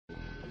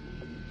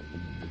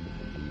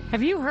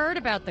Have you heard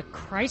about the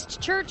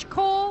Christchurch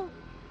call?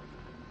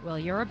 Well,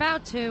 you're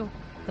about to.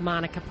 The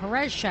Monica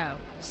Perez Show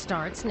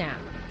starts now.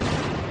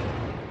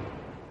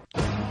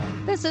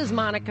 This is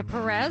Monica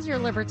Perez, your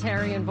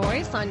libertarian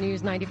voice on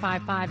News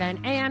 95.5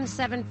 and AM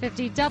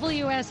 750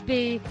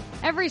 WSB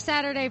every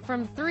Saturday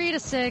from 3 to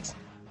 6,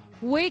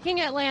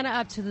 waking Atlanta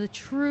up to the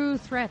true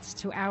threats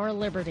to our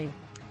liberty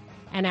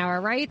and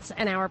our rights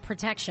and our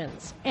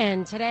protections.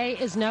 And today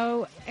is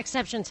no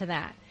exception to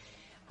that.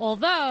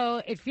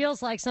 Although it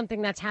feels like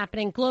something that's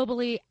happening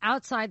globally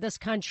outside this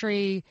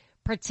country,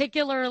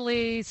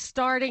 particularly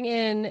starting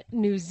in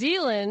New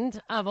Zealand,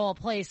 of all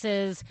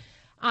places,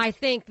 I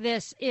think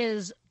this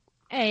is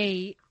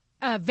a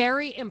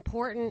very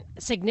important,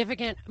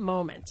 significant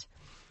moment.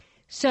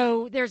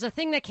 So there's a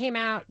thing that came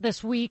out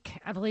this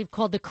week, I believe,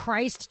 called the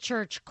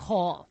Christchurch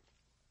Call.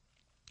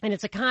 And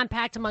it's a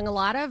compact among a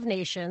lot of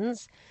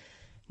nations,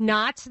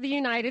 not the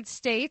United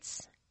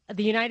States.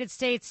 The United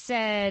States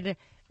said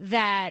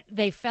that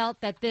they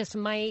felt that this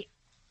might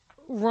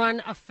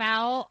run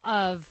afoul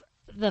of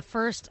the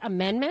First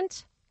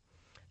Amendment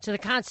to the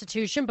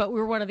Constitution, but we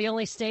were one of the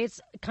only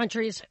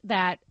countries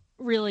that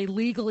really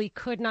legally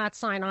could not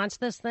sign on to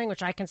this thing,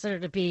 which I consider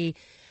to be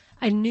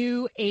a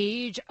new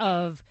age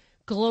of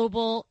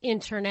global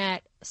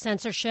internet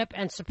censorship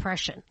and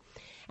suppression.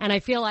 And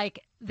I feel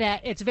like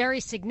that it's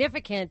very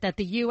significant that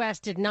the U.S.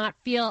 did not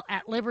feel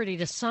at liberty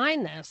to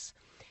sign this,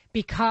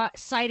 because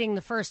citing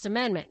the First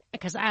Amendment,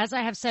 because as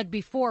I have said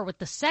before with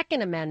the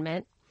Second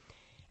Amendment,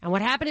 and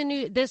what happened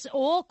in this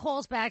all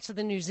calls back to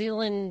the New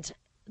Zealand,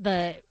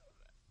 the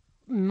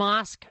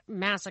mosque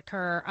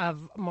massacre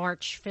of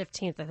March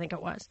 15th, I think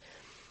it was,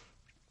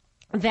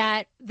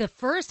 that the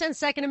First and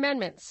Second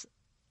Amendments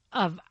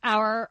of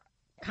our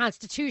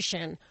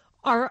Constitution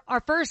are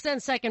First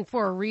and Second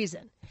for a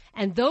reason.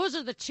 And those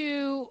are the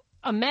two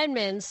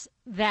amendments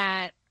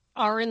that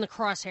are in the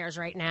crosshairs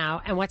right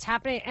now. And what's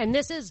happening, and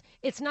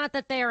it's not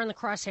that they are in the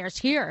crosshairs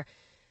here,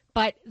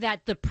 but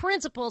that the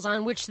principles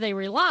on which they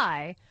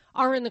rely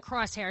are in the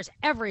crosshairs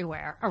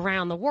everywhere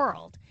around the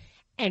world.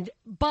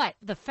 But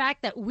the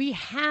fact that we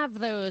have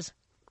those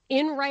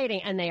in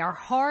writing and they are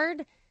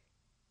hard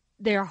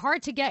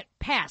to get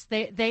past.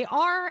 They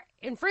are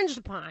infringed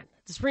upon.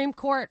 The Supreme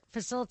Court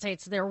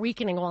facilitates their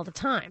weakening all the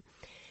time.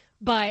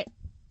 But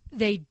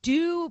they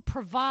do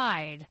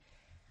provide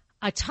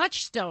a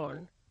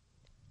touchstone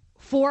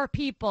for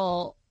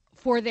people,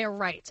 for their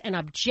rights, an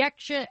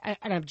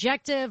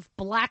objective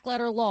black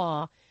letter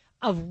law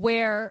of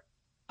where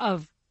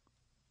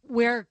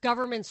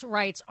government's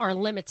rights are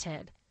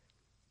limited,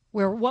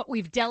 where what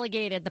we've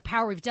delegated, the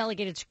power we've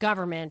delegated to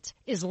government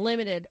is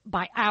limited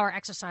by our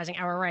exercising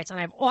our rights. And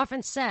I've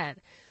often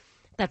said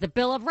that the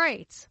Bill of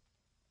Rights,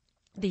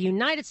 the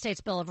United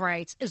States Bill of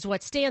Rights, is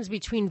what stands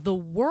between the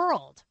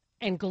world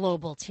and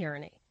global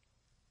tyranny.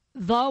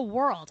 The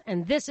world.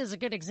 And this is a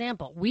good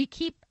example. We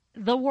keep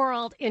the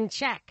world in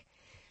check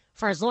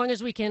for as long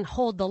as we can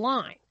hold the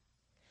line.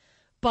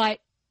 So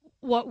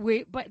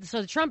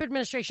the Trump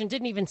administration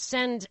didn't even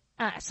send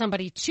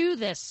somebody to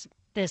this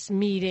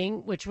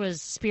meeting, which was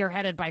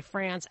spearheaded by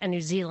France and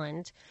New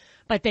Zealand.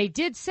 But they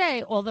did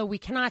say, although we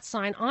cannot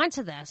sign on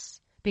to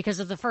this because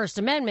of the First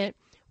Amendment,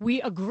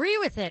 we agree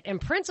with it in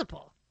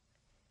principle.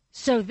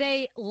 So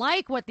they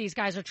like what these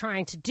guys are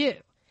trying to do.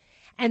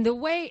 And the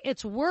way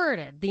it's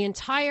worded, the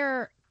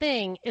entire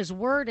thing is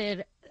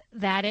worded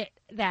that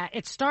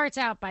it starts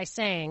out by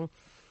saying,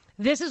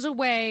 this is a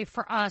way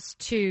for us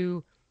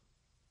to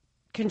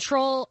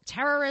control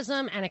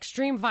terrorism and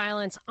extreme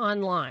violence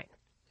online.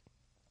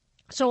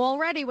 So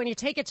already when you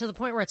take it to the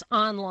point where it's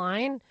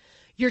online,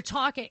 you're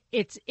talking,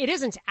 it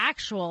isn't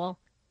actual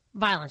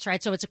violence,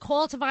 right? So it's a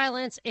call to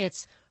violence,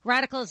 it's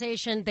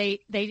radicalization.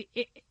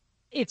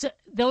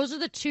 Those are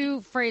the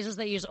two phrases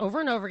they use over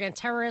and over again,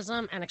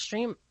 terrorism and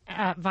extreme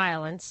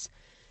violence.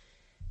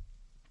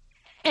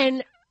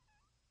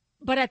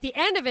 But at the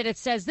end of it, it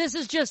says, this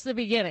is just the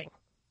beginning.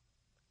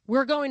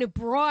 We're going to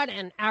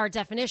broaden our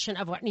definition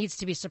of what needs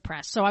to be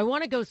suppressed. So I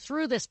want to go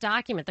through this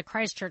document, the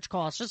Christchurch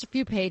Call. It's just a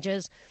few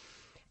pages,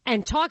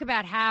 and talk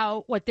about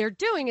how what they're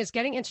doing is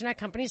getting internet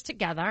companies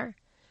together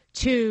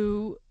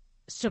to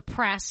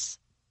suppress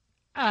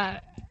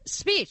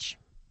speech,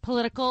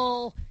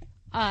 political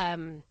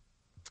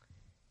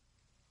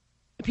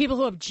people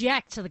who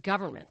object to the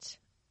government,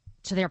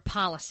 to their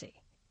policy,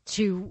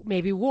 to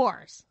maybe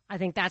wars. I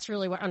think that's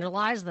really what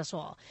underlies this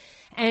all.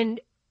 And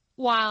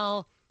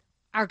while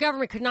our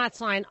government could not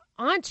sign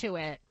onto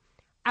it,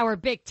 our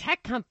big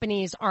tech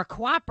companies are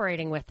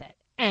cooperating with it.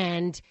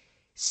 And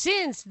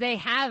since they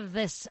have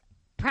this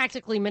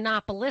practically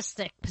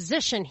monopolistic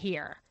position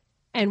here,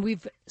 and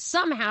we've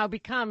somehow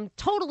become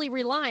totally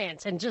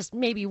reliant in just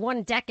maybe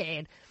one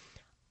decade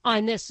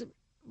on this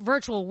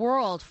virtual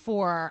world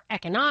for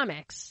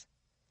economics,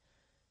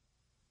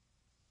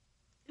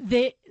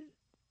 we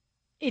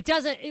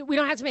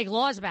don't have to make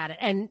laws about it.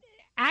 And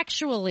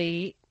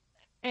actually,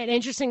 an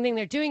interesting thing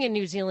they're doing in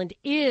New Zealand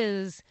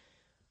is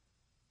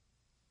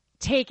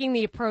taking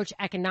the approach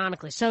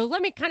economically. So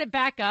let me kind of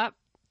back up.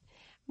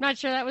 Not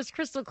sure that was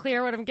crystal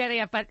clear what I'm getting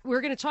at, but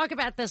we're going to talk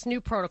about this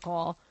new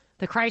protocol,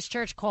 the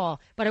Christchurch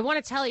call. But I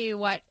want to tell you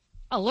what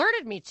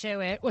alerted me to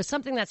it was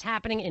something that's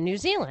happening in New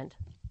Zealand.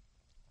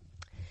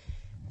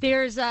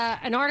 There's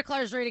an article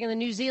I was reading in the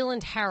New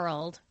Zealand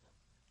Herald.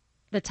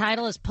 The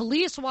title is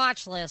Police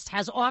Watch List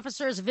has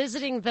officers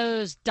visiting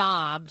those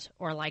dobbed,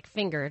 or like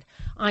fingered,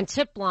 on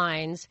tip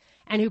lines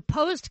and who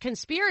post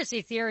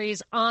conspiracy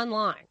theories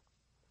online.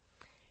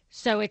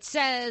 So it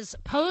says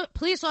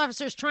police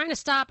officers trying to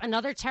stop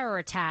another terror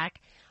attack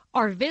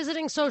are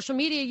visiting social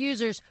media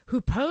users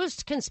who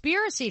post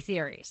conspiracy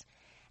theories.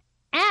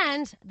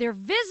 And they're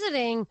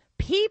visiting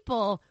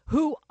people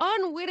who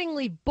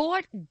unwittingly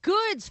bought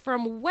goods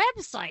from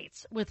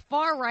websites with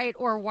far-right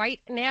or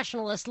white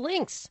nationalist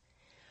links.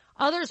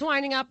 Others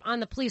winding up on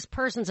the police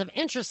persons of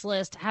interest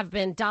list have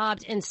been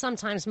dobbed in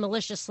sometimes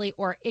maliciously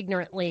or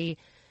ignorantly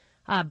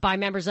by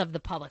members of the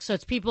public. So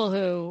it's people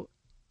who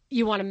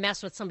you want to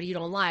mess with somebody you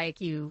don't like,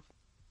 you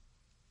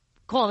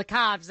call the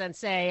cops and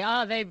say,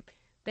 oh,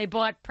 they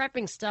bought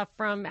prepping stuff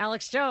from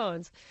Alex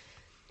Jones.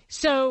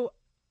 So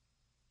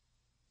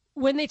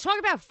when they talk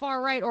about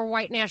far-right or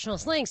white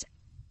nationalist links,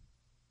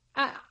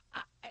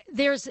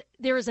 there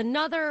is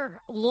another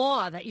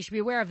law that you should be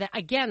aware of that,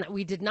 again, that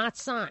we did not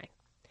sign,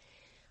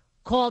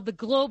 called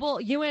the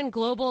UN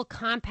Global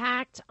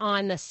Compact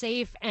on the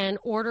safe and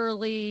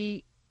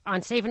orderly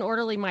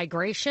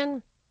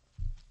migration.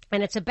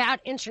 And it's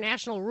about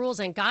international rules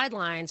and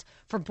guidelines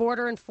for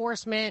border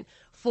enforcement,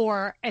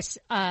 for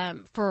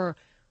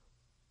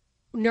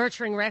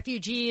nurturing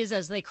refugees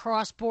as they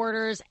cross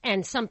borders.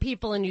 And some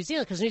people in New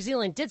Zealand, because New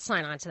Zealand did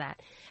sign on to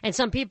that, and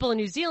some people in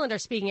New Zealand are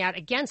speaking out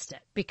against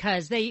it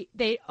because they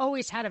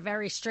always had a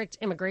very strict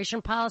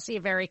immigration policy, a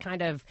very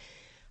kind of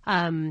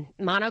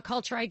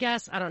monoculture, I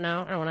guess. I don't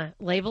know. I don't want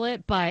to label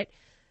it.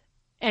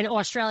 And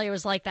Australia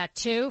was like that,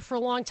 too, for a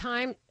long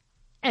time.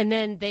 And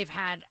then they've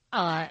had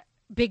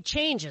big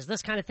changes.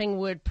 This kind of thing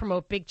would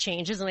promote big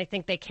changes, and I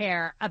think they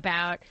care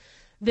about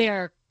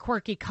their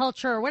quirky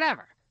culture or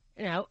whatever,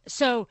 you know.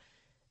 So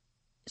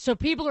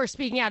people who are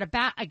speaking out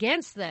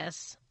against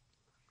this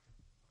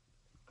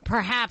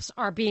perhaps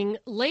are being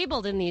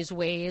labeled in these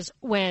ways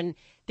when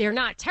they're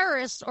not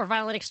terrorists or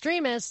violent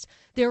extremists.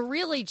 They're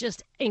really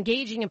just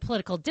engaging in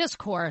political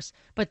discourse,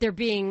 but they're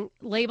being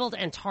labeled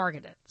and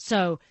targeted.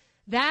 So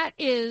that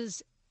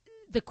is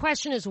the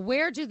question: is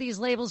where do these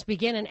labels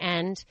begin and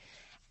end?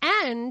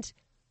 And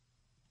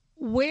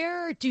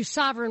where do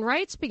sovereign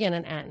rights begin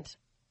and end?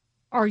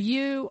 Are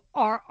you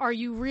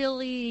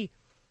really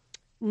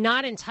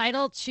not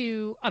entitled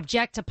to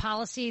object to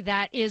policy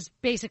that is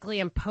basically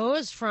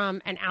imposed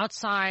from an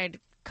outside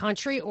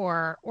country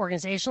or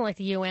organization like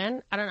the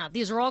UN? I don't know.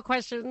 These are all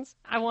questions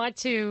I want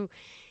to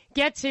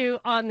get to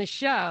on the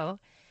show.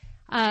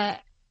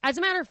 As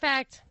a matter of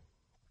fact,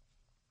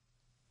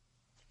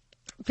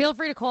 feel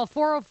free to call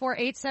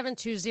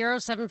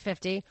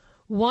 404-872-0750,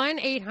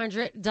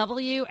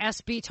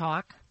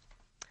 1-800-WSB-TALK.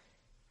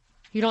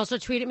 You can also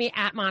tweet at me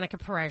at Monica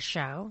Perez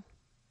Show.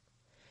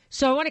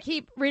 So I want to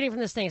keep reading from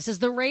this thing. It says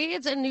the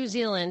raids in New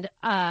Zealand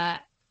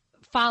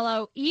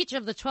follow each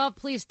of the 12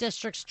 police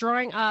districts,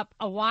 drawing up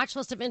a watch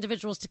list of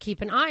individuals to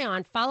keep an eye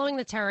on following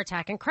the terror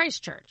attack in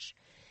Christchurch.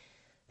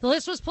 The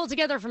list was pulled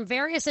together from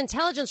various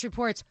intelligence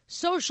reports,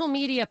 social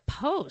media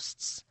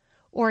posts,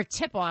 or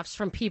tip-offs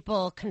from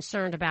people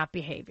concerned about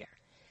behavior.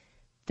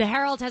 The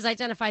Herald has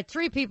identified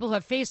 3 people who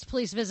have faced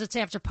police visits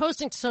after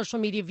posting to social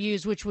media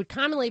views which would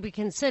commonly be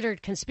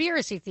considered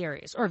conspiracy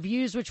theories or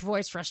views which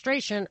voice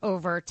frustration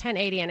over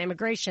 1080 and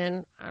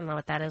immigration. I don't know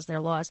what that is, their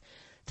laws.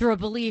 Through a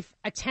belief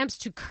attempts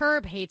to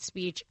curb hate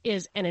speech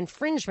is an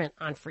infringement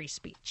on free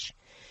speech.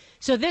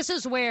 So this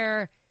is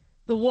where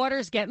the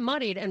waters get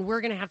muddied, and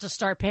we're going to have to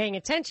start paying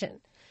attention,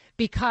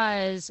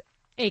 because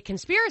a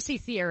conspiracy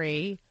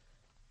theory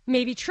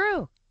may be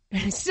true.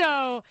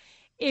 So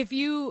if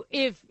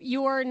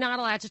you're not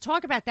allowed to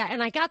talk about that,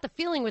 and I got the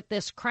feeling with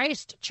this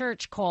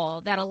Christchurch call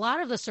that a lot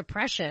of this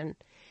suppression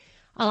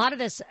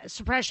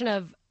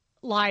of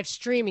live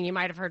streaming, you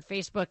might have heard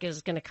Facebook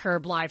is going to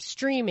curb live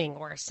streaming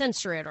or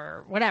censor it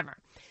or whatever,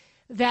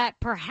 that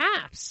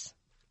perhaps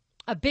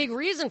a big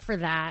reason for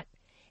that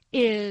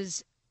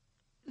is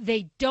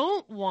they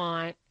don't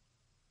want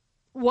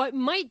what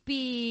might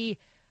be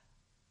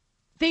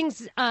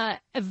things,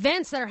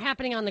 events that are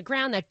happening on the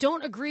ground that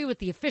don't agree with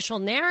the official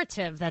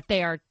narrative that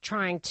they are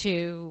trying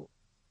to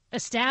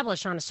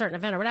establish on a certain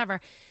event or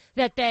whatever,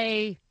 that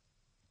they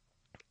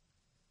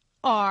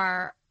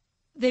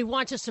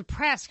want to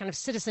suppress kind of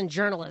citizen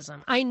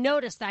journalism. I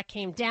noticed that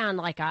came down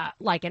like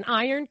an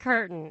iron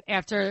curtain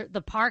after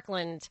the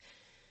Parkland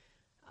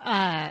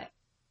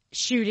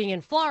shooting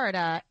in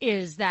Florida,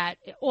 is that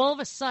all of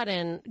a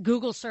sudden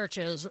Google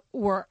searches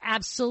were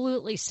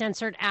absolutely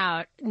censored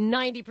out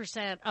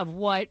 90% of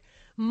what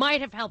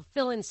might have helped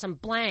fill in some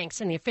blanks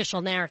in the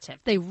official narrative.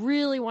 They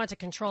really want to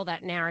control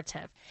that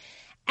narrative.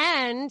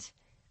 And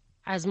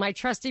as my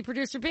trusty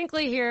producer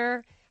Binkley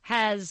here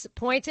has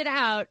pointed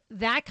out,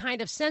 that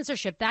kind of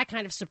censorship, that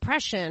kind of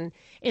suppression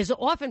is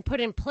often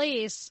put in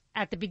place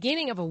at the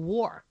beginning of a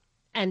war.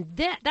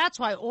 And that's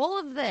why all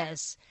of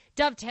this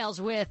dovetails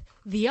with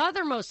the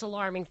other most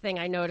alarming thing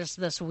I noticed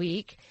this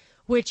week,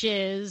 which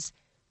is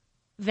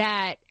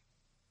that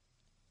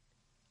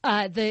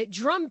the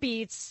drum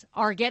beats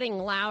are getting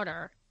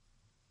louder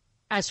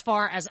as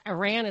far as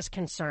Iran is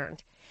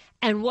concerned.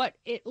 And what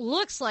it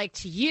looks like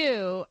to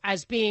you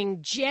as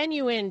being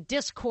genuine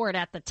discord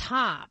at the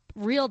top,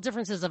 real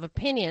differences of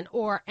opinion,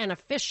 or an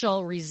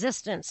official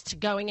resistance to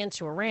going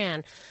into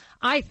Iran,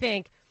 I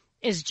think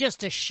is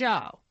just a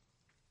show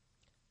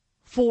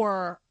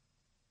for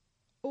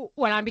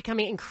what I'm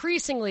becoming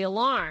increasingly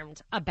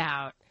alarmed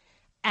about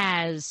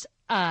as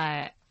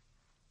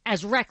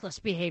reckless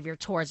behavior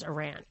towards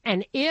Iran.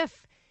 And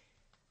if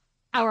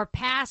our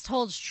past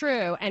holds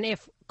true, and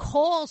if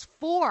calls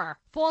for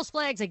false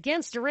flags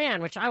against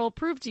Iran, which I will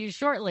prove to you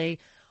shortly,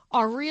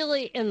 are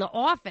really in the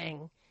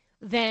offing,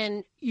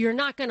 then you're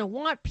not going to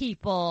want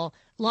people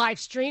live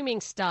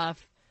streaming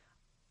stuff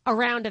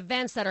around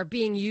events that are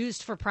being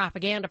used for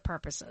propaganda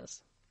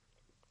purposes.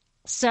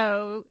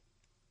 So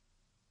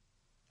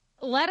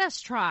let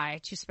us try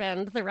to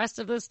spend the rest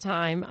of this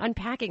time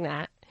unpacking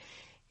that,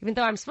 even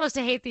though I'm supposed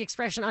to hate the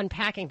expression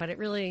unpacking, but it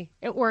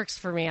works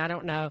for me. I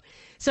don't know.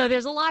 So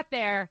there's a lot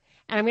there,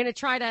 and I'm going to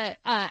try to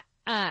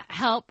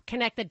help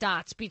connect the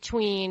dots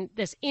between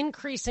this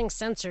increasing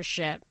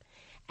censorship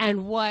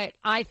and what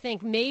I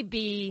think may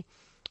be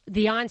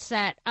the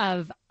onset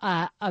of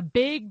a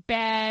big,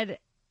 bad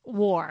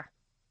war.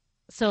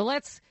 So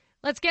let's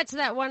get to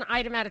that one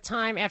item at a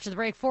time after the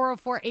break.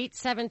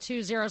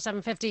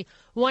 404-872-0750,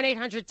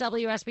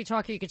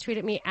 1-800-WSB-TALK. You can tweet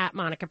at me at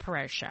Monica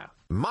Perez Show.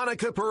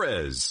 Monica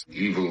Perez.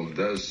 Evil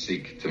does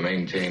seek to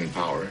maintain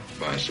power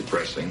by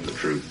suppressing the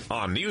truth.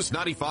 On News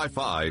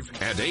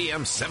 95.5 and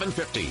AM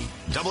 750,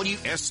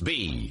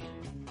 WSB.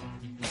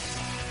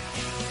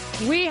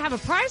 We have a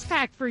prize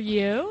pack for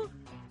you.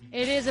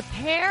 It is a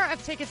pair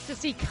of tickets to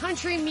see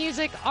country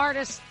music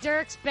artist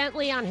Dierks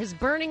Bentley on his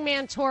Burning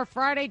Man tour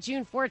Friday,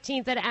 June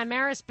 14th at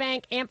Amaris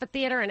Bank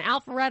Amphitheater in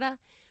Alpharetta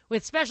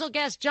with special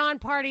guests John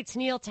Party,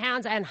 Tennille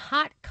Towns, and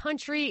Hot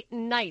Country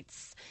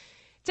Nights.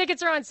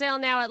 Tickets are on sale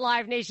now at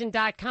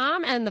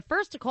livenation.com, and the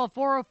first to call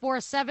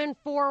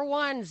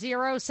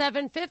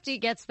 404-741-0750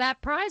 gets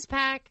that prize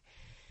pack.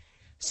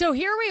 So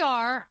here we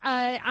are.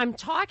 I'm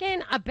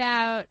talking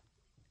about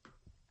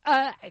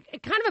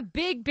kind of a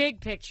big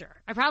picture.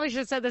 I probably should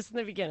have said this in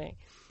the beginning.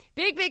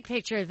 Big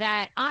picture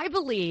that I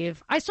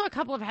believe, I saw a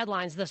couple of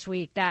headlines this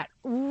week that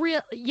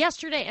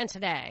yesterday and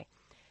today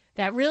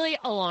that really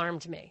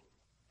alarmed me.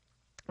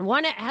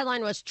 One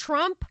headline was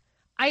Trump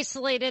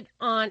isolated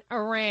on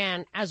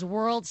Iran as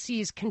world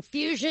sees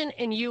confusion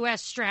in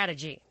U.S.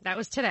 strategy. That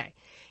was today.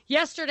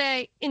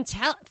 Yesterday,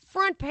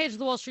 front page of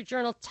the Wall Street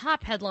Journal,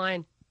 top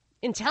headline,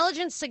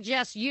 intelligence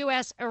suggests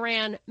U.S.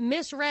 Iran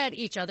misread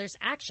each other's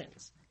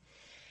actions.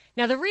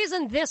 Now, the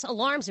reason this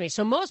alarms me,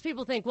 so most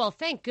people think, well,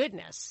 thank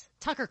goodness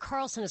Tucker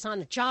Carlson is on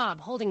the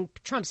job holding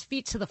Trump's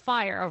feet to the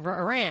fire over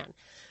Iran.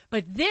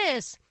 But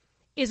this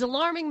is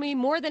alarming me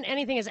more than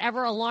anything has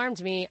ever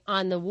alarmed me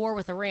on the war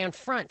with Iran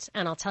front,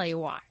 and I'll tell you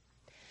why.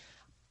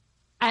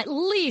 At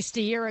least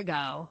a year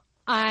ago,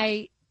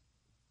 I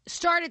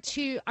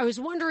was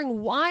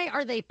wondering, why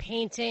are they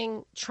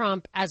painting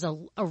Trump as a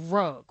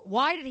rogue?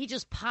 Why did he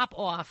just pop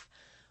off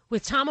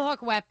with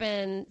Tomahawk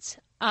weapons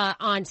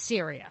on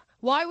Syria?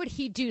 Why would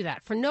he do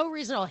that? For no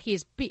reason at all. He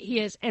is,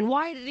 and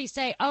why did he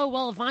say, oh,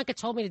 well, Ivanka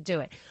told me to do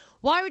it?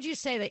 Why would you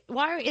say that?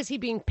 Why is he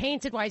being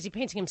painted? Why is he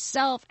painting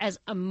himself as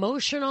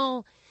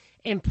emotional,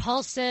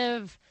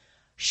 impulsive,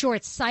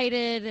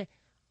 short-sighted,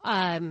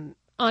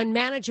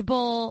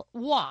 unmanageable?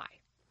 Why?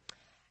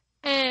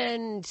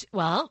 And,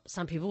 well,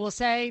 some people will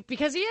say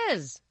because he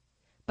is.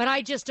 But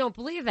I just don't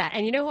believe that.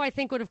 And you know who I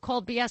think would have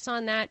called BS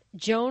on that?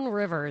 Joan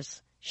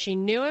Rivers. She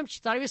knew him. She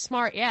thought he was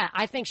smart. Yeah,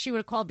 I think she would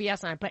have called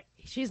BS on it. But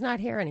she's not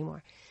here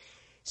anymore.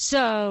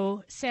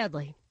 So,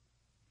 sadly.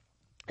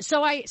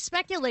 So I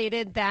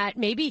speculated that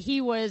maybe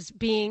he was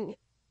being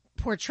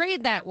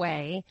portrayed that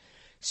way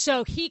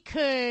so he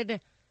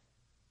could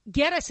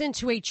get us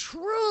into a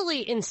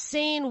truly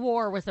insane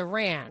war with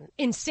Iran.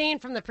 Insane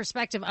from the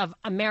perspective of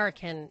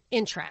American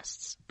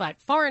interests,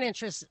 but foreign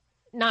interests,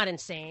 not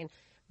insane.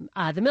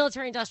 The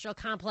military-industrial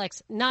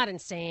complex, not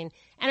insane.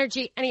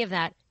 Energy, any of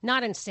that,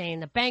 not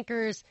insane. The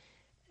bankers,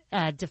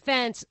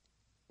 defense,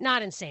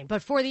 not insane.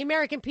 But for the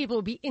American people, it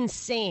would be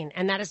insane,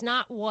 and that is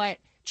not what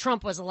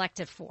Trump was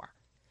elected for.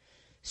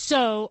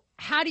 So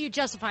how do you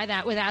justify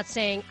that without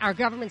saying our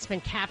government's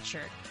been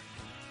captured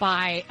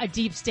by a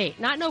deep state?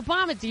 Not an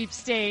Obama deep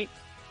state,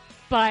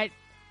 but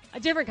a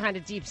different kind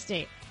of deep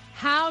state.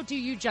 How do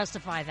you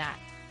justify that?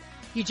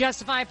 You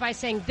justify it by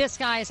saying this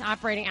guy is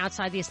operating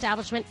outside the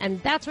establishment, and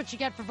that's what you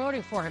get for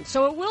voting for him.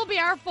 So it will be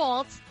our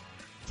fault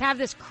to have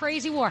this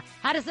crazy war.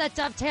 How does that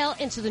dovetail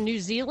into the New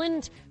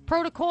Zealand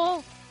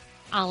protocol?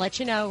 I'll let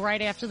you know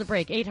right after the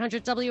break.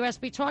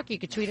 800-WSB-TALK. You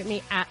can tweet at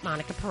me at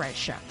Monica Perez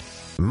Show.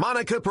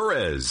 Monica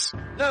Perez.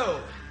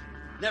 No,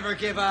 never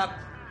give up,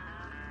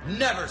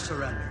 never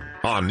surrender.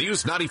 On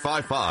News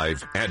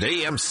 95.5 and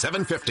AM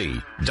 750,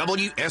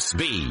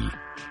 WSB.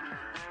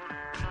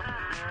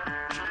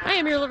 I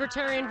am your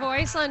libertarian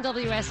voice on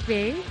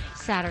WSB,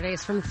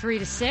 Saturdays from 3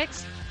 to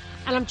 6.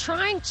 And I'm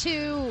trying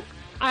to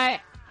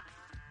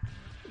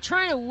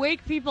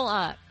wake people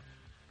up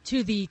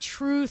to the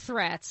true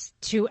threats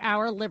to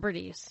our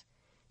liberties,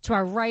 to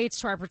our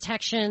rights, to our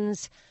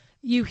protections.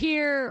 You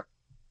hear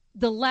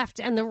the left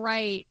and the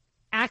right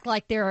act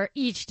like they're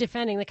each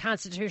defending the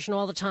Constitution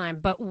all the time.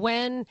 But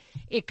when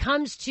it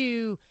comes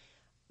to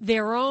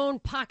their own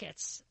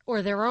pockets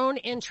or their own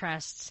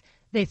interests,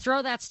 they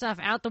throw that stuff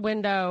out the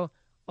window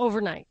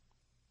overnight.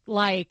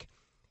 Like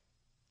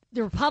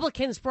the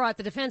Republicans brought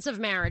the Defense of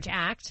Marriage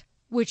Act,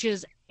 which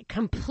is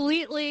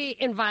completely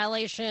in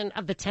violation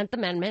of the 10th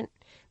Amendment.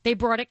 They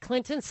brought it.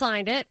 Clinton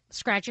signed it.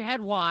 Scratch your head.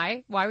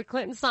 Why? Why would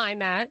Clinton sign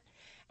that?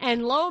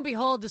 And lo and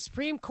behold, the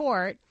Supreme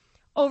Court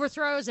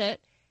overthrows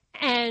it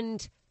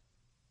and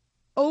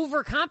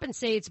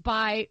overcompensates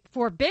by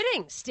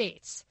forbidding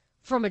states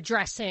from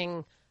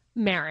addressing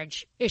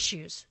marriage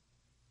issues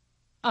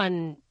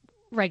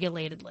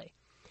unregulatedly.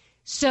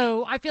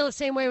 So I feel the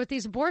same way with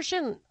these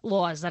abortion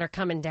laws that are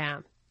coming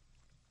down.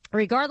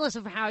 Regardless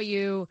of how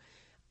you,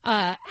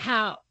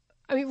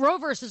 Roe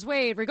versus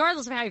Wade,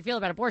 regardless of how you feel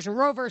about abortion,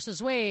 Roe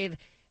versus Wade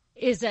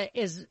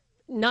is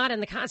not in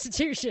the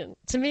Constitution.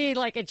 To me,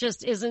 like, it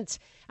just isn't.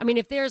 I mean,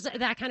 if there's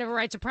that kind of a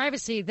right to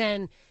privacy,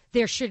 then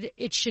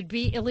it should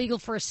be illegal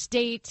for a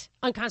state,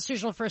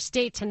 unconstitutional for a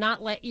state to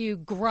not let you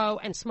grow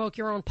and smoke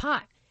your own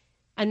pot.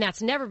 And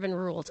that's never been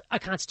ruled a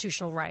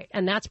constitutional right.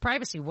 And that's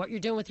privacy, what you're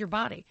doing with your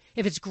body.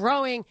 If it's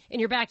growing in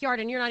your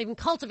backyard and you're not even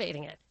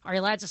cultivating it, are you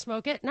allowed to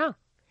smoke it? No.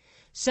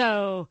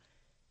 So,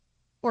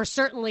 or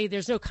certainly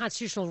there's no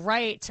constitutional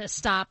right to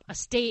stop a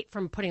state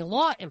from putting a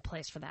law in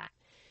place for that.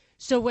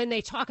 So when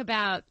they talk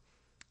about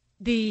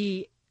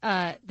this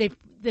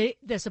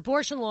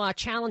abortion law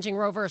challenging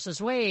Roe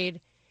versus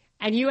Wade,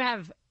 and you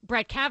have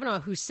Brett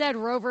Kavanaugh who said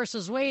Roe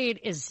versus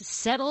Wade is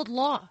settled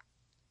law.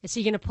 Is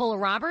he going to pull a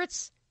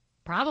Roberts?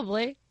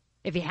 Probably.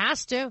 If he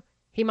has to,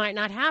 he might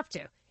not have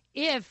to.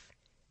 If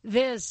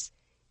this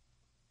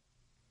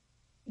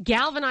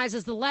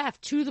galvanizes the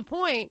left to the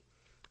point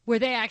where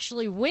they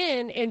actually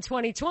win in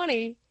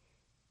 2020,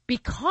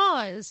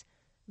 because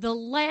the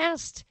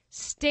last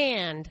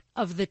stand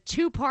of the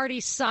two-party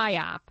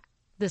PSYOP,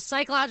 the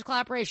psychological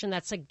operation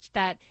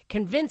that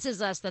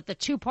convinces us that the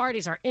two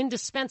parties are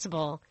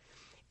indispensable,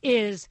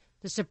 is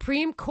the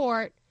Supreme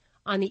Court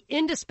on the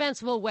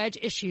indispensable wedge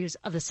issues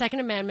of the Second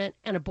Amendment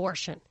and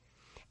abortion.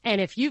 And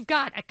if you've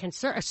got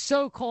a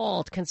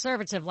so-called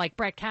conservative like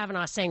Brett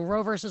Kavanaugh saying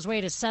Roe versus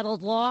Wade is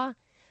settled law,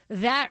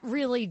 that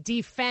really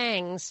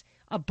defangs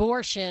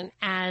abortion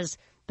as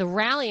the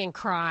rallying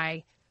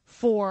cry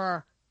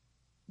for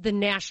the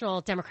National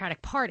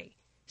Democratic Party.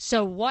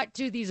 So what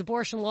do these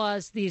abortion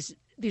laws, these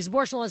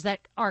abortion laws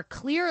that are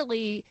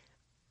clearly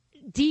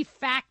de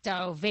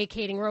facto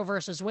vacating Roe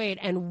versus Wade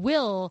and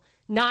will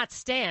not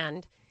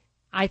stand,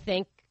 I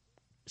think,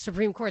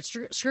 Supreme Court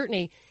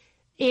scrutiny,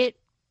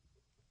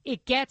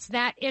 it gets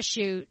that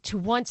issue to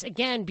once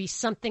again be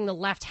something the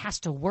left has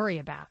to worry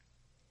about.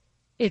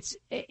 It's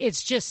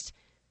just,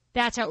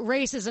 that's how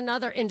race is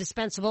another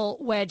indispensable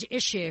wedge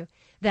issue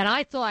that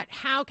I thought,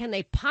 how can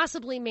they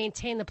possibly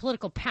maintain the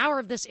political power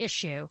of this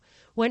issue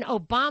when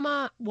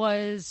Obama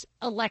was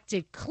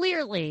elected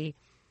clearly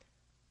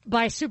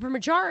by a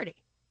supermajority?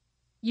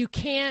 You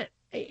can't,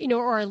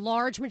 or a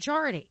large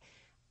majority.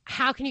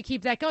 How can you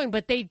keep that going?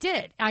 But they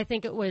did. I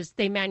think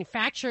they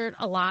manufactured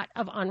a lot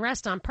of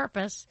unrest on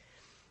purpose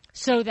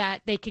so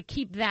that they could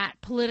keep that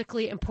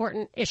politically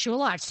important issue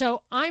alive.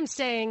 So I'm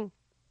saying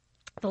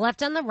the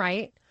left and the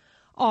right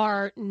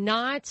are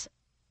not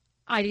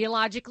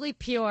ideologically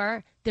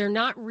pure. They're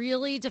not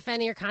really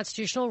defending your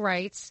constitutional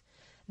rights.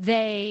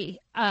 They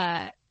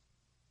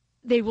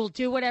will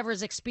do whatever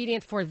is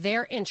expedient for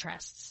their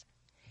interests,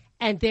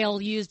 and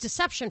they'll use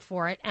deception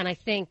for it. And I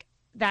think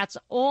that's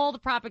all the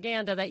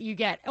propaganda that you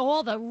get,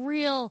 all the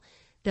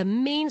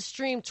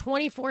mainstream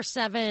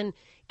 24/7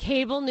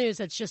 cable news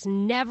that just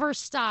never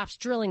stops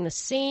drilling the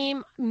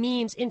same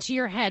memes into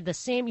your head.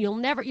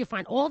 You'll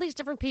find all these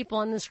different people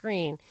on the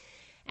screen,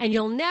 and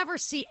you'll never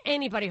see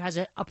anybody who has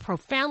a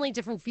profoundly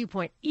different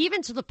viewpoint,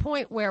 even to the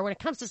point where when it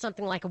comes to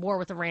something like a war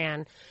with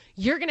Iran,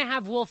 you're going to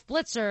have Wolf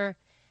Blitzer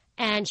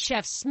and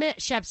Shep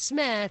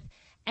Smith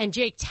and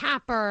Jake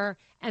Tapper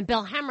and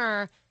Bill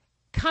Hemmer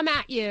come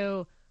at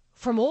you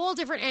from all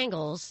different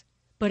angles.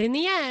 But in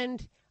the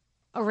end,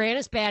 Iran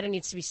is bad and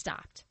needs to be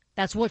stopped.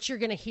 That's what you're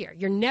going to hear.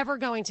 You're never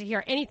going to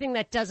hear anything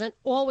that doesn't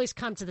always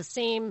come to the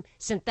same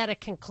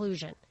synthetic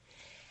conclusion.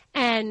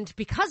 And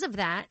because of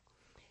that,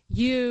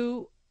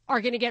 you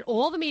are going to get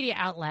all the media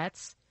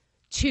outlets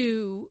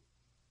to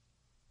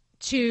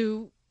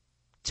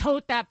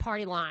tote that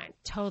party line,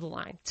 toe the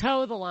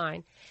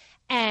line,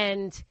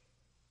 and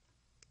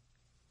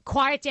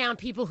quiet down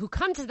people who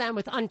come to them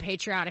with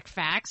unpatriotic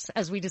facts,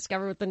 as we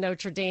discovered with the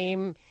Notre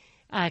Dame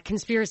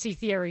conspiracy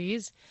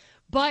theories.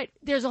 But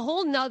there's a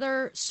whole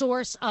nother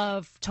source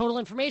of total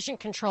information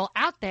control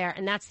out there,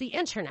 and that's the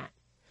internet,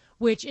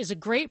 which is a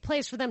great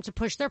place for them to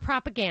push their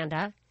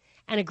propaganda,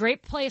 and a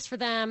great place for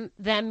them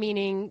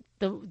meaning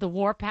the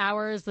war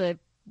powers, the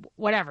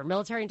whatever,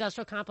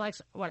 military-industrial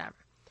complex, whatever.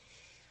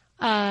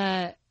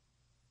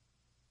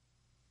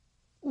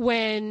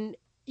 When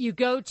you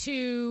go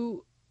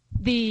to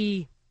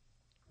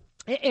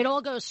it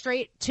all goes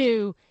straight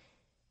to,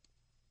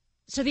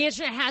 so the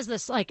internet has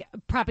this like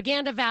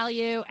propaganda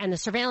value and the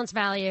surveillance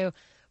value,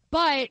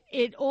 but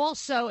it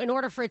also, in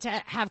order for it to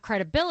have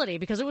credibility,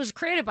 because it was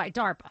created by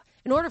DARPA,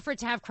 in order for it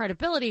to have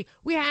credibility,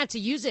 we had to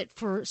use it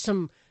for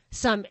some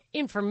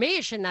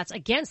information that's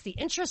against the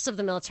interests of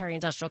the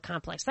military-industrial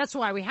complex. That's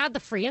why we had the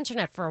free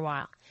internet for a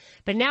while.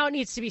 But now it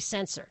needs to be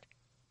censored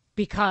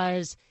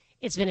because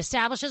it's been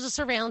established as a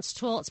surveillance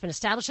tool, it's been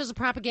established as a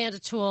propaganda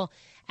tool,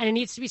 and it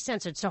needs to be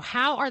censored. So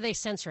how are they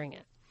censoring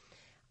it?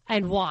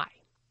 And why?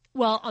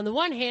 Well, on the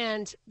one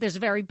hand, there's a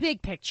very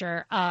big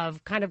picture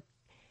of kind of,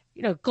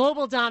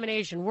 global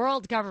domination,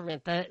 world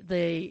government,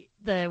 the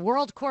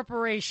world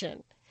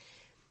corporation.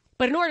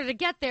 But in order to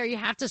get there, you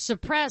have to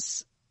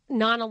suppress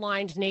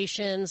non-aligned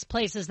nations,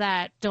 places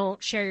that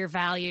don't share your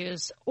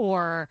values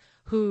or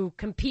who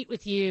compete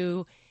with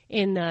you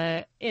in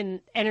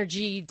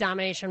energy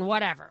domination,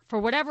 whatever. For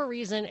whatever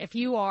reason, if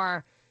you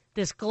are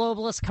this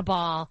globalist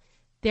cabal,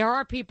 there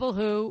are people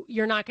who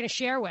you're not going to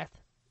share with,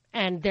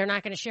 and they're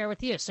not going to share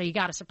with you. So you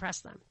got to suppress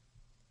them.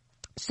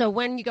 So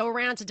when you go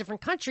around to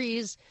different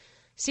countries,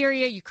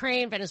 Syria,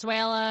 Ukraine,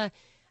 Venezuela,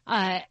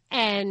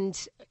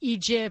 and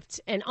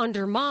Egypt, and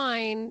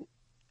undermine,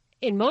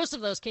 in most of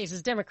those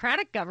cases,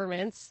 democratic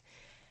governments,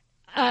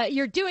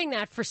 you're doing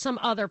that for some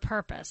other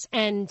purpose.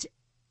 And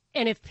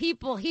if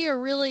people here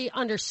really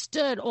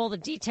understood all the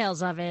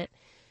details of it,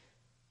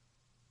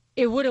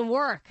 it wouldn't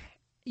work.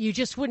 You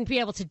just wouldn't be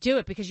able to do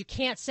it because you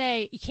can't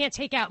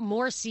take out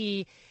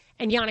Morsi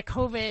and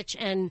Yanukovych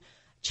and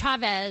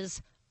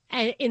Chavez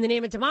in the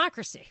name of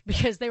democracy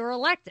because they were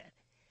elected.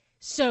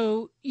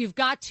 So you've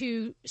got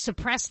to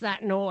suppress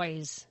that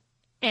noise,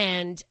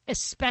 and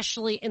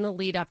especially in the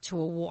lead up to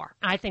a war.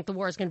 I think the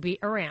war is going to be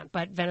Iran,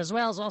 but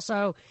Venezuela is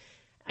also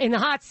in the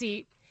hot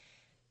seat.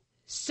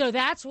 So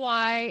that's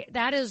why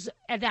that is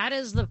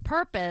the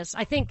purpose.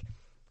 I think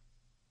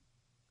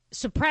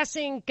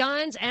suppressing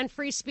guns and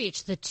free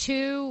speech, the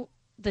two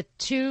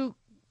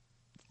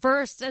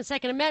First and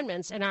Second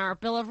Amendments in our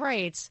Bill of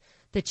Rights,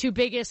 the two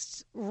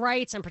biggest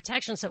rights and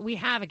protections that we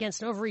have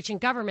against an overreaching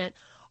government,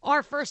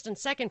 are first and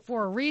second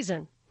for a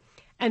reason.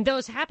 And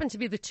those happen to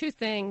be the two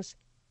things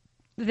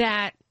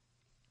that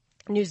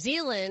New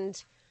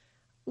Zealand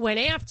went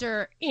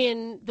after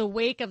in the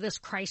wake of this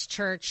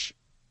Christchurch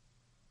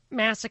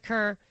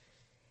massacre.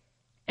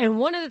 And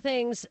one of the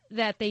things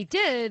that they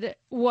did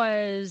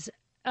was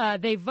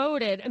they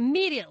voted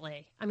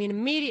immediately.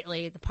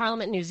 The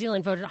Parliament in New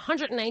Zealand voted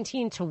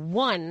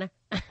 119-1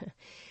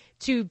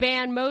 to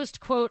ban most,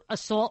 quote,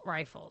 assault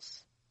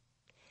rifles.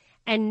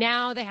 And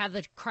now they have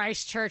the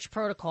Christchurch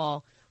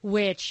Protocol,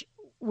 which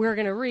we're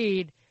going to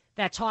read,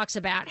 that talks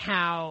about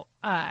how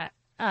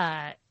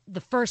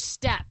the first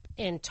step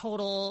in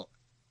total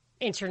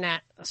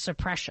internet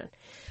suppression.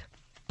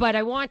 But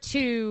I want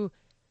to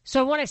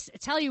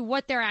tell you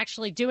what they're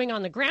actually doing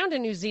on the ground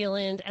in New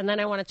Zealand, and then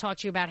I want to talk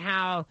to you about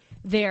how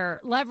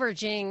they're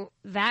leveraging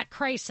that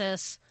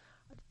crisis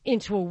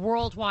into a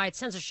worldwide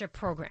censorship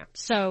program.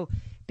 So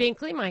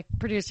Binkley, my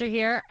producer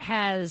here,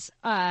 has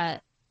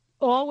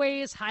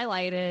always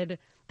highlighted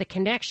the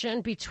connection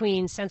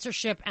between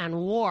censorship and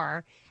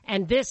war,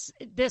 and this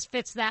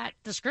fits that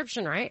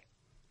description, right?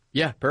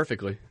 Yeah,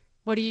 perfectly.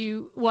 What do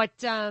you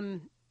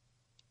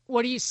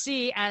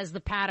see as the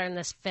pattern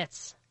this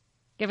fits?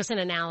 Give us an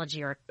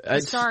analogy or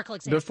historical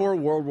example. Before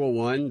World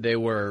War I, they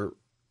were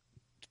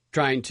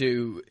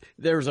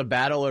there was a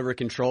battle over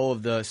control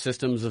of the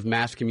systems of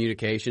mass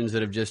communications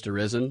that have just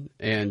arisen,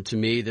 and to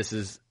me, this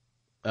is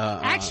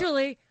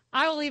actually.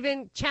 I will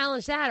even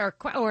challenge that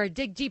or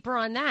dig deeper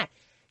on that.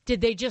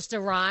 Did they just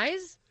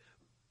arise?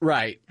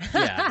 Right.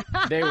 Yeah.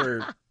 They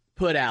were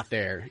put out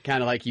there,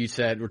 kind of like you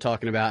said. We're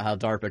talking about how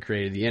DARPA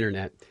created the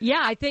internet.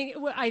 Yeah,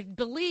 I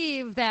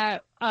believe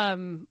that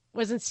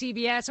wasn't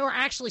CBS, or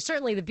actually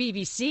certainly the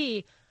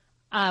BBC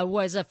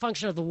was a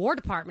function of the War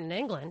Department in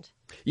England.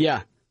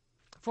 Yeah.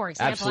 For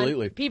example.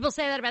 Absolutely. And people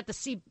say that about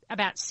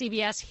about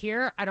CBS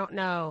here. I don't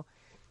know.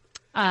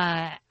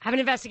 Haven't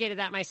investigated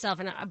that myself,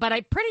 but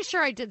I'm pretty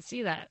sure I did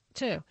see that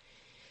too.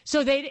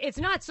 So it's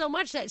not so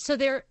much that, so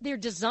they're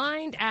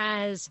designed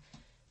as,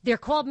 they're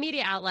called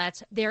media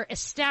outlets. They're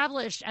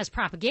established as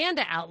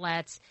propaganda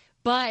outlets,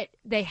 but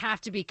they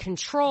have to be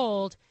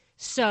controlled.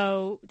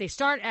 So they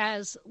start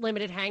as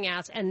limited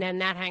hangouts, and then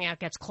that hangout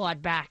gets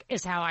clawed back,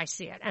 is how I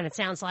see it. And it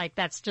sounds like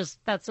that's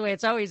the way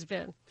it's always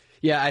been.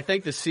 Yeah, I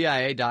think the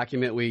CIA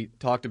document we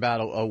talked about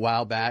a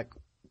while back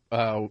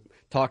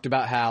talked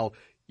about how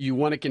you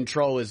want to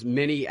control as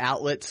many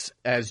outlets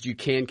as you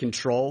can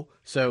control.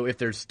 So if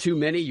there's too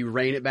many, you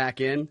rein it back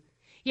in.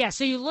 Yeah,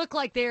 so you look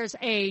like there's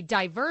a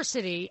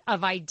diversity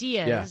of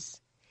ideas.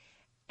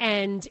 Yeah.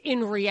 And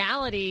in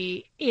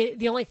reality,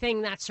 the only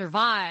thing that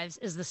survives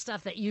is the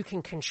stuff that you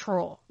can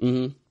control.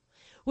 Mm-hmm.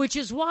 Which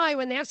is why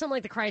when they have something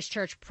like the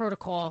Christchurch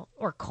Protocol,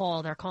 or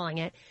call, they're calling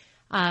it,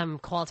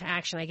 call to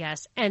action, I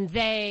guess, and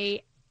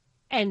the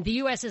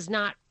U.S. is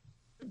not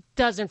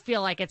doesn't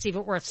feel like it's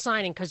even worth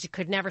signing because you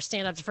could never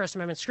stand up to First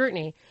Amendment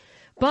scrutiny.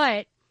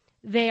 But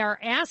they are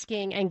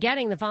asking and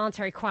getting the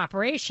voluntary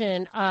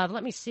cooperation of,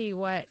 let me see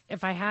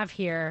if I have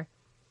here,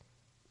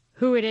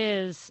 who it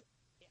is.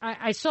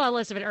 I saw a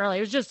list of it earlier.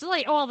 It was just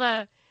like all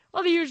the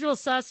usual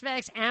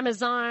suspects,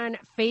 Amazon,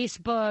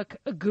 Facebook,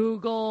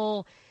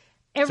 Google.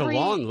 It's a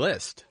long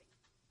list.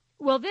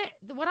 Well,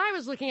 what I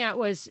was looking at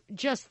was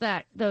just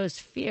those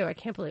few. I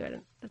can't believe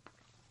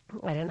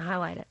I didn't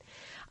highlight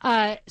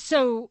it.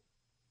 So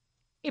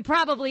it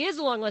probably is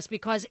a long list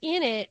because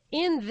in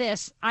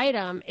this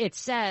item, it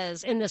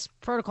says, in this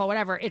protocol,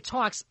 whatever, it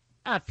talks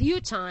a few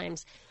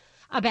times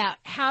about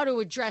how to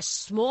address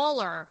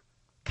smaller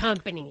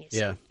companies.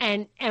 Yeah.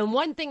 And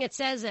one thing it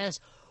says is,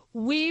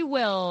 we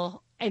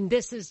will, and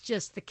this is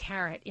just the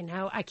carrot,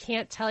 I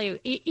can't tell you,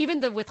 even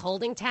the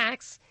withholding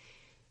tax,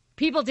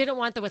 people didn't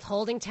want the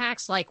withholding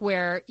tax, like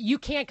where you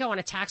can't go on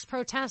a tax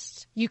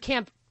protest. You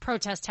can't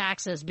protest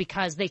taxes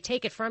because they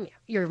take it from you.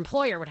 Your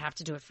employer would have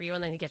to do it for you,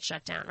 and then you get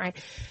shut down, right?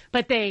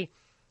 But they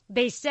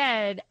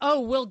said,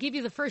 we'll give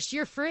you the first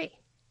year free.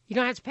 You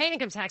don't have to pay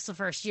income tax the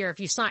first year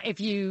if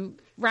you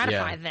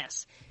ratify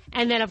this.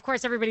 And then, of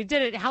course, everybody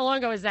did it. How long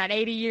ago was that?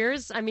 80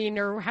 years? I mean,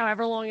 or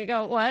however long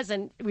ago it was,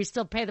 and we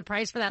still pay the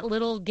price for that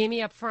little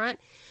gimme up front.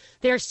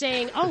 They're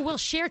saying, we'll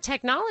share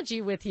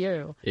technology with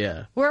you.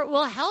 Yeah.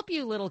 We'll help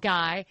you, little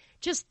guy.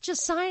 Just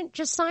sign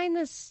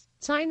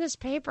this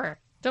paper.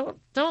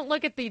 Don't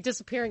look at the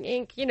disappearing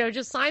ink.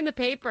 Just sign the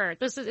paper.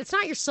 It's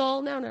not your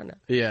soul. No.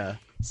 Yeah.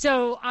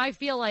 So I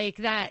feel like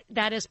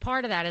that is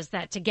part of that, is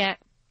that to get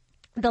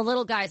the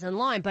little guys in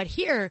line. But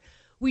here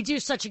we do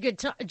such a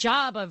good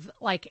job of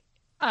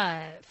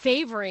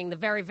favoring the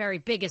very, very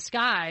biggest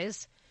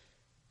guys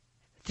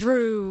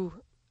through,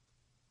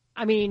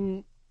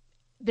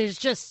 there's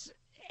just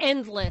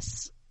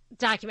endless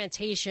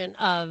documentation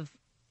of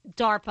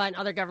DARPA and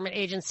other government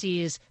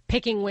agencies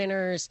picking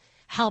winners,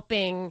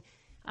 helping,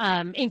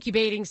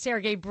 incubating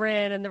Sergey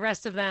Brin and the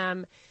rest of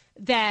them,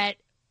 that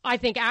I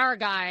think our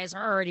guys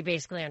are already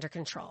basically under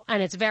control.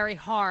 And it's very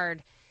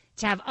hard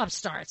to have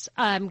upstarts.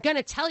 I'm going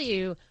to tell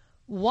you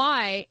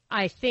why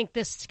I think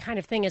this kind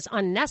of thing is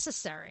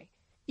unnecessary,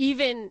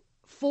 even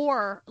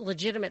for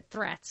legitimate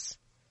threats.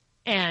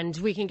 And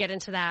we can get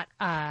into that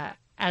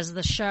as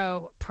the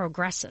show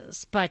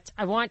progresses. But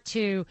I want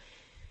to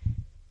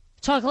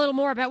talk a little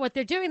more about what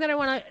they're doing. Then I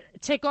want to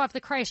take off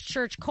the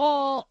Christchurch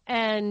call,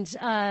 and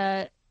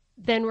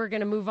then we're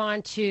going to move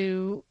on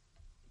to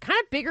kind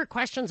of bigger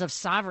questions of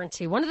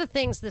sovereignty. One of the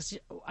things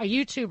a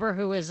YouTuber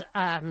who was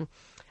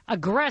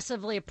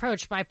aggressively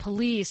approached by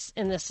police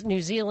in this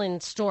New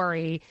Zealand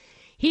story,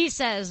 he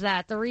says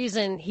that the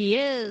reason he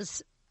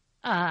is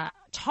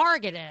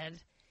targeted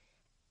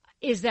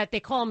is that they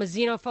call him a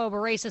xenophobe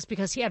or racist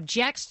because he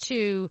objects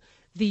to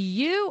the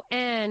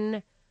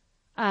UN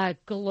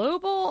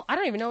global, I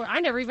don't even know,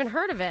 I never even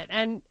heard of it,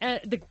 and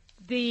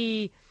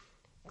the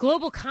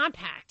Global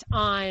Compact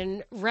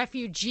on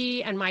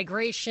refugee and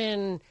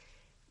migration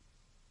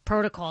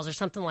protocols or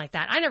something like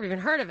that. I never even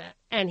heard of it.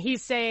 And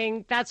he's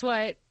saying that's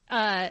what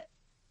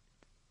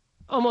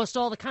almost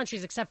all the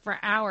countries except for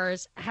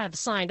ours have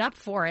signed up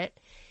for it.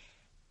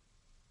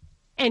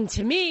 And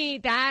to me,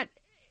 that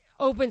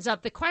opens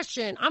up the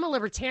question. I'm a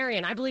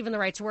libertarian. I believe in the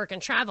right to work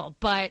and travel,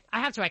 but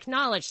I have to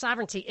acknowledge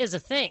sovereignty is a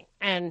thing.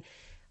 And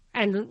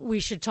we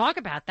should talk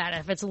about that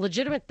if it's a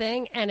legitimate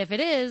thing. And if it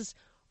is,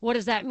 what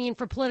does that mean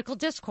for political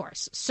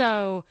discourse?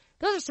 So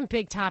those are some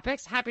big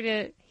topics. Happy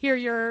to hear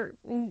your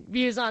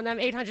views on them.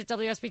 800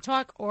 WSB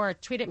Talk, or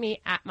tweet at me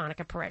at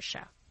Monica Perez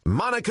Show.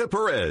 Monica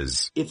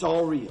Perez. It's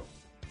all real.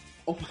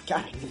 Oh, my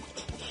God,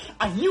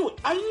 I knew it.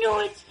 I knew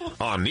it.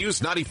 On News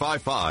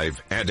 95.5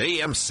 and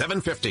AM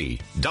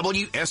 750,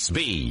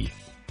 WSB.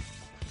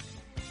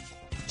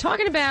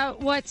 Talking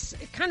about what's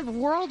kind of a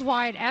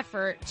worldwide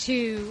effort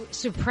to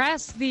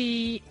suppress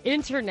the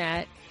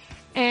Internet,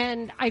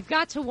 and I've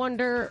got to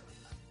wonder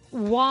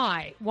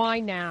why. Why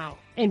now?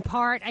 In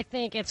part, I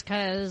think it's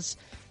because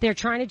they're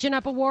trying to gin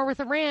up a war with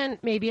Iran.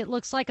 Maybe it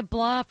looks like a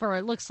bluff, or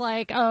it looks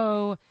like,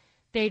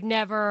 they'd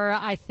never.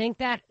 I think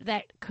that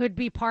could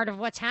be part of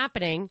what's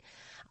happening.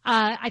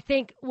 I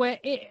think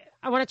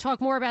I want to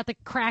talk more about the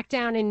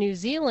crackdown in New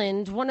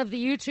Zealand. One of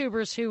the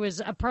YouTubers who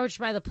was approached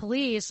by the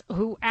police,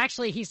 who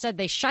actually, he said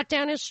they shut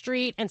down his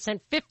street and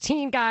sent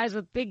 15 guys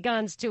with big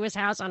guns to his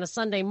house on a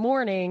Sunday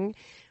morning,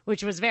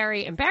 which was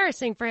very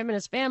embarrassing for him and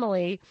his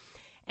family.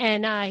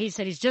 And he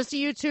said he's just a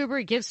YouTuber.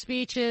 He gives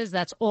speeches.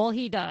 That's all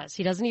he does.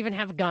 He doesn't even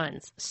have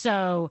guns.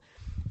 So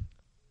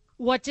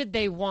what did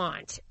they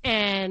want?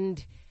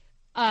 And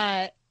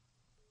one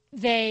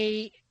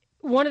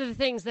of the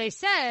things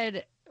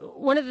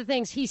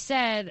he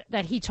said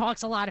that he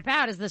talks a lot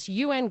about is this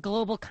UN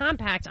Global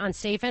Compact on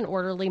Safe and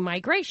Orderly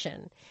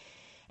Migration.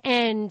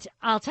 And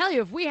I'll tell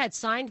you, if we had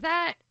signed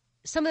that,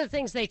 some of the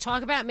things they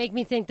talk about make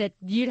me think that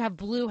you'd have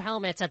blue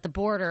helmets at the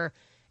border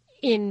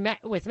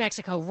with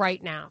Mexico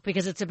right now,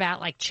 because it's about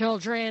like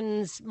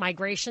children's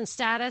migration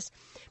status.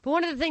 But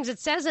one of the things it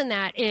says in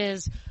that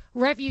is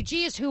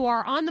refugees who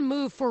are on the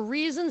move for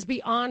reasons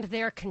beyond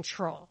their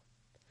control.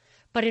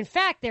 But in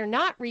fact, they're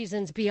not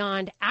reasons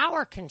beyond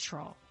our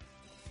control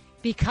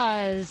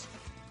because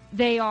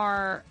they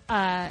are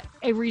a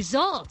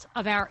result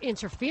of our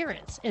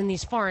interference in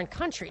these foreign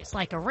countries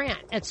like Iran.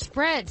 It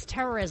spreads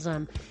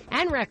terrorism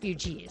and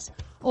refugees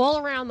all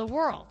around the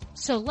world.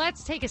 So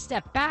let's take a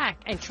step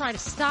back and try to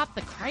stop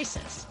the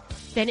crisis,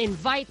 then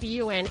invite the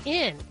UN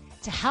in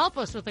to help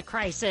us with the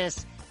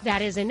crisis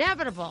that is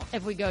inevitable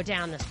if we go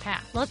down this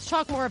path. Let's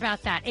talk more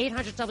about that.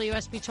 800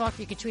 WSB Talk.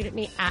 You can tweet at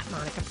me at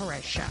Monica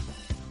Perez Show.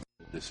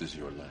 This is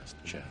your last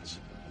chance.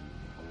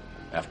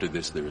 After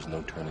this, there is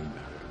no turning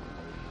back.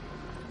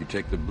 You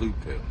take the blue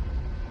pill.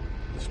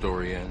 The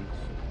story ends.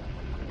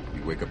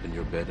 You wake up in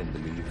your bed and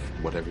believe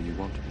whatever you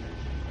want to.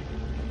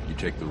 You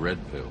take the red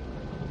pill.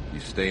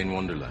 You stay in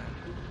Wonderland.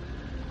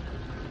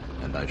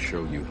 And I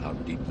show you how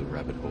deep the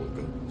rabbit hole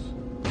goes.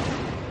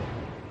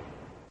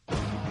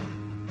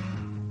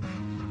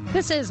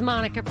 This is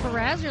Monica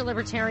Perez, your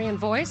libertarian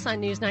voice on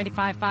News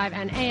 95.5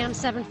 and AM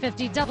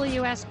 750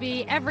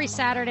 WSB every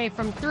Saturday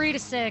from 3 to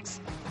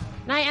 6.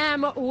 And I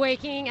am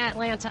waking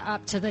Atlanta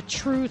up to the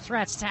true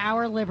threats to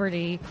our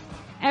liberty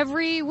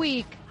every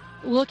week,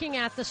 looking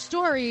at the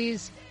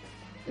stories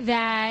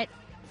that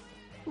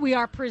we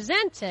are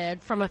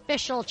presented from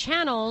official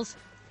channels.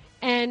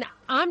 And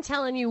I'm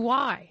telling you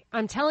why.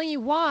 I'm telling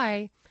you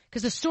why,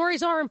 because the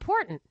stories are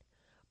important,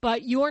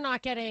 but you're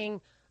not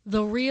getting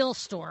the real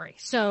story.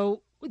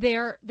 So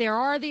there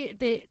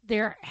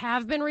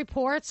have been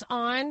reports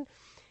on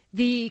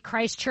the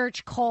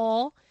Christchurch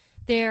call.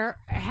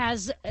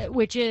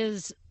 Which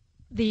is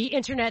the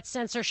internet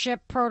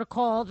censorship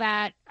protocol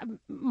that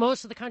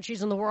most of the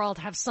countries in the world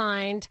have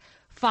signed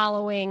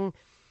following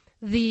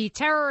the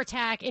terror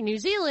attack in New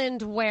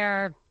Zealand,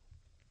 where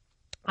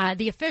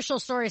the official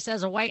story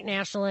says a white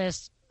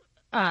nationalist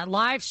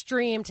live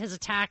streamed his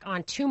attack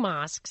on 2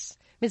 mosques.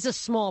 It's a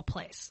small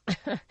place.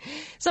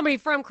 Somebody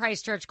from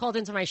Christchurch called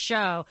into my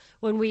show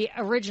when we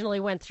originally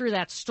went through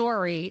that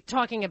story,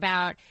 talking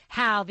about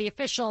how the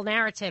official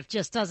narrative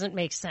just doesn't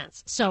make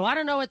sense. So I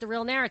don't know what the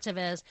real narrative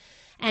is.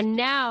 And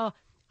now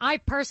I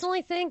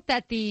personally think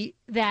that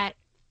that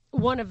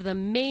one of the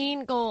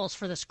main goals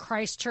for this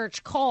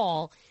Christchurch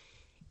call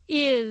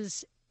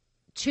is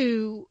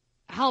to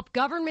help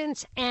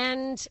governments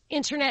and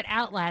internet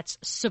outlets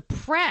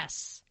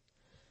suppress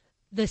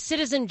the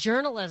citizen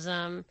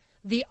journalism,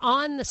 the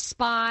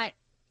on-the-spot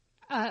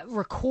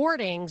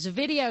recordings,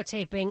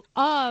 videotaping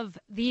of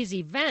these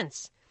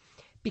events,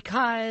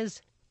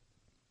 because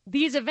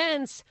these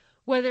events,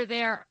 whether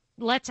they're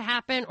let to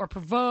happen or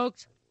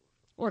provoked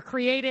or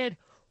created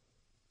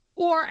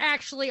or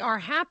actually are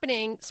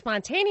happening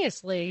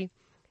spontaneously,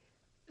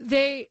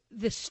 the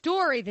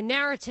story, the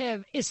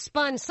narrative is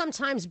spun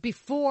sometimes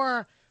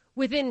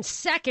within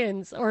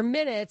seconds or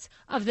minutes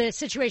of the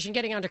situation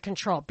getting under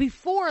control,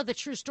 before the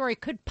true story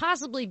could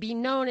possibly be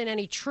known in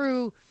any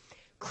true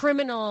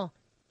criminal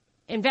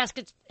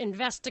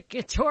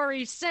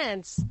investigatory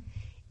sense.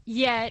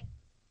 Yet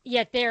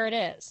there it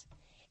is.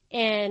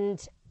 And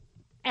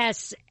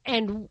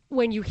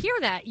when you hear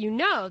that, you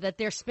know that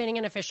they're spinning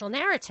an official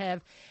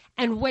narrative.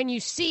 And when you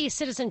see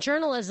citizen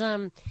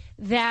journalism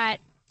that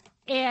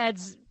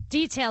adds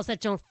details that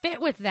don't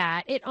fit with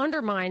that, it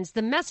undermines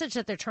the message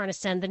that they're trying to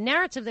send, the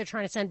narrative they're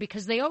trying to send,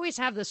 because they always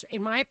have this,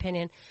 in my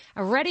opinion,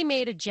 a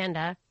ready-made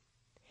agenda,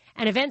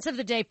 and events of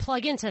the day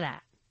plug into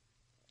that.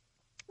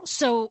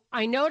 So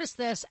I noticed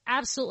this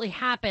absolutely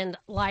happened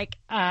like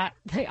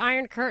the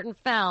Iron Curtain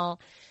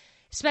fell,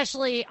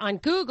 especially on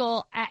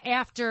Google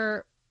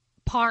after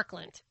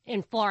Parkland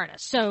in Florida.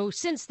 So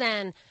since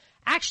then,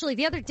 actually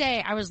the other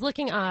day I was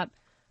looking up,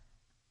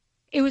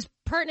 it was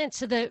pertinent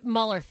to the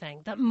Mueller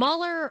thing. The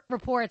Mueller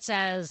report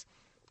says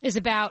is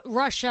about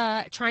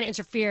Russia trying to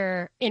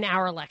interfere in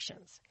our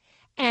elections.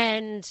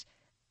 And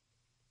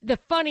the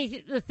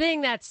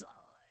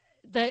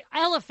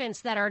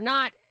elephants that are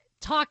not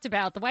talked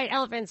about, the white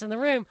elephants in the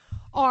room,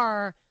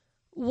 are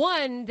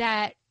one,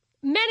 that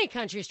many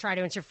countries try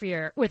to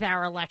interfere with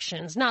our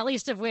elections, not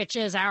least of which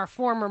is our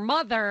former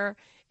mother,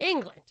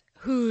 England,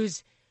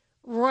 whose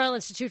Royal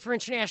Institute for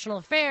International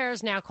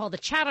Affairs, now called the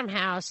Chatham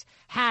House,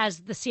 has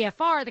the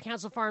CFR, the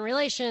Council of Foreign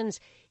Relations,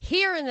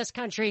 here in this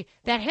country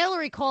that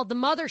Hillary called the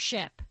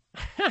mothership,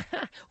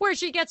 where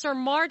she gets her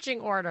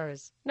marching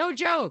orders. No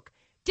joke.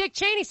 Dick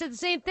Cheney said the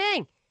same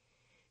thing.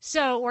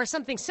 So, or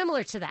something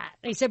similar to that.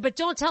 And he said, but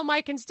don't tell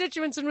my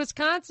constituents in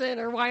Wisconsin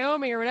or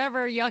Wyoming or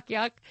whatever, yuck,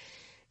 yuck.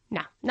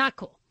 No, not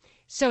cool.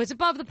 So it's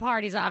above the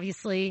parties,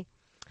 obviously.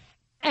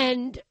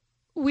 And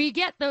we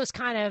get those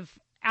kind of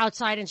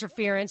outside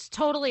interference,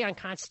 totally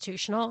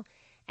unconstitutional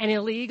and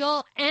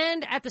illegal.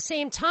 And at the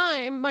same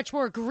time, much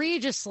more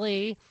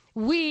egregiously,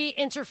 we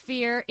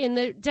interfere in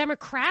the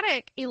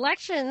democratic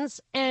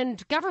elections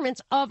and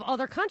governments of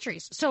other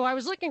countries. So I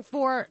was looking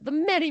for the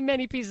many,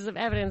 many pieces of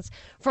evidence,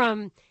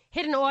 from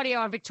hidden audio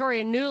on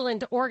Victoria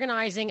Nuland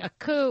organizing a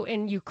coup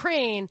in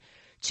Ukraine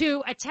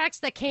to a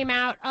text that came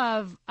out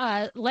of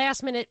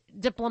last-minute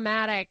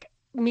diplomatic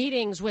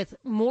meetings with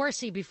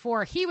Morsi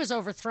before he was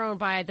overthrown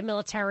by the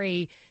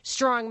military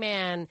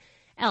strongman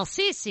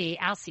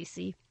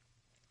al-Sisi,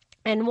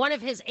 And one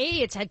of his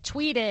aides had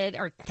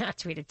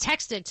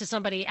texted to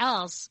somebody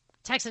else,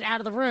 texted out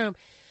of the room,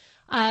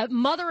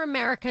 Mother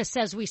America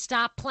says we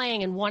stop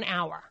playing in 1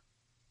 hour.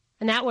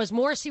 And that was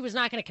Morsi was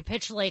not going to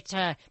capitulate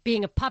to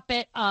being a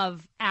puppet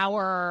of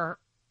our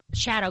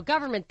shadow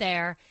government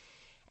there.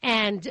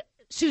 And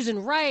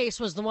Susan Rice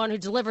was the one who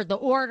delivered the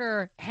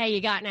order, hey, you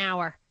got an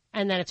hour,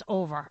 and then it's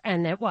over.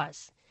 And it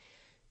was.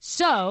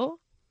 So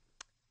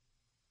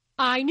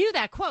I knew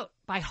that quote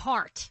by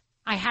heart.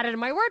 I had it in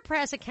my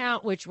WordPress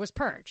account, which was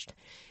purged.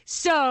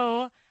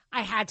 So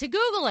I had to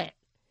Google it.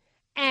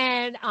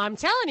 And I'm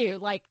telling you,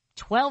 like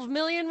 12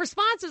 million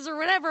responses or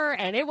whatever,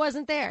 and it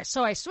wasn't there.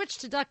 So I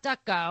switched to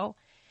DuckDuckGo,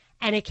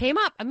 and it came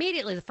up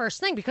immediately, the first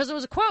thing, because it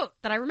was a quote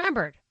that I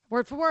remembered,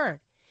 word for word.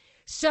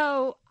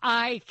 So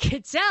I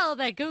could tell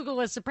that Google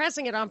was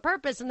suppressing it on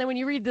purpose. And then when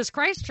you read this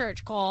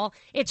Christchurch call,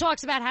 it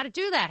talks about how to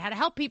do that, how to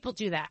help people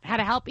do that, how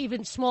to help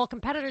even small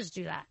competitors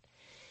do that.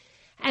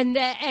 And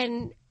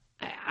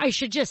I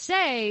should just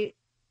say,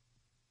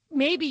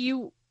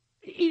 maybe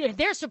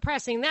they're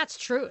suppressing, that's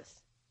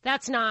truth.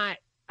 That's not,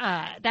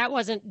 that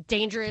wasn't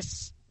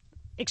dangerous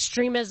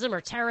extremism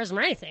or terrorism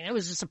or anything. It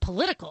was just a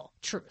political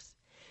truth.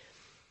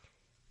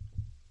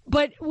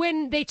 But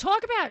when they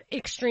talk about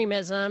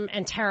extremism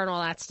and terror and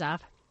all that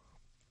stuff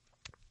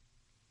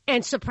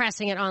and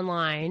suppressing it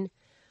online,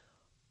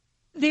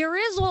 there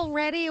is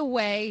already a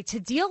way to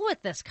deal with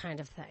this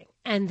kind of thing.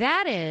 And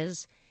that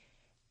is,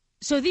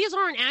 so these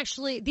are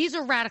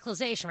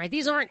radicalization, right?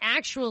 These aren't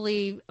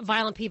actually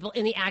violent people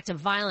in the act of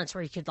violence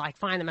where you could like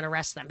find them and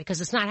arrest them,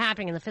 because it's not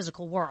happening in the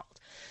physical world.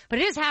 But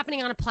it is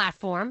happening on a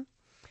platform.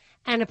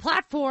 And a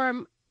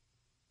platform,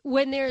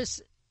 when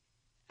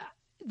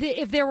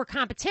if there were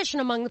competition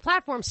among the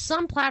platforms,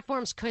 some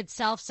platforms could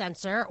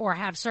self-censor or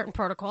have certain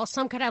protocols.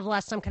 Some could have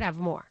less, some could have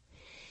more.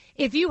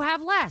 If you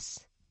have less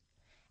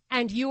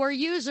and your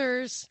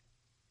users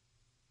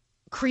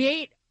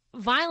create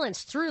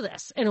violence through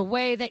this in a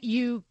way that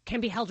you can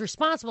be held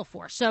responsible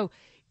for, so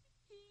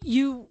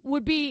you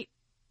would be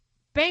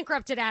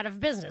bankrupted out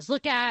of business.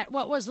 Look at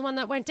what was the one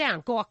that went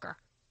down, Gawker,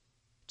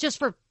 just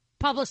for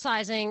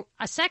publicizing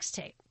a sex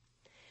tape.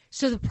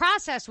 So the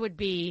process would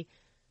be,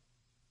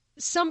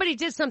 somebody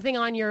did something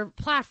on your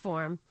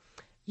platform,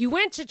 you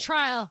went to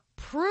trial,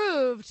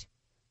 proved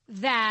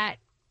that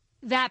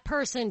that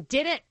person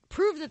did it,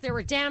 proved that there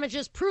were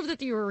damages, proved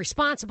that you were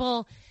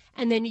responsible,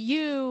 and then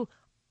you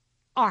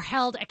are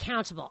held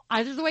accountable.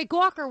 Either the way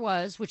Gawker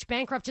was, which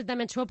bankrupted them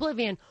into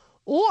oblivion,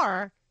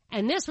 or,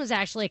 and this was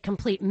actually a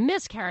complete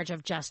miscarriage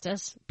of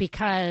justice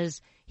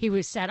because he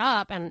was set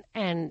up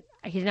and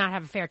he did not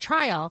have a fair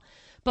trial,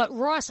 but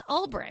Ross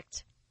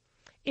Ulbricht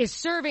is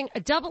serving a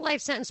double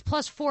life sentence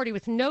plus 40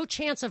 with no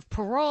chance of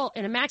parole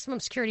in a maximum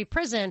security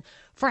prison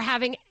for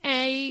having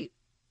a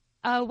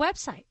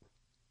website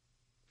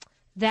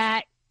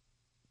that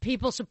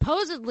people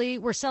supposedly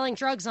were selling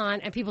drugs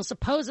on, and people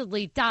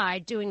supposedly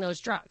died doing those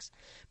drugs.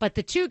 But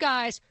the two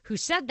guys who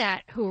said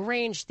that, who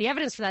arranged the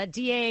evidence for that, a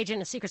DA agent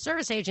and a Secret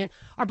Service agent,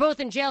 are both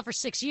in jail for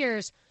 6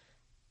 years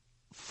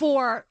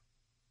for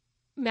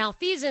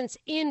malfeasance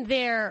in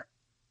their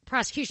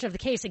prosecution of the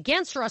case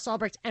against Ross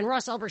Ulbricht, and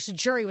Ross Ulbricht's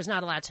jury was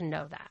not allowed to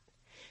know that.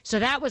 So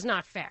that was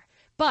not fair.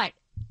 But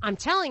I'm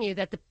telling you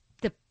that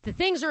the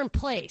things are in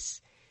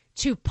place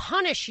to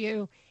punish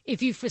you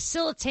if you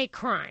facilitate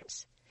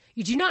crimes.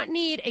 You do not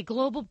need a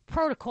global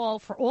protocol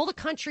for all the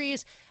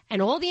countries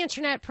and all the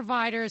internet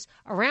providers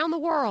around the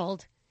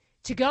world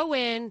to go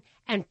in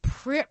and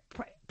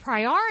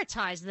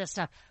prioritize this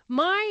stuff.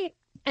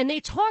 And they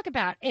talk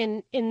about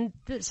in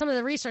some of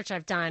the research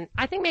I've done,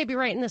 I think maybe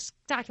right in this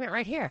document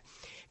right here,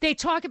 they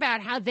talk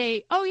about how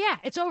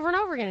it's over and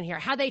over again in here,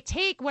 how they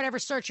take whatever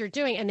search you're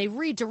doing and they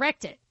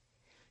redirect it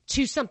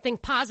to something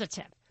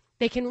positive.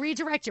 They can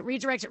redirect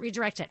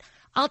it.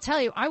 I'll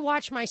tell you, I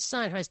watch my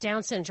son who has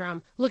Down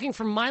syndrome looking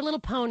for My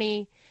Little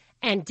Pony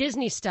and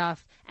Disney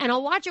stuff, and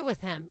I'll watch it with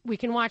him. We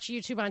can watch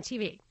YouTube on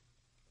TV.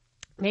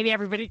 Maybe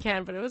everybody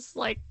can, but it was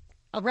like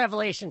a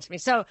revelation to me.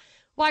 So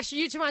watch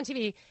YouTube on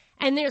TV,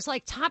 and there's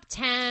like top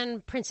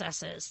 10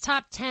 princesses,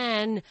 top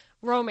 10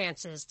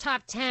 romances,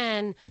 top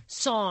 10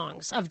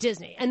 songs of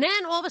Disney. And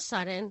then all of a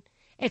sudden,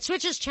 it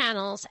switches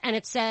channels, and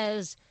it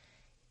says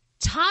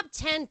top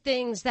 10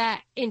 things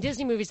that in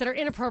Disney movies that are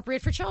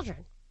inappropriate for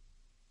children.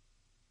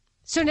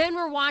 So then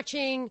we're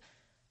watching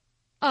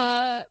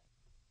stuff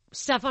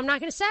I'm not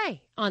going to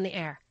say on the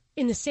air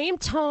in the same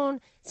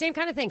tone, same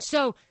kind of thing.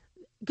 So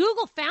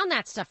Google found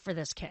that stuff for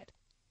this kid.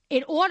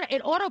 It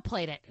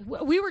auto-played it.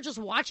 We were just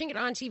watching it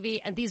on TV,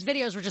 and these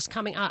videos were just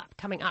coming up.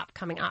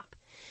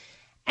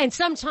 And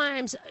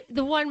sometimes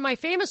my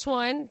famous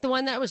one, the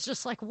one that was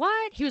just like,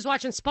 what? He was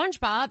watching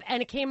SpongeBob,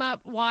 and it came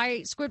up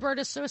why Squidward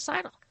is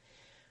suicidal.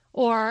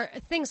 Or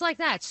things like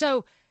that.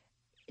 So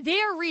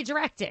they're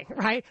redirecting,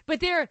 right?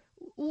 But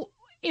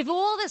if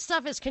all this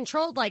stuff is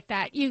controlled like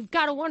that, you've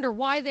got to wonder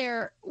why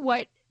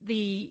what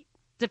the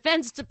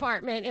Defense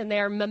Department in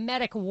their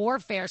mimetic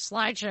warfare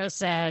slideshow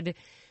said,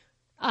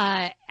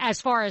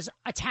 as far as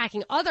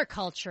attacking other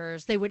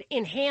cultures, they would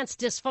enhance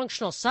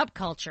dysfunctional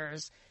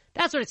subcultures.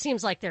 That's what it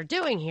seems like they're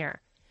doing here.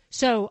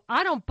 So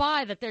I don't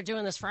buy that they're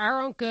doing this for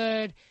our own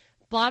good,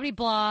 blah, blah,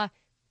 blah.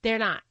 They're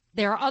not.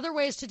 There are other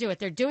ways to do it.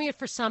 They're doing it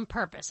for some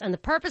purpose. And the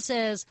purpose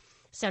is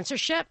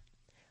censorship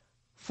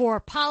for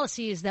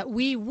policies that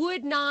we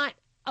would not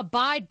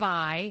abide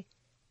by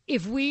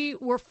if we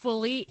were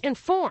fully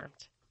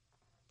informed.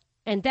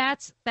 And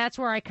that's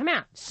where I come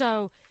out.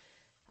 So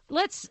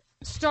let's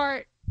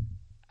start.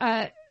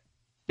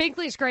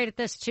 Binkley's great at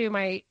this, too,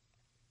 my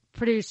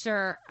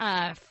producer,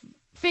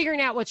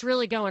 figuring out what's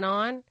really going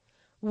on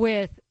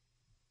with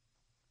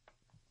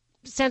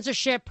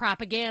censorship,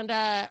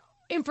 propaganda,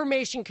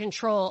 information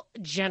control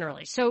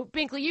generally. So,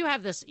 Binkley,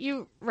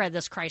 you read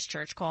this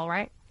Christchurch call,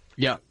 right?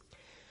 Yeah.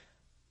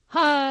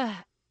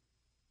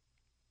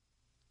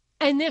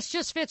 And this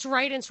just fits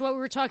right into what we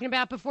were talking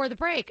about before the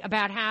break,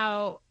 about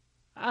how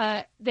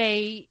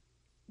they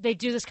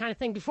do this kind of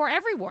thing before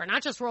every war,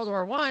 not just World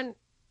War I,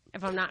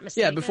 if I'm not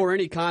mistaken. Yeah, before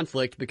any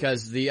conflict,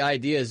 because the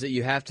idea is that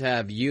you have to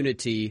have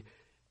unity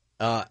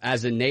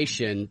as a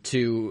nation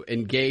to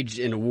engage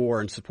in a war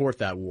and support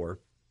that war.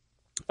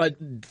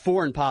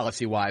 Foreign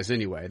policy-wise,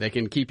 anyway. They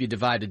can keep you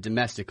divided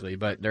domestically,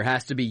 but there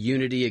has to be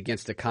unity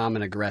against a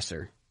common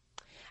aggressor.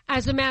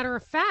 As a matter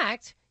of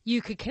fact,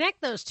 you could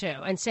connect those two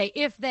and say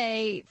if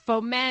they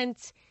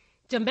foment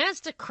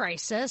domestic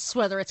crisis,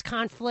 whether it's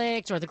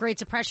conflict or the Great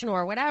Depression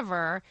or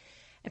whatever,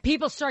 and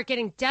people start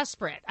getting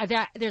desperate.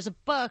 There's a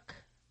book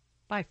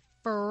by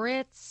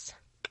Fritz,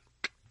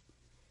 I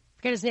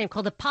forget his name,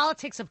 called The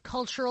Politics of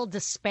Cultural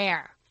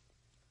Despair,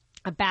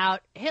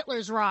 about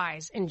Hitler's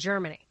rise in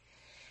Germany.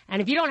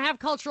 And if you don't have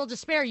cultural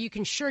despair, you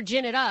can sure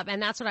gin it up, and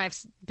that's what I've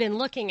been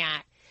looking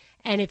at.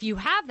 And if you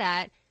have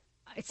that,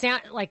 it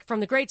sounds like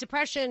from the Great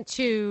Depression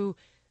to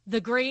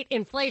the great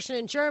inflation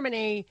in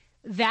Germany,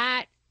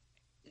 that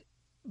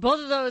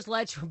both of those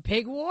led to a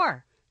big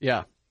war.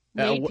 Yeah.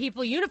 Made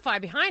people unify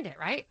behind it,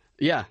 right?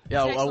 Yeah.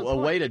 A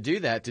way to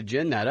do that, to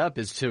gin that up,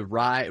 is to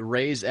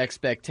raise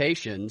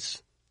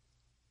expectations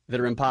that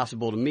are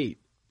impossible to meet.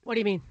 What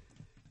do you mean?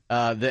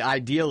 The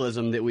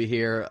idealism that we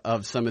hear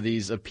of some of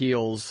these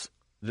appeals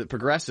that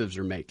progressives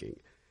are making.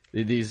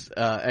 These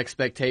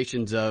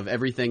expectations of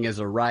everything is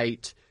a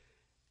right.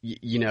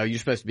 You know, you're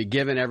supposed to be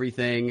given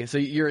everything. So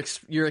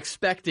you're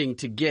expecting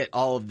to get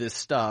all of this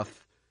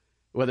stuff,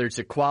 whether it's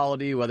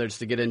equality, whether it's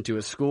to get into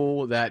a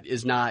school that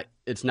is not.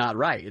 It's not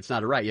right. It's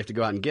not a right. You have to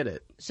go out and get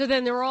it. So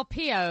then they're all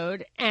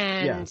PO'd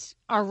and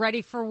are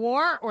ready for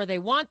war, or they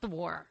want the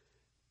war.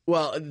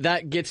 Well,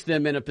 that gets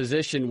them in a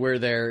position where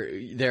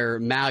they're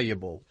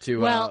malleable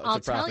to I'll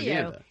to tell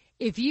propaganda.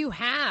 you, if you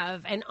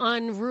have an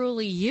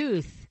unruly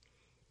youth,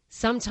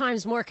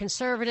 sometimes more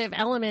conservative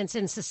elements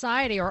in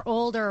society or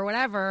older or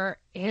whatever,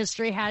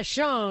 history has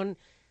shown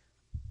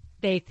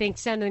they think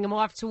sending them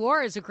off to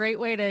war is a great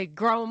way to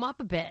grow them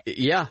up a bit.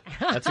 Yeah,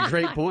 that's a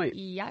great point.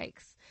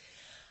 Yikes.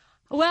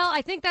 Well,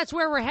 I think that's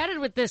where we're headed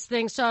with this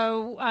thing.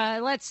 So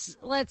let's.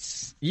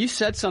 You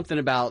said something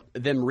about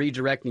them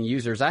redirecting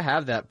users. I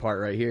have that part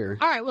right here.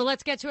 All right. Well,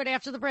 let's get to it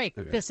after the break.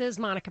 Okay. This is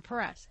Monica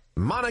Perez.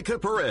 Monica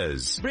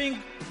Perez.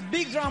 Bring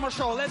big drama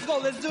show. Let's go.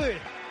 Let's do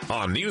it.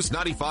 On News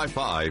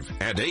 95.5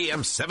 and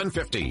AM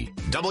 750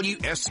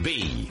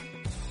 WSB.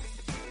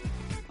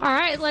 All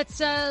right. Let's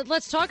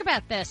talk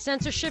about this.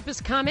 Censorship is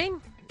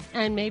coming.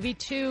 And maybe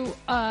to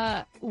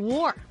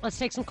war. Let's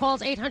take some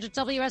calls. 800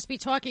 WSB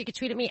Talk. You can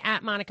tweet at me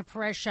at Monica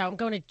Perez Show. I'm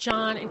going to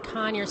John in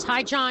Conyers.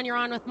 Hi, John. You're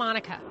on with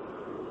Monica.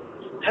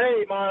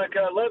 Hey,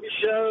 Monica. Love your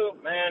show.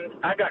 Man,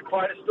 I got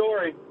quite a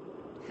story.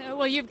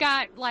 Well, you've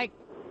got like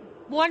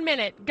 1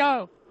 minute.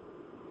 Go.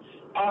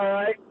 All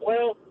right.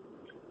 Well,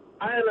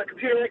 I am a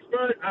computer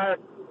expert. I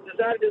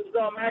decided to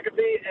install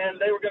McAfee, and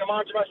they were going to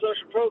monitor my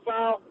social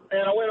profile.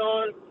 And I went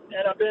on,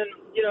 and I've been,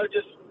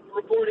 just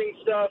reporting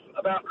stuff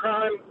about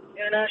crime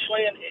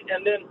internationally,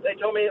 and then they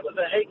told me it was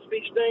a hate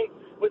speech thing.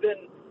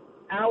 Within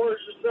hours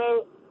or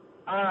so,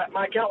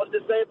 my account was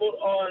disabled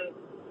on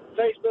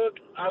Facebook.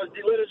 I was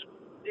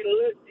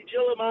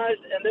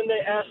delegitimized, and then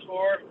they asked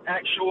for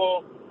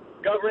actual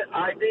government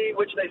ID,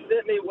 which they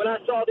sent me. When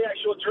I saw the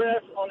actual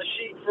address on the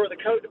sheet for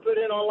the code to put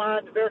in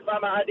online to verify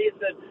my ID, it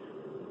said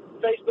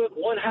Facebook,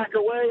 one hack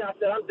away. I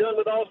said, I'm done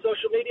with all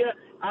social media.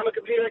 I'm a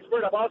computer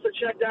expert. I've also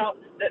checked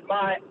out that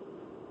my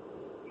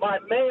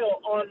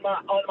mail on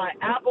my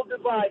Apple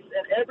device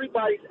and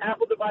everybody's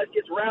Apple device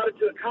gets routed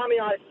to a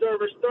communized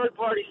servers,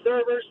 third-party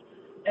servers,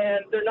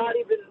 and they're not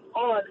even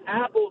on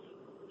Apple's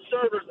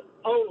servers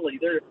only.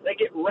 They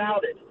get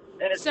routed,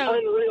 and it's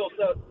unreal.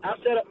 So I've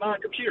set up my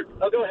computer.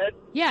 Oh, go ahead.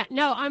 Yeah,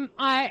 no,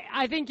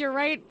 I think you're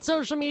right.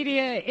 Social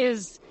media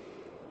is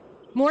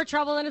more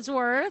trouble than it's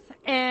worth,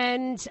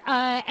 and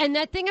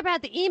that thing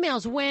about the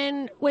emails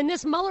when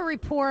this Mueller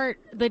report,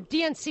 the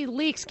DNC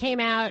leaks came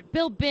out,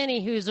 Bill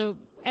Binney, who's a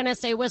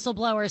NSA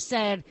whistleblower,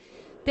 said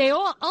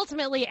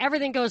ultimately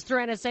everything goes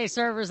through NSA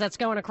servers that's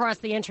going across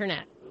the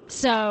internet.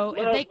 So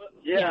I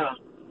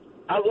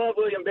love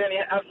William Binney.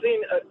 I've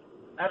seen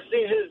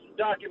his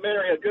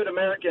documentary, A Good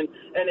American,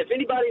 and if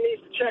anybody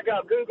needs to check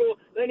out Google,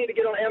 they need to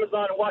get on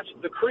Amazon and watch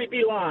The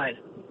Creepy Line.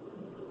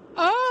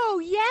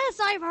 Oh, yes,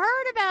 I've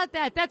heard about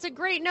that. That's a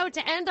great note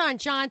to end on,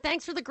 John.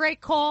 Thanks for the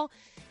great call.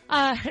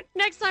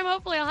 Next time,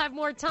 hopefully, I'll have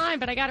more time,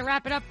 but I got to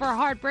wrap it up for a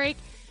hard break.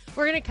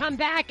 We're going to come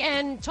back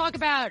and talk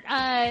about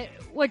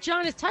what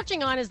John is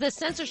touching on is this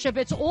censorship.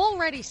 It's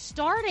already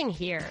starting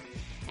here,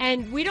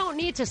 and we don't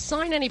need to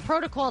sign any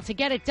protocol to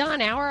get it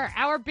done.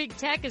 Our big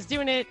tech is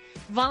doing it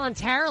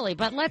voluntarily,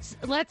 but let's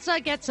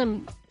get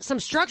some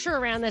structure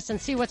around this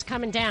and see what's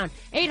coming down.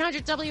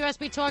 800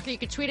 WSB Talker. You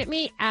can tweet at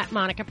me at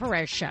Monica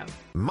Perez Show.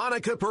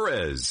 Monica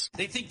Perez.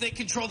 They think they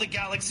control the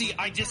galaxy.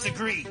 I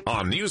disagree.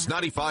 On News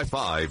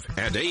 95.5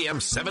 and AM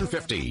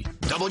 750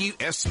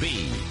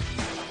 WSB.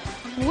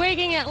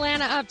 Waking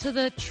Atlanta up to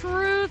the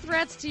true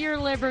threats to your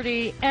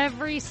liberty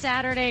every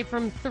Saturday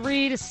from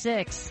 3 to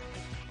 6.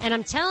 And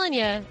I'm telling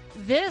you,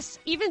 this,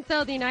 even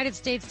though the United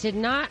States did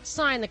not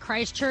sign the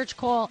Christchurch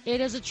call,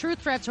 it is a true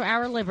threat to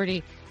our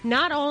liberty,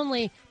 not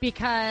only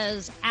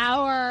because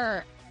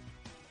our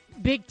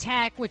big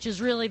tech, which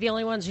is really the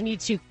only ones who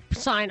need to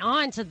sign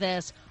on to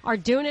this, are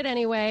doing it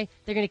anyway.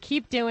 They're going to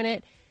keep doing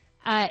it.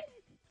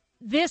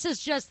 This is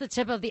just the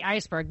tip of the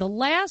iceberg. The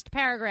last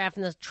paragraph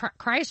in the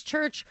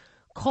Christchurch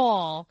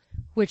call,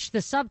 which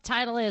the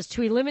subtitle is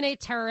to eliminate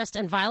terrorist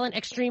and violent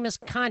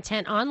extremist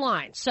content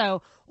online.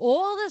 So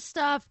all the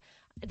stuff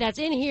that's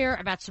in here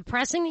about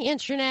suppressing the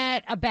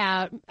internet,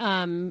 about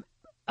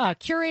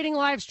curating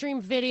live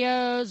stream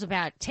videos,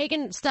 about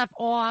taking stuff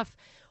off,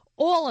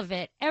 all of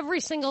it, every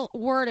single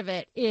word of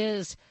it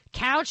is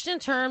couched in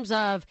terms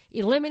of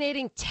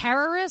eliminating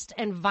terrorist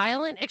and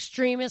violent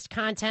extremist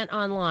content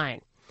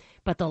online.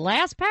 But the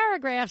last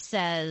paragraph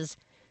says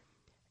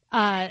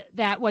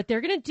that what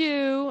they're going to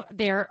do,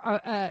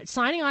 they're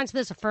signing on to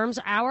this affirms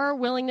our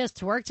willingness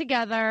to work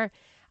together,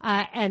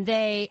 and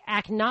they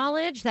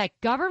acknowledge that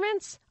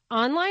governments,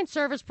 online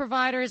service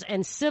providers,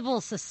 and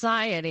civil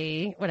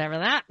society, whatever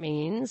that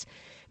means,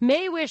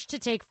 may wish to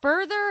take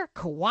further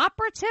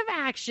cooperative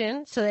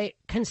action, so they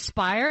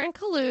conspire and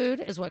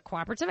collude, is what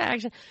cooperative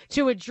action,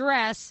 to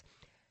address,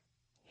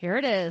 here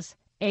it is,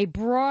 a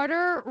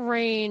broader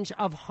range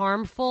of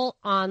harmful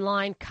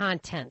online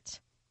content,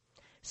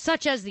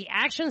 such as the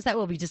actions that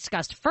will be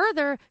discussed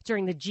further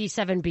during the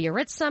G7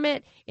 Biarritz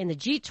Summit, in the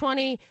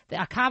G20, the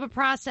Aqaba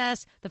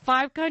process, the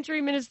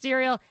 5-country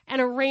ministerial,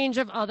 and a range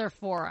of other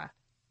fora,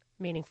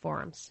 meaning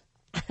forums.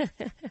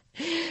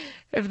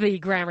 If the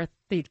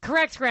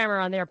correct grammar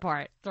on their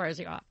part throws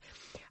you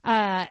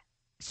off.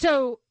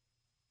 So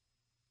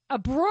a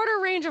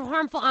broader range of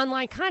harmful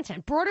online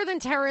content, broader than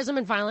terrorism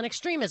and violent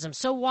extremism.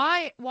 So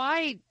what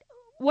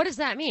does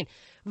that mean?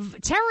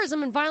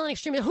 Terrorism and violent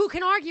extremism, who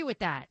can argue with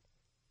that?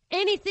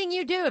 Anything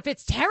you do, if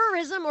it's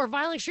terrorism or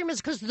violent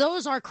extremism, because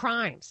those are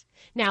crimes.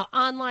 Now,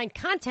 online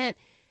content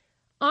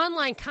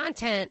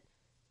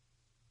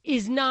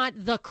is not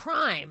the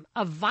crime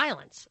of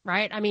violence,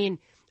 right? I mean,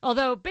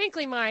 although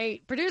Binkley,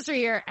 my producer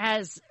here,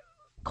 has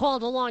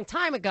called a long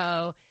time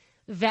ago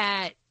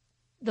that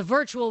the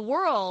virtual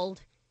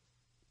world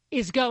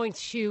is going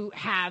to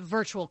have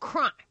virtual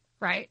crime,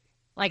 right?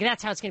 Like,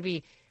 that's how it's going to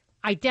be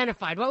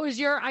identified. What was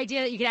your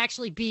idea, that you could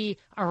actually be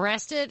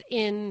arrested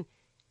in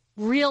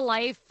real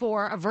life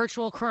for a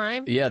virtual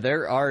crime? Yeah,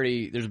 there's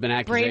been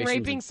accusations. Brain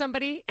raping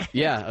somebody?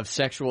 Yeah, of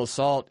sexual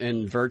assault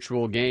in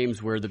virtual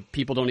games where the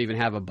people don't even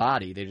have a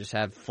body. They just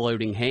have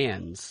floating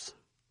hands.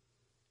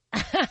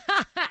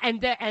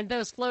 and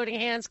those floating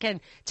hands can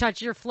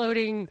touch your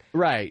floating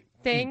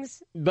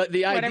things. But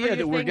the idea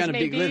that we're going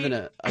to live in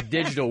a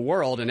digital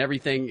world and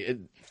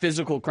everything,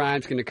 physical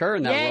crimes can occur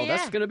in that world,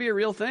 that's going to be a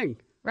real thing.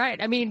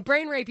 Right. I mean,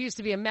 brain rape used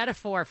to be a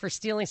metaphor for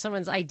stealing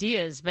someone's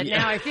ideas, but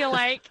now I feel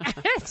like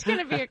it's going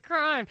to be a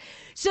crime.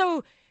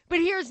 So, but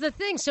here's the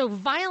thing. So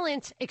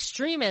violent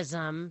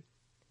extremism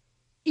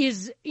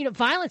is,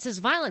 violence is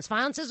violence.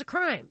 Violence is a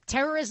crime.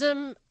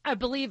 Terrorism, I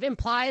believe,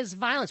 implies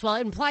violence. Well,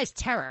 it implies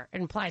terror. It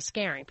implies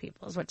scaring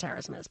people is what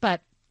terrorism is. But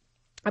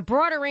a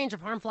broader range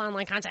of harmful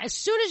online content. As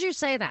soon as you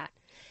say that,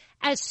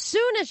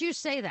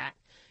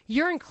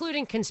 you're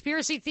including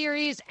conspiracy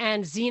theories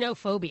and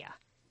xenophobia,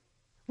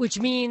 which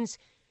means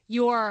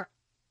you're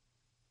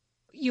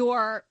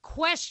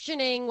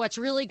questioning what's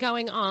really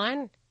going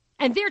on.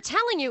 And they're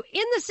telling you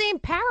in the same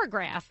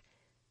paragraph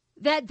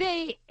that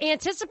they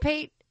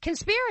anticipate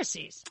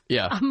conspiracies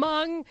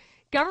among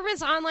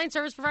governments, online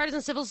service providers,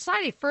 and civil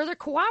society further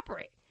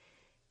cooperate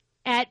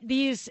at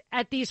these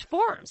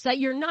forums, that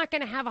you're not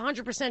going to have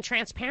 100%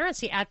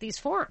 transparency at these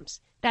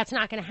forums. That's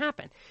not going to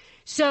happen.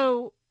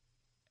 So,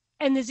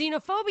 and the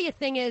xenophobia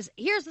thing is,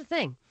 here's the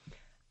thing.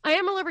 I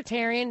am a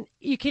libertarian.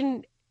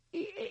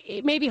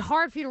 It may be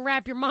hard for you to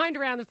wrap your mind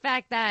around the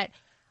fact that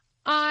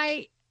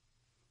I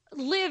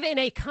live in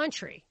a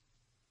country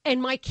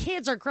and my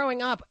kids are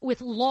growing up with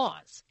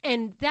laws,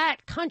 and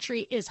that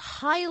country is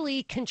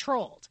highly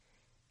controlled,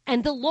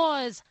 and the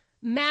laws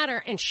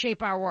matter and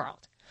shape our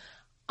world.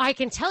 I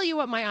can tell you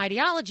what my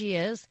ideology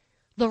is.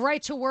 The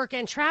right to work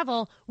and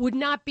travel would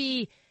not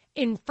be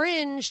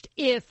infringed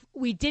if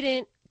we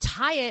didn't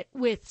tie it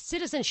with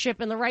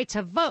citizenship and the right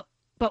to vote.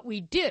 But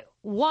we do.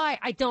 Why?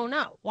 I don't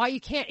know. Why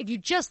you can't. If you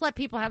just let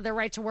people have their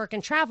right to work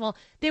and travel,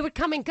 they would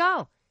come and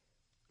go.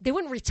 They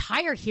wouldn't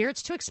retire here.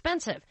 It's too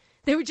expensive.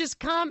 They would just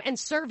come and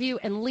serve you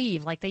and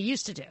leave like they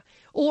used to do,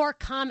 or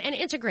come and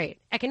integrate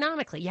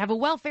economically. You have a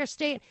welfare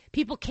state.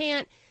 People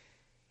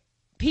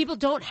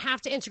don't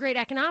have to integrate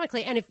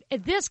economically. And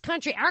if this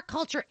country, our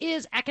culture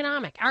is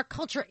economic. Our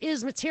culture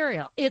is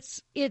material.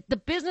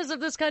 The business of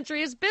this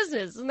country is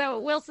business. Isn't that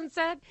what Wilson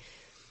said?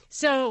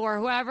 So, or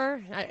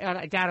whoever.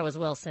 I doubt it was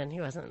Wilson. He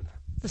wasn't.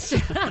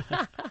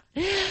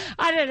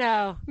 I don't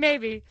know.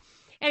 Maybe.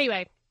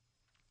 Anyway,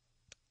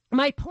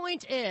 my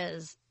point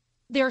is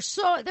there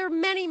are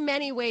many,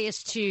 many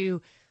ways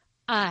to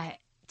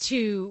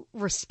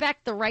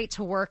respect the right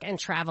to work and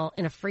travel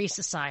in a free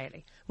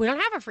society. We don't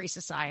have a free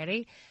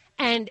society.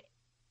 And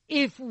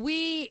if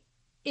we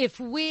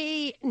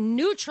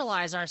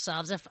neutralize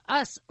ourselves,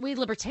 we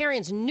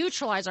libertarians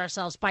neutralize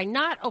ourselves by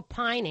not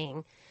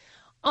opining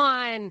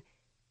on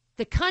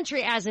the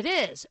country as it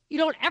is, you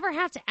don't ever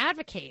have to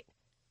advocate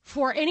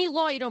for any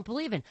law you don't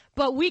believe in,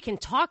 but we can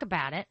talk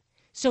about it.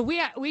 So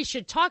we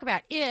should talk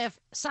about if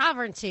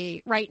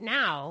sovereignty right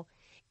now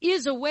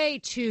is a way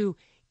to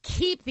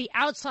keep the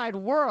outside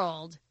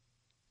world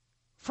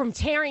from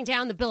tearing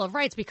down the Bill of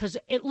Rights, because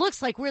it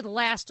looks like we're the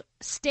last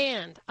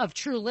stand of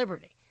true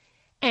liberty.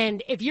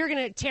 And if you're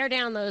going to tear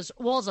down those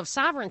walls of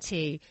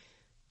sovereignty,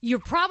 you're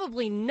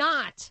probably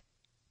not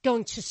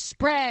going to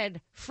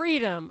spread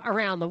freedom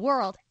around the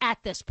world at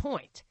this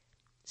point.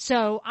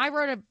 So I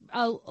wrote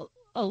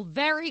a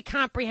very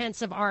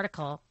comprehensive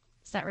article.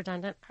 Is that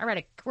redundant? I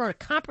wrote a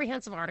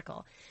comprehensive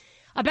article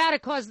about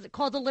it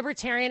called The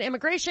Libertarian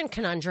Immigration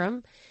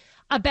Conundrum,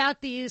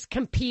 about these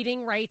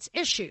competing rights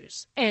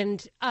issues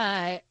and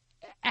how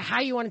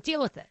you want to deal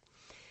with it.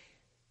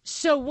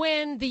 So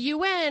when the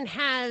UN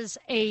has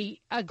a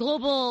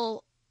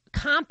global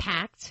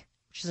compact,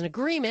 which is an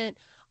agreement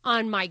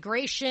on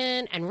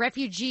migration and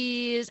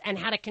refugees and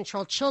how to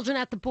control children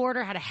at the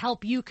border, how to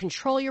help you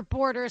control your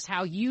borders,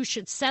 how you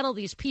should settle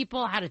these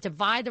people, how to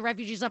divide the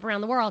refugees up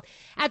around the world.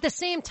 At the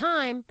same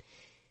time,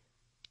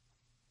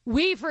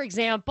 we, for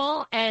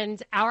example,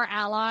 and our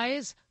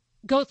allies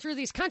go through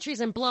these countries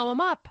and blow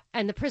them up,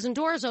 and the prison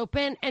doors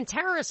open and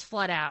terrorists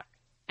flood out.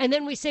 And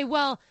then we say,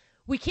 well,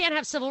 we can't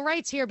have civil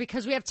rights here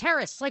because we have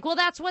terrorists. Like, well,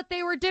 that's what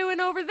they were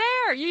doing over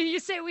there. You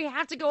say we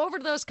have to go over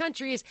to those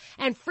countries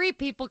and free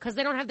people because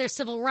they don't have their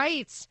civil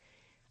rights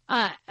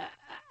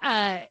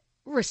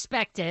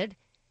respected,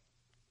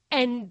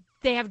 and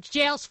they have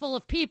jails full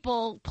of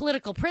people,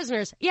 political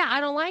prisoners. Yeah, I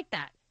don't like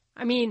that.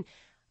 I mean,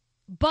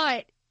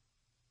 but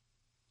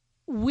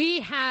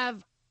we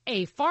have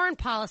a foreign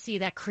policy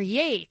that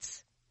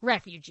creates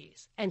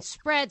refugees and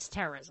spreads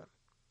terrorism.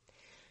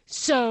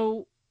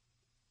 So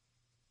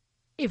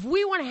if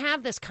we want to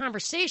have this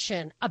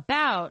conversation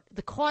about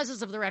the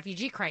causes of the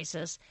refugee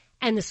crisis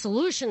and the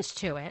solutions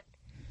to it,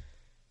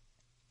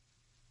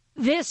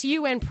 this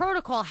UN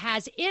protocol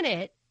has in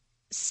it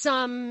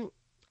some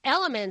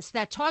elements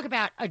that talk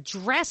about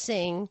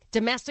addressing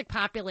domestic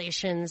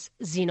populations'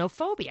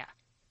 xenophobia,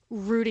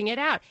 rooting it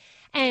out.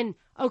 And,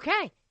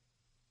 okay,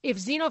 if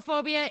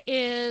xenophobia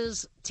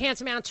is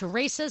tantamount to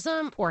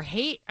racism or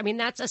hate, I mean,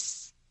 that's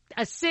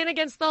a sin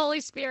against the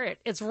Holy Spirit.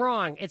 It's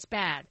wrong. It's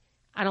bad.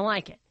 I don't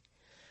like it.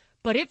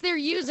 But if they're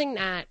using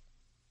that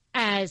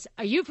as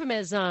a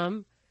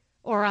euphemism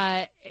or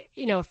a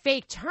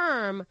fake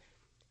term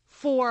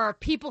for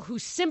people who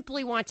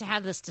simply want to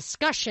have this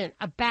discussion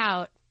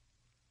about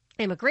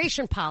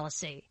immigration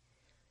policy,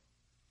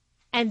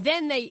 and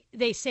then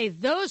they say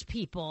those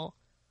people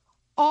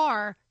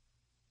are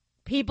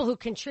people who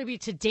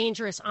contribute to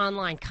dangerous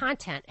online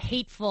content,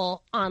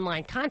 hateful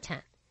online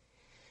content,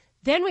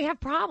 then we have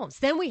problems.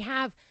 Then we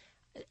have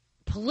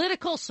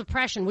political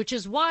suppression, which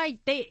is why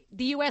the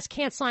U.S.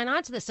 can't sign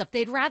on to this stuff.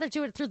 They'd rather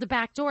do it through the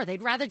back door.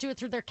 They'd rather do it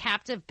through their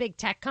captive big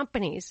tech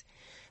companies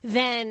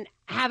than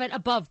have it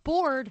above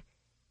board,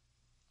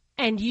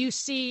 and you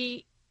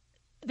see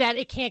that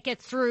it can't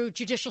get through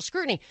judicial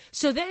scrutiny.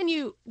 So then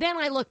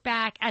I look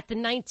back at the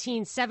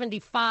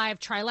 1975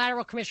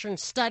 Trilateral Commission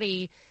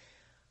study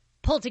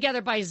pulled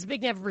together by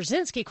Zbigniew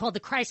Brzezinski called The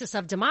Crisis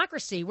of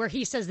Democracy, where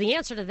he says the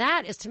answer to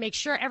that is to make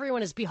sure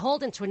everyone is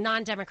beholden to a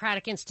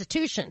non-democratic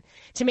institution,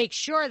 to make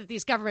sure that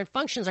these government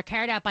functions are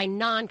carried out by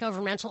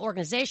non-governmental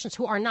organizations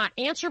who are not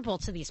answerable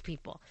to these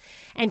people.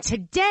 And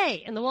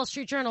today in the Wall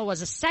Street Journal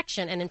was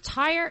an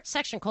entire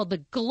section called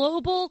The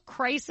Global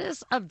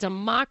Crisis of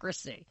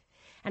Democracy.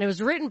 And it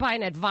was written by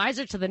an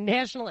advisor to the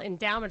National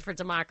Endowment for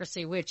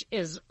Democracy, which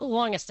is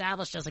long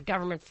established as a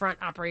government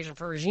front operation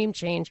for regime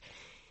change,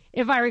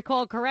 if I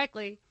recall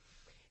correctly.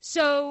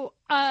 So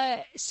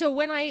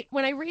when I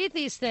read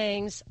these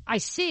things, I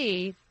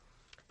see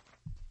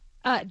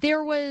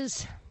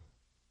there's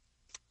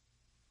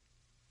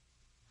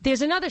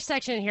another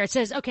section in here. It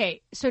says,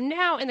 okay, so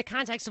now in the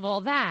context of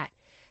all that,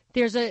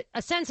 there's a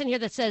sentence in here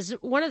that says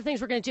one of the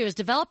things we're going to do is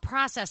develop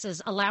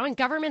processes allowing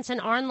governments and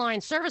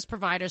online service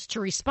providers to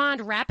respond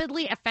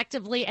rapidly,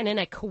 effectively, and in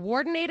a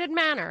coordinated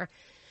manner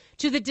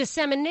to the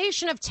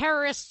dissemination of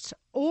terrorists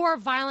or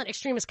violent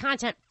extremist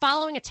content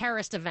following a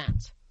terrorist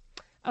event.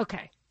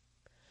 Okay.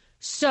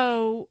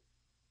 So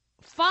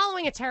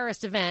following a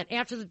terrorist event,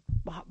 after the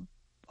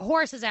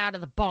horse is out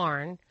of the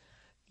barn,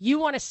 you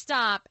want to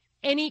stop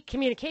any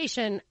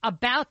communication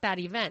about that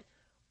event.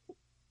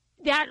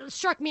 That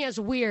struck me as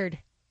weird,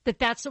 that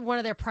that's one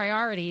of their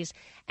priorities.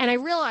 And I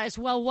realized,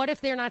 well, what if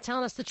they're not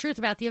telling us the truth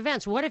about the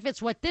events? What if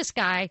it's what this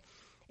guy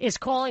is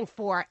calling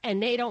for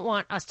and they don't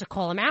want us to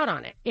call him out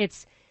on it?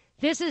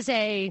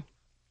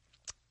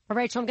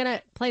 Rachel, I'm going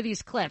to play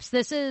these clips.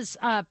 This is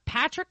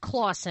Patrick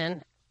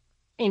Clausen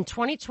in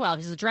 2012.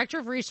 He's the director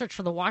of research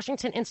for the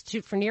Washington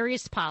Institute for Near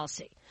East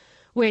Policy,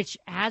 which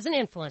has an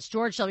influence.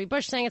 George W.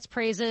 Bush sang its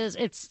praises.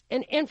 It's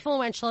an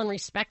influential and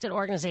respected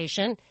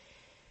organization,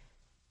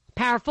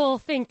 powerful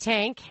think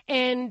tank,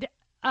 and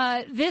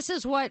this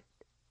is what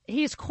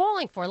he's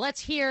calling for.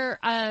 Let's hear,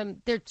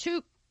 there are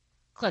two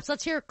clips.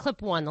 Let's hear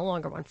clip one, the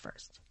longer one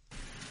first.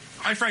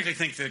 I frankly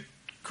think that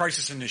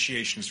crisis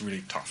initiation is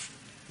really tough.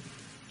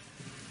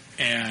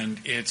 And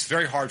it's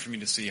very hard for me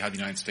to see how the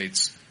United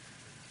States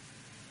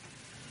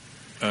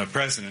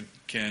president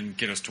can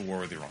get us to war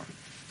with Iran.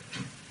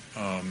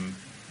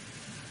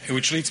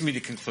 Which leads me to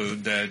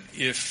conclude that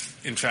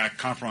if, in fact,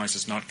 compromise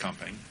is not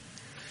coming,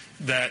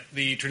 that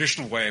the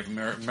traditional way of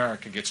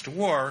America gets to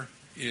war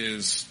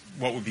is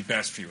what would be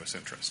best for U.S.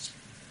 interests.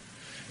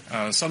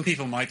 Some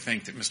people might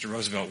think that Mr.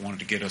 Roosevelt wanted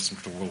to get us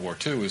into World War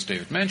II, as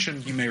David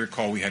mentioned. You may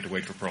recall we had to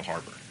wait for Pearl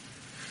Harbor.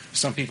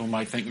 Some people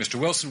might think Mr.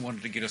 Wilson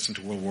wanted to get us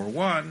into World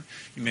War I.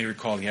 You may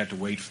recall he had to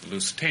wait for the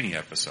Lusitania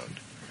episode.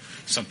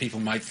 Some people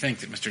might think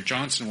that Mr.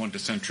 Johnson wanted to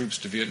send troops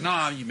to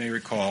Vietnam. You may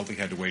recall we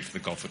had to wait for the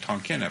Gulf of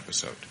Tonkin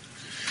episode.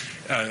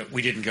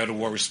 We didn't go to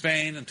war with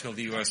Spain until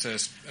the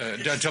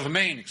until the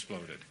Maine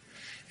exploded.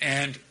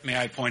 And may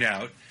I point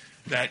out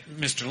that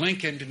Mr.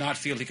 Lincoln did not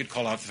feel he could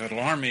call out the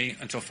Federal Army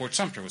until Fort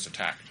Sumter was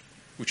attacked,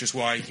 which is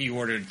why he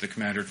ordered the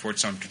commander at Fort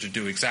Sumter to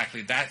do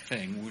exactly that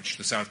thing which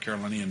the South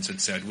Carolinians had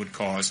said would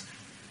cause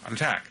an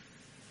attack.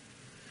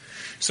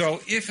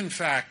 So if, in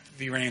fact,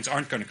 the Iranians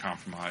aren't going to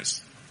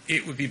compromise,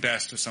 it would be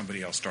best if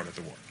somebody else started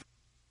the war.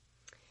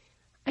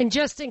 And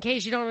just in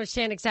case you don't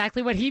understand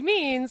exactly what he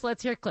means,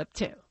 let's hear clip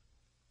two.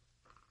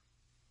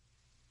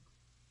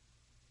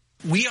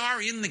 We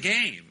are in the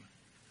game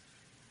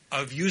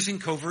of using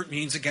covert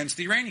means against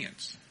the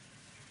Iranians.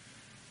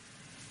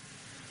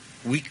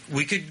 We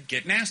could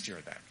get nastier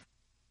at that.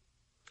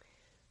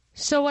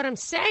 So what I'm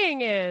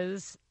saying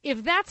is,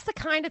 if that's the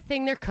kind of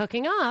thing they're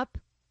cooking up,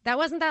 that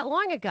wasn't that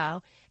long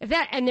ago.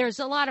 And there's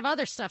a lot of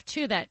other stuff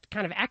too that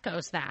kind of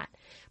echoes that.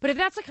 But if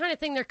that's the kind of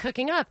thing they're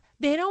cooking up,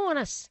 they don't want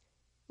us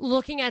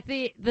looking at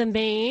the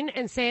Maine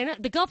and saying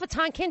the Gulf of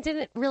Tonkin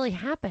didn't really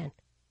happen.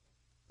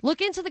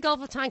 Look into the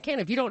Gulf of Tonkin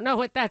if you don't know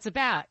what that's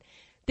about.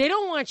 They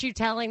don't want you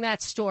telling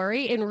that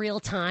story in real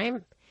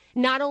time,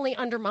 not only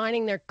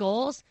undermining their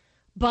goals,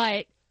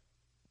 but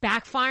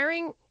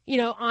backfiring,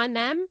 on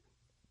them.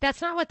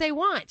 That's not what they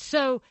want.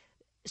 So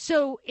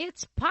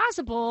it's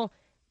possible.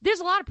 There's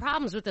a lot of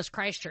problems with this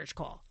Christchurch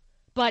call,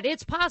 but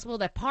it's possible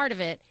that part of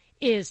it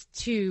is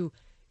to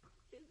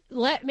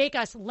make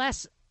us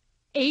less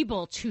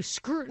able to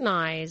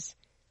scrutinize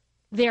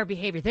their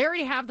behavior. They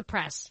already have the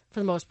press, for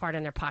the most part,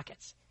 in their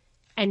pockets.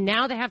 And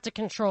now they have to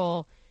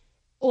control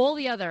all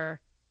the other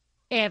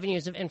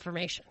avenues of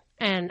information.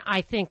 And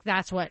I think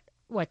that's what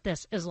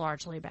this is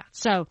largely about.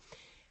 So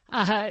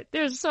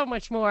there's so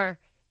much more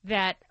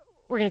that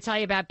we're going to tell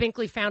you about.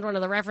 Binkley found one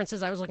of the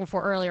references I was looking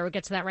for earlier. We'll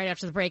get to that right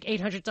after the break.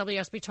 800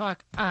 WSB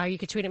Talk. You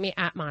can tweet at me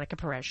at Monica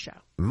Perez Show.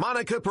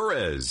 Monica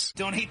Perez.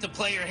 Don't hate the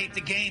player, hate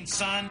the game,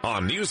 son.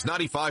 On News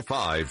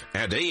 95.5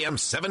 and AM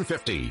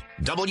 750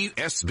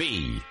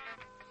 WSB.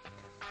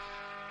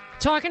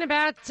 Talking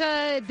about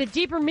the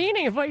deeper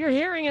meaning of what you're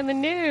hearing in the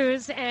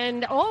news,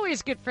 and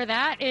always good for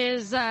that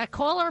is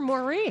caller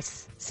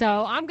Maurice. So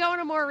I'm going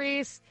to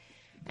Maurice,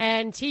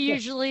 and he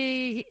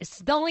usually is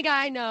the only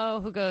guy I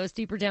know who goes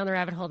deeper down the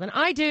rabbit hole than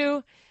I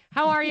do.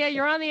 How are you?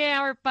 You're on the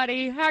air,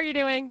 buddy. How are you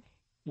doing?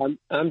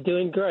 I'm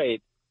doing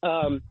great.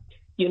 The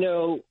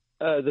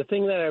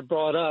thing that I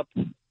brought up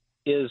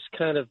is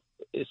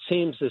it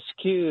seems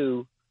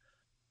askew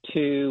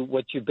to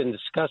what you've been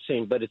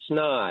discussing, but it's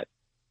not.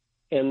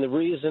 And the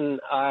reason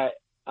I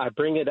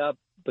bring it up,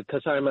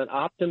 because I'm an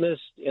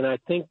optimist and I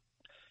think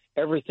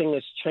everything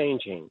is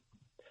changing.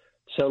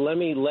 So let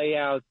me lay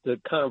out the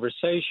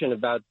conversation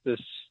about this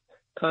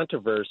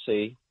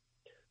controversy.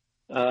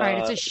 All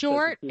right,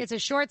 it's a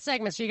short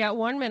segment, so you got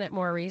 1 minute,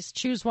 Maurice.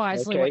 Choose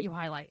wisely what you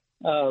highlight.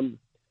 Kevin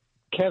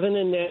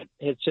Annett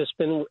has just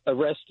been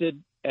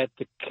arrested at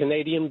the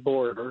Canadian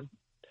border,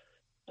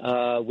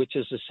 which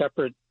is a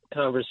separate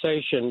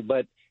conversation,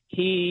 but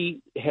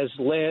he has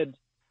led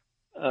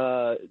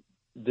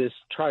this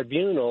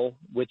tribunal,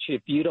 which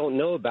if you don't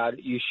know about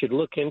it, you should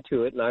look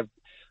into it. And I've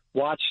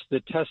watched the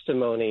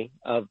testimony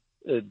of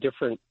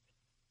different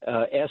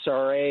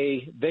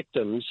SRA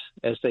victims,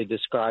 as they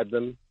describe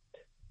them.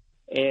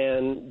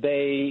 And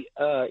they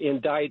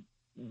indict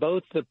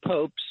both the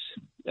popes,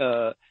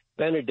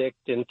 Benedict.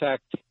 In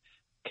fact,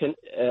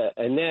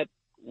 Annette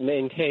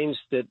maintains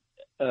that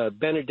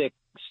Benedict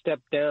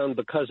stepped down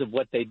because of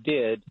what they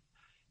did,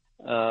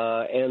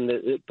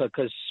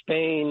 because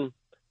Spain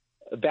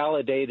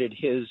validated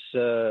his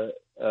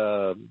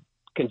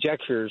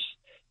conjectures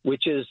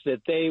which is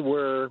that they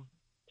were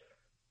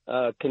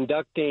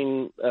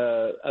conducting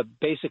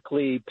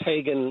basically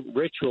pagan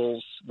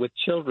rituals with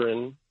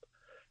children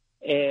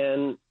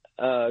and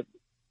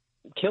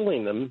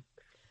killing them.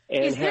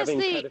 And is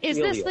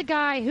this the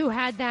guy who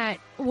had that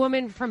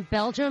woman from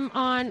Belgium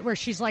on where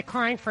she's like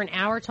crying for an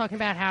hour talking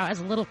about how as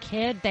a little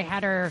kid they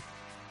had her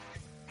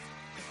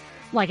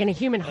like in a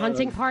human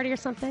hunting party or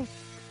something?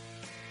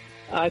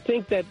 I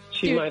think that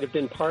she might have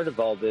been part of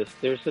all this.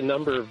 There's a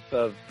number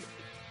of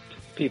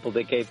people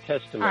that gave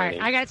testimony. All right,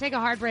 I got to take a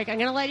hard break. I'm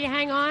going to let you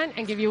hang on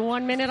and give you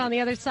 1 minute on the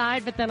other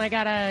side, but then I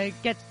got to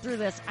get through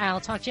this. I'll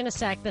talk to you in a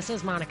sec. This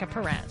is Monica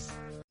Perez.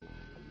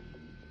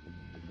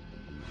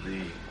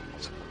 Please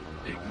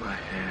take my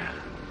hand.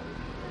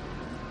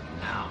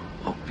 Now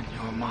open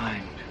your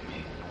mind to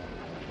me.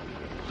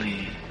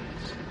 Please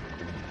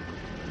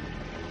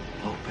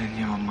open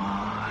your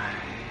mind.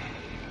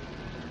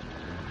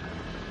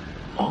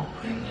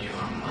 Open your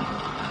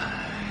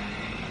mind.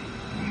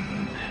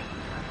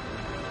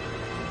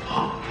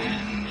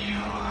 Open your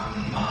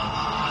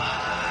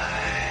mind.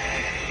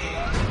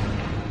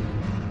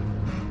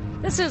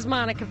 This is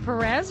Monica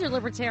Perez, your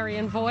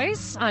libertarian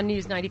voice on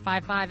News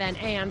 95.5 and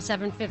AM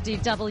 750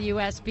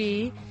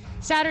 WSB.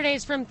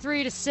 Saturdays from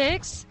 3 to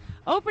 6,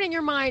 opening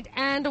your mind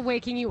and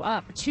awaking you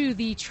up to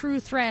the true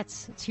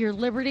threats to your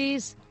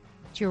liberties,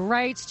 to your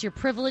rights, to your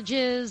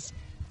privileges.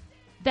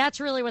 That's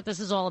really what this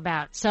is all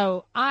about.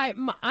 So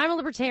I'm a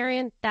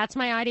libertarian. That's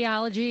my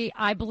ideology.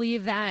 I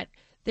believe that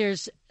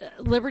there's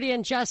liberty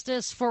and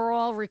justice for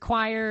all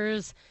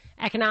requires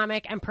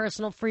economic and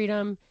personal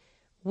freedom,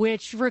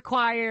 which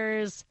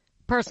requires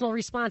personal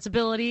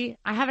responsibility.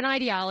 I have an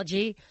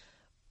ideology,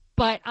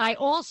 but I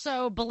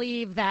also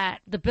believe that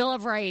the Bill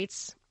of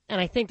Rights,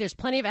 and I think there's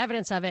plenty of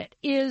evidence of it,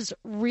 is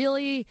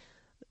really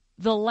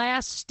the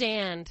last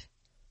stand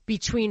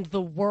between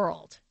the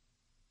world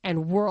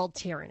and world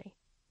tyranny.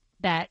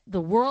 That the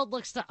world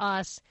looks to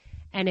us,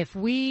 and if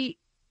we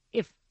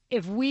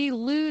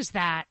lose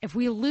that, if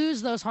we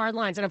lose those hard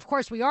lines, and of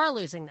course we are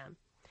losing them,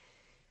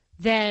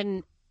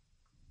 then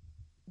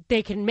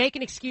they can make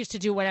an excuse to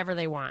do whatever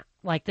they want.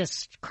 Like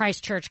this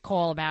Christchurch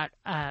call about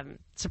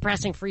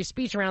suppressing free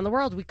speech around the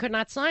world. We could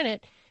not sign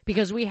it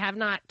because we have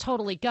not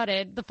totally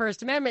gutted the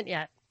First Amendment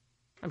yet.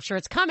 I'm sure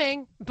it's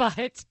coming,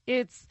 but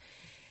it's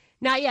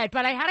not yet.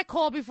 But I had a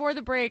call before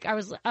the break. I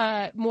was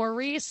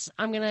Maurice.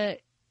 I'm going to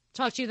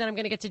talk to you, then I'm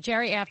going to get to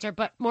Jerry after.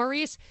 But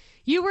Maurice,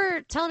 you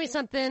were telling me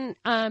something.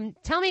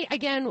 Tell me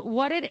again,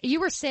 you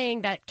were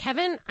saying that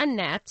Kevin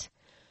Annett,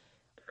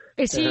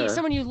 is he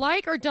someone you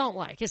like or don't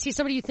like? Is he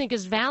somebody you think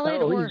is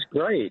valid? He's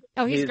great.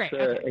 Oh, he's great.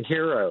 Okay. A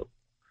hero.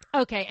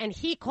 Okay, and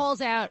he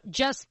calls out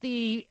just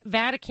the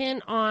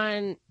Vatican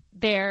on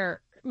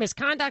their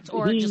misconduct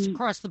or just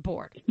across the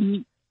board?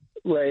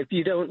 Well, if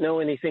you don't know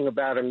anything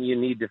about him, you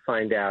need to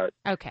find out.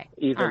 Okay.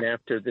 Even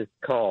after this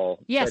call.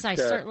 Yes, I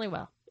certainly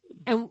will.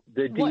 And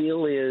the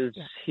deal is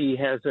he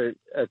has a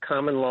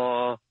common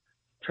law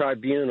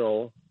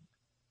tribunal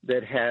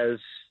that has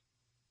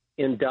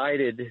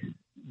indicted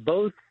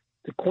both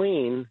the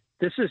Queen.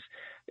 This is,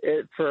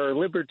 for a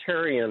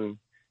libertarian,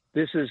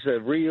 this is a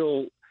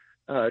real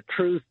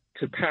truth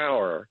to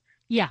power.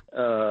 Yeah.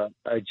 So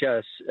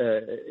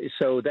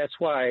that's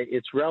why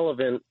it's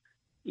relevant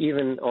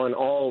even on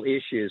all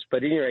issues. But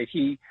at any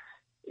rate,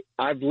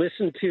 I've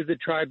listened to the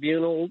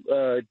tribunal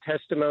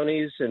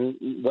testimonies and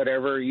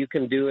whatever. You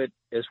can do it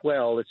as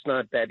well. It's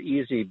not that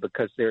easy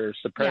because they're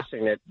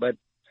suppressing it. But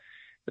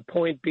the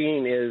point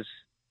being is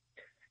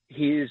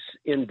he's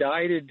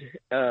indicted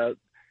the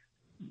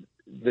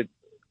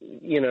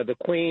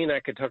Queen. I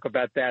could talk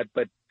about that,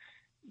 but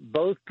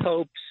both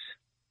popes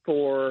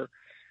for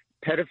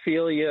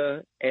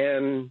pedophilia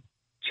and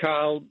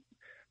child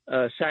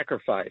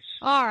sacrifice.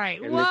 All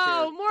right.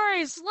 Whoa,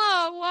 Maurice.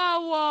 Whoa.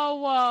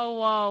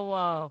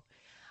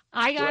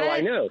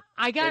 I know.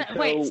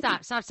 Wait,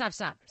 stop.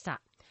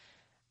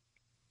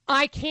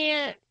 I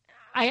can't.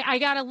 I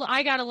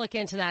gotta look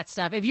into that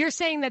stuff. If you're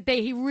saying that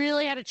he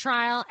really had a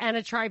trial and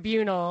a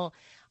tribunal,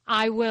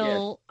 I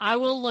will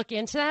look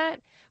into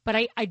that. But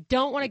I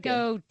don't want to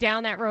go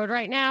down that road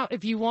right now.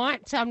 If you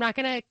want, so I'm not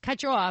going to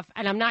cut you off,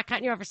 and I'm not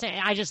cutting you off for saying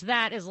that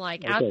is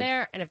out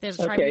there. And if there's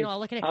a tribunal, I'll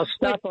look at it. I'll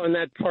stop on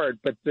that part.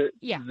 But the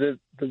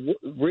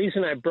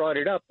reason I brought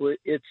it up,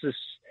 it's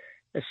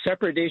a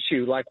separate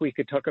issue. Like we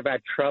could talk about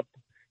Trump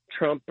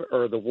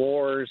or the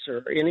wars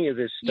or any of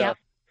this stuff.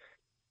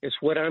 It's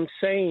what I'm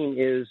saying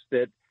is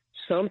that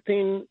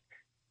something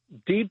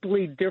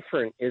deeply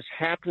different is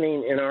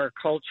happening in our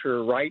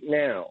culture right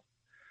now.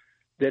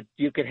 That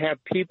you could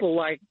have people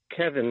like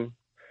Kevin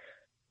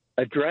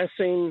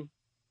addressing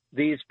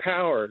these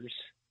powers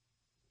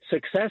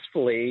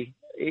successfully,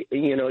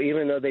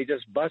 even though they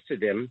just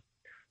busted him.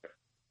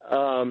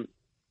 Stop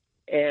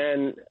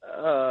that!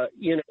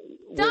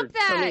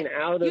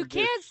 You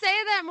can't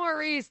say that,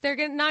 Maurice.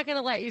 They're not going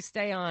to let you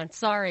stay on.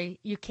 Sorry,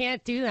 you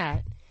can't do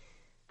that.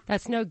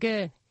 That's no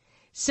good.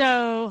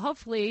 So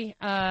hopefully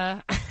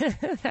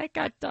that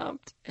got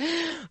dumped.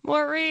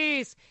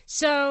 Maurice,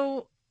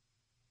 so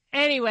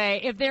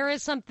anyway, if there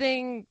is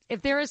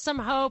some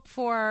hope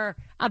for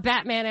a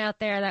Batman out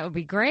there, that would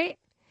be great.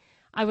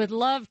 I would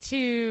love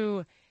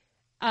to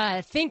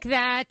think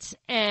that,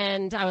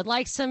 and I would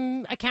like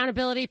some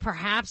accountability,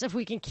 perhaps if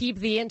we can keep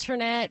the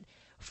internet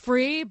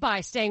free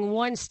by staying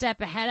one step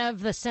ahead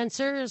of the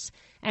censors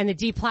and the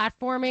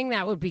deplatforming.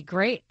 That would be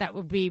great. That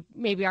would be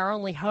maybe our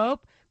only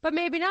hope, but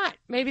maybe not.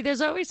 Maybe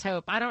there's always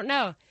hope. I don't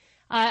know.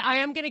 I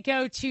am going to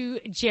go to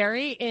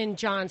Jerry in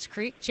Johns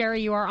Creek.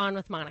 Jerry, you are on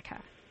with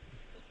Monica.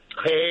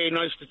 Hey,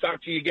 nice to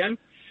talk to you again.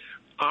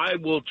 I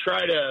will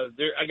try to,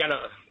 I got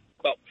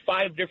about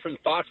 5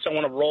 different thoughts I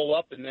want to roll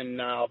up, and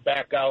then I'll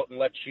back out and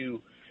let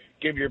you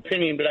give your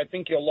opinion, but I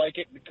think you'll like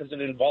it because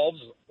it involves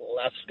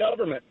less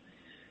government.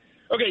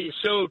 Okay,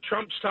 so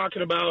Trump's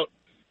talking about,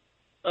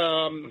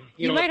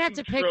 you might have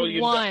to pick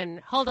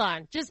one. Hold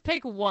on. Just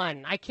pick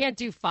one. I can't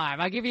do 5.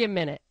 I'll give you a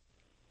minute.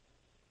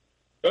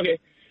 Okay.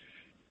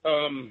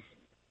 $2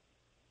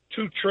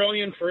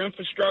 trillion for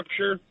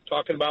infrastructure,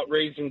 talking about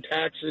raising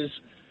taxes.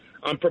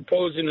 I'm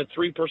proposing a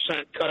 3%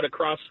 cut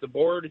across the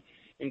board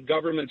in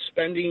government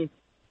spending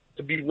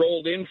to be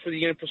rolled in for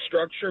the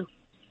infrastructure.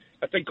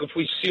 I think if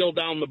we seal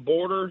down the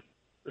border,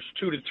 there's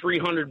 $200 to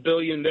 $300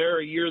 billion there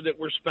a year that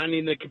we're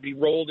spending that could be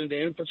rolled into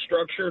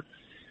infrastructure.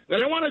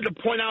 Then I wanted to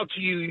point out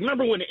to you,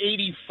 remember when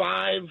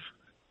 85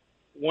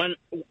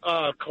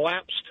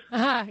 collapsed?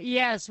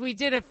 Yes, we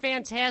did a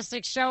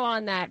fantastic show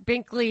on that.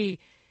 Binkley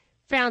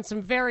found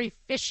some very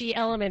fishy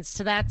elements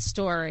to that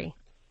story.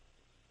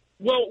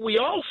 Well, we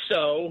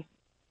also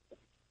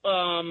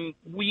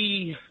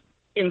we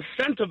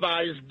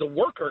incentivized the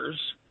workers,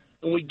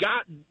 and we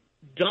got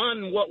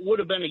done what would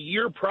have been a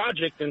year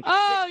project in 6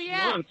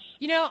 months.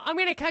 You know, I'm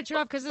going to cut you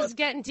off because this is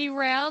getting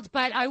derailed,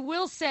 but I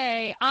will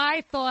say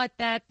I thought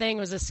that thing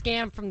was a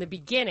scam from the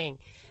beginning.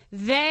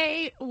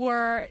 I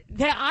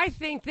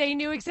think they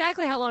knew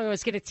exactly how long it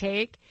was going to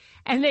take,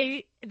 and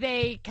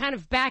they kind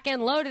of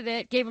back-end loaded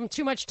it, gave them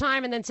too much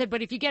time, and then said,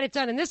 but if you get it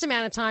done in this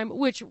amount of time,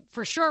 which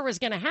for sure was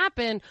going to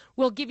happen,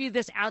 we'll give you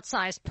this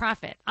outsized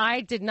profit. I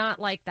did not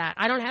like that.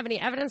 I don't have any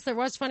evidence there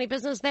was funny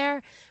business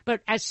there,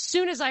 but as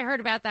soon as I heard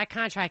about that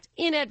contract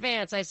in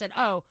advance, I said,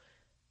 oh,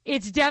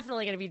 it's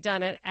definitely going to be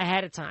done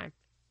ahead of time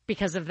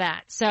because of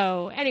that.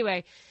 So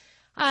anyway,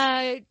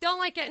 don't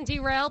like getting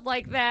derailed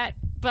like that,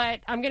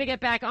 but I'm going to get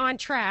back on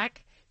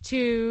track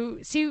to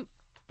see.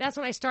 That's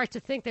when I start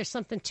to think there's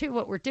something to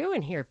what we're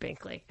doing here,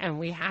 Binkley, and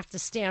we have to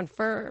stand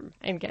firm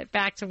and get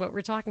back to what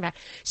we're talking about.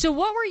 So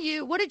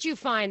what did you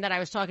find that I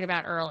was talking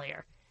about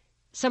earlier?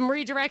 Some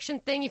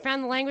redirection thing? You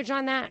found the language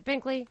on that,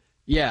 Binkley?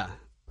 Yeah.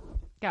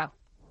 Go.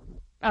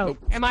 Oh,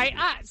 am I?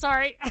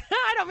 Sorry.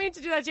 I don't mean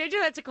to do that to you. I do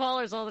that to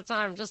callers all the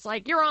time. Just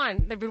like, you're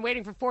on. They've been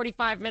waiting for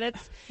 45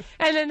 minutes,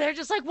 and then they're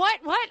just like, what?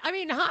 I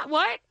mean,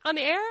 what? On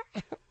the air?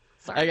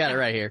 Sorry. I got it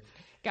right here.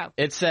 Go.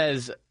 It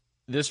says,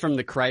 this from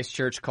the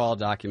Christchurch call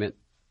document.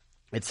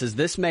 It says,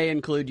 this may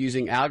include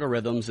using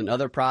algorithms and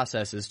other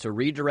processes to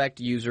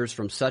redirect users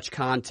from such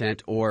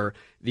content or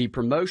the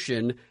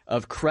promotion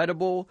of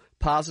credible,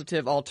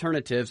 positive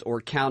alternatives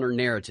or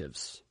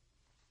counter-narratives.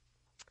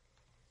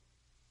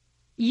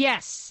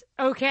 Yes.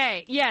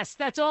 Okay. Yes,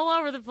 that's all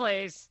over the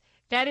place.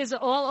 That is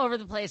all over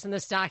the place in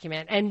this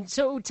document. And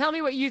so tell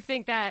me what you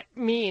think that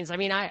means. I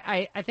mean,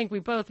 I think we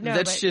both know.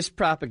 That's just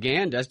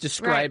propaganda. That's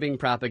describing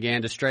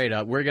propaganda straight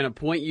up. We're going to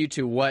point you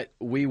to what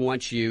we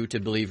want you to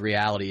believe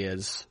reality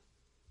is.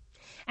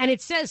 And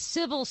it says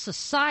civil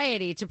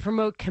society to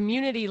promote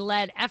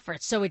community-led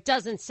efforts, so it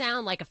doesn't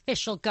sound like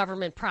official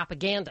government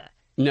propaganda.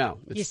 No.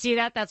 You see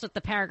that? That's what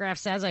the paragraph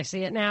says. I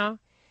see it now.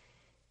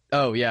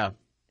 Oh, yeah.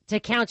 To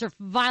counter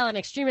violent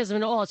extremism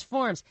in all its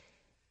forms.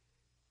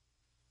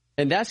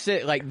 And that's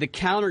it, like the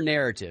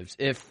counter-narratives.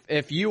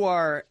 If you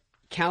are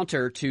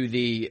counter to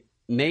the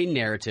main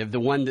narrative, the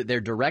one that they're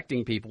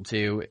directing people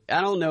to, I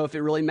don't know if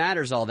it really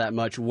matters all that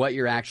much what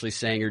you're actually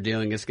saying or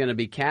doing. It's going to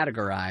be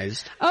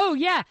categorized. Oh,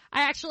 yeah.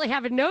 I actually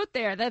have a note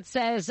there that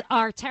says,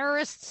 are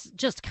terrorists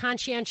just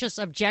conscientious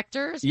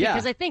objectors? Yeah.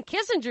 Because I think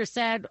Kissinger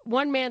said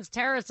one man's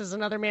terrorist is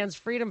another man's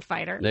freedom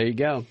fighter. There you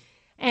go.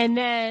 And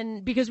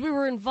then because we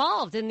were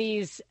involved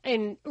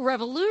in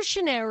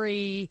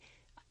revolutionary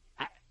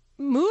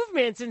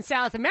movements in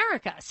South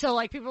America. So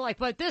like people are like,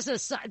 but these are,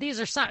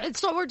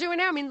 it's what we're doing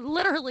now. I mean,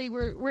 literally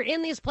we're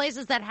in these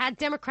places that had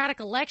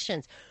democratic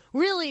elections,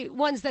 really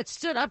ones that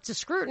stood up to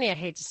scrutiny. I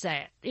hate to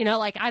say it, you know,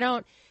 like I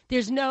don't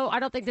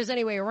think there's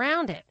any way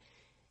around it.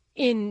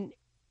 I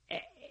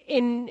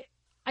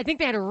think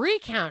they had a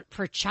recount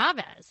for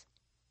Chavez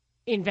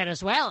in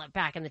Venezuela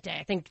back in the day.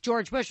 I think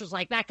George Bush was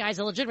like, that guy's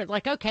illegitimate.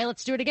 Like, okay,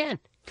 let's do it again.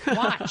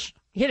 Watch,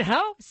 you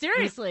know,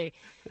 seriously.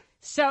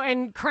 So,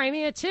 and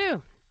Crimea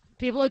too.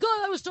 People are like, oh,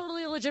 that was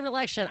totally a legitimate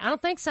election. I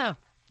don't think so.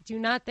 Do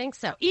not think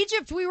so.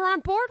 Egypt, we were on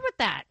board with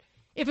that.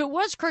 If it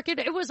was crooked,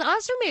 it was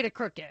us who made it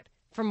crooked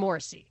for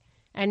Morsi.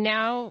 And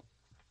now,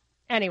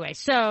 anyway,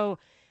 so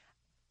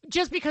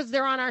just because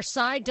they're on our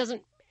side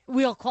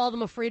we'll call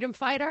them a freedom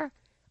fighter?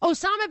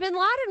 Osama bin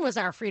Laden was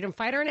our freedom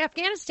fighter in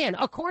Afghanistan,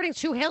 according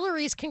to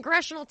Hillary's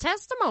congressional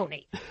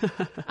testimony.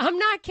 I'm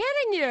not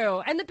kidding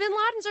you. And the bin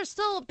Ladens are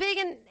still big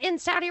in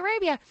Saudi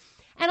Arabia.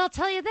 And I'll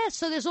tell you this.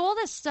 So there's all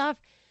this stuff.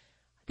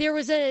 There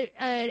was a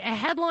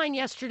headline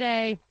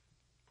yesterday,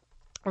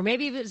 or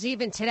maybe it was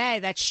even today,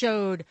 that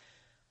showed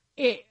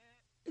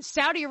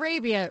Saudi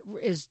Arabia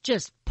is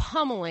just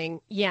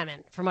pummeling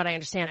Yemen, from what I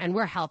understand, and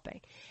we're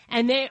helping.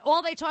 And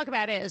all they talk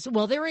about is,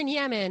 well, they're in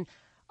Yemen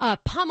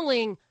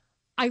pummeling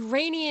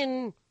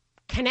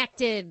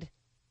Iranian-connected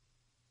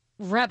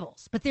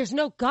rebels. But there's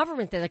no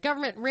government there. The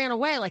government ran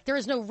away. Like, there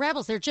is no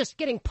rebels. They're just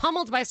getting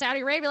pummeled by Saudi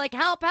Arabia. Like,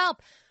 help,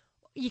 help.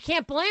 You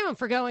can't blame them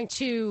for going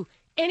to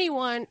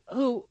anyone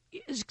who –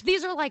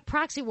 these are like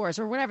proxy wars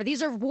or whatever.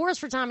 These are wars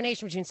for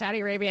domination between Saudi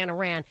Arabia and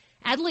Iran,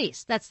 at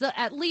least. That's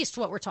at least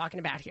what we're talking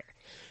about here.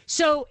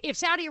 So if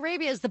Saudi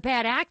Arabia is the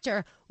bad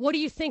actor, what do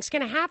you think's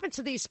going to happen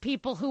to these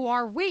people who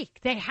are weak?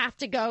 They have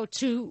to go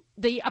to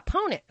the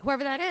opponent,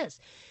 whoever that is.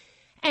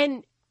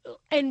 And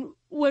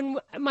when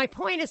my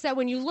point is that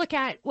when you look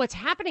at what's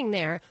happening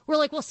there, we're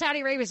like, well, Saudi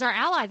Arabia is our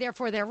ally,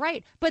 therefore they're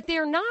right. But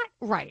they're not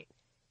right.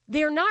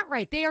 They're not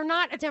right. They are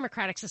not a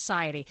democratic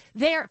society.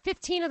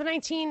 15 of the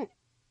 19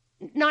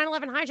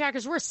 9/11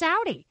 hijackers were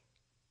Saudi.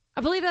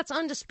 I believe that's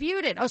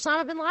undisputed.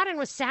 Osama bin Laden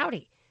was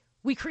Saudi.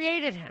 We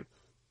created him.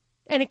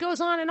 And it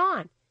goes on and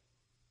on.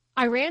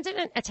 Iran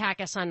didn't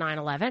attack us on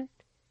 9/11.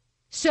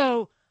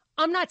 So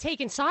I'm not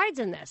taking sides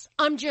in this.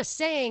 I'm just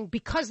saying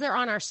because they're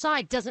on our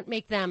side doesn't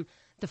make them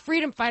the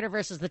freedom fighter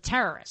versus the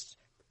terrorists.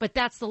 But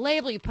that's the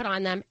label you put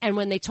on them. And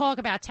when they talk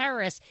about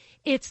terrorists,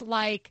 it's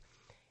like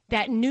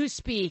that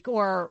newspeak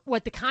or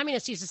what the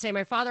communists used to say.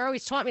 My father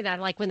always taught me that.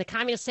 Like when the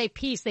communists say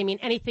peace, they mean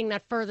anything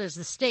that furthers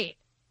the state.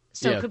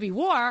 So It could be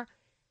war.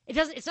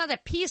 It's not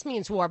that peace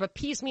means war, but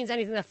peace means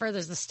anything that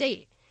furthers the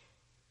state.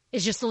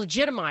 It's just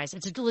legitimize.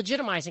 It's a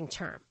legitimizing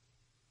term.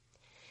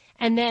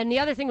 And then the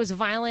other thing was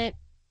violent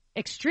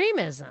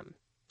extremism.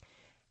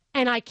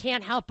 And I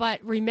can't help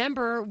but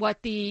remember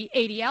what the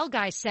ADL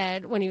guy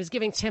said when he was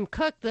giving Tim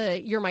Cook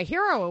the You're My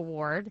Hero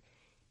award.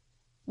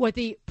 So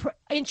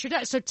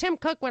Tim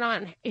Cook went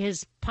on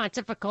his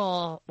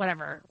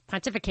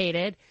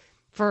pontificated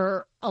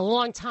for a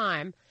long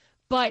time.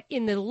 But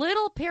in the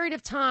little period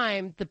of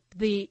time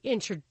the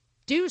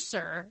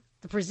introducer,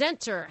 the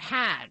presenter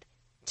had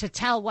to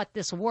tell what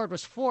this award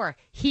was for,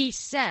 he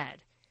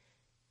said,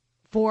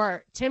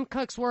 for Tim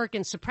Cook's work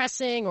in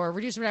suppressing or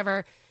reducing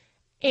whatever,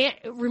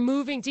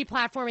 removing,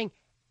 deplatforming,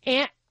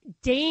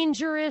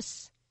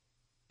 dangerous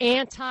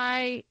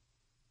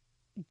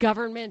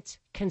anti-government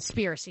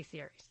conspiracy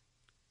theories.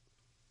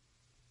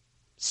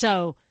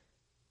 So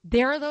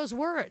there are those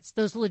words,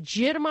 those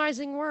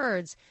legitimizing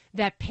words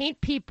that paint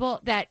people,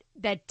 that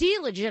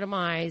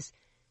delegitimize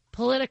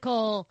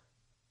political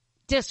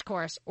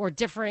discourse or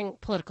differing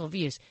political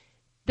views.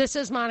 This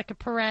is Monica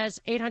Perez,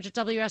 800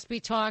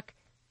 WSB Talk,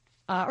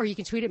 or you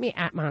can tweet at me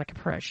at Monica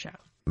Perez Show.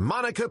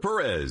 Monica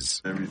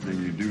Perez.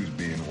 Everything you do is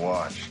being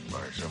watched by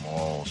some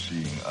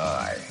all-seeing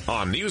eye.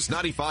 On News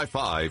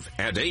 95.5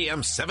 and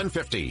AM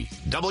 750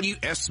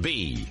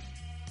 WSB.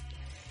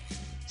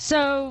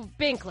 So,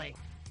 Binkley,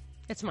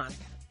 it's Monica.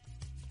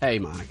 Hey,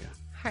 Monica.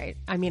 Right.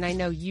 I mean, I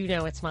know you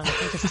know it's Monica.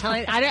 I'm just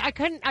telling.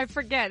 I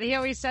forget. He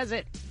always says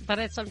it,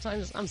 but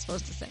sometimes I'm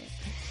supposed to say it.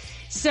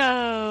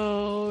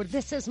 So,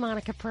 this is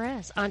Monica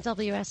Perez on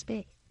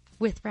WSB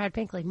with Brad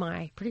Binkley,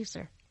 my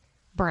producer.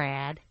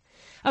 Brad.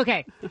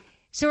 Okay.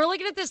 So we're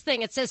looking at this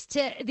thing. It says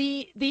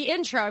the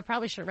intro. I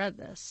probably should have read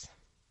this.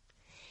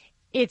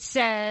 It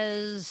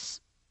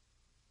says,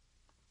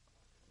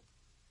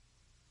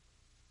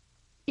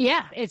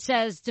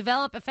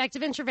 develop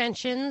effective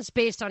interventions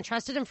based on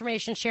trusted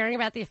information, sharing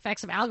about the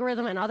effects of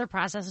algorithm and other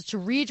processes to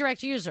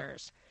redirect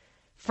users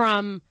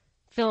from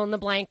fill in the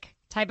blank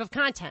type of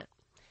content.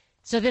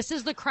 So this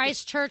is the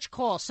Christchurch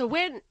call. So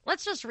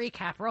let's just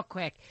recap real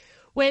quick.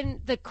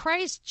 When the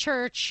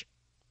Christchurch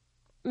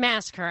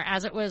massacre,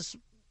 as it was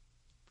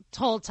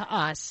told to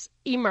us,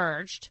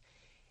 emerged,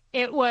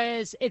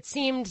 it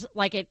seemed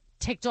like it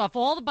ticked off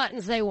all the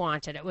buttons they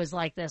wanted. It was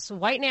like this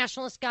white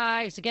nationalist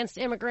guy who's against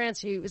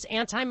immigrants, he was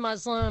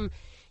anti-Muslim,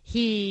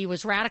 he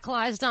was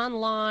radicalized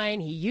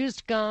online, he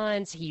used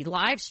guns, he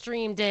live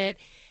streamed it,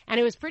 and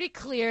it was pretty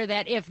clear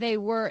that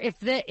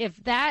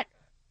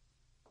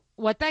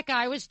what that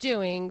guy was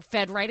doing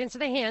fed right into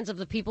the hands of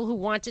the people who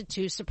wanted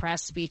to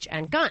suppress speech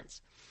and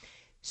guns.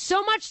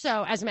 So much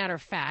so, as a matter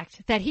of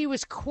fact, that he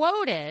was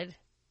quoted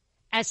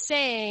as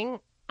saying,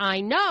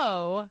 I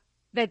know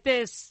that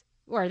this,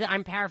 or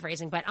I'm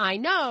paraphrasing, but I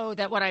know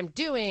that what I'm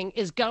doing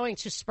is going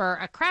to spur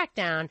a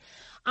crackdown.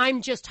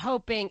 I'm just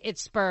hoping it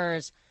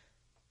spurs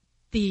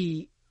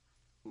the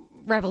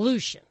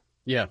revolution.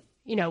 Yeah.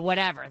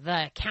 Whatever,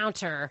 the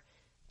counter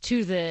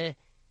to the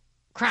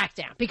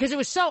crackdown, because it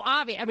was so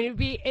obvious. I mean,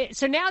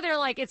 so now they're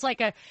like, it's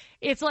like a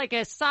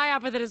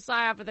psyop within a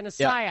psyop within a psyop.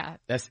 Yeah,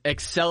 that's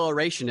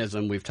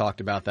accelerationism. We've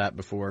talked about that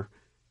before.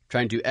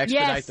 Trying to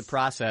expedite the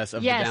process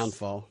of the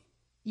downfall.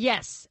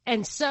 Yes.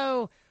 And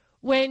so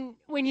when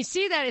you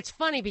see that, it's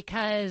funny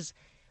because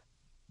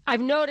I've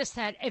noticed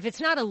that if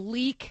it's not a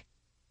leak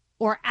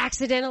or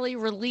accidentally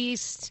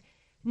released,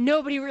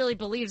 nobody really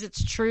believes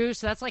it's true.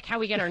 So that's like how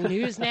we get our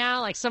news now.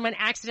 Like someone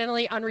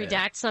accidentally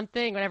unredacts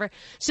something, whatever.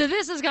 So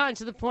this has gotten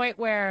to the point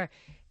where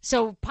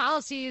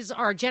policies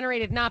are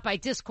generated not by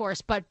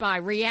discourse, but by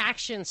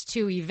reactions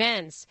to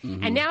events.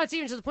 Mm-hmm. And now it's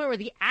even to the point where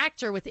the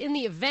actor within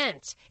the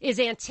event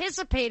is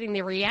anticipating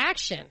the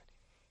reaction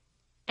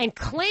and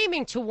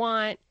claiming to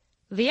want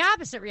the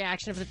opposite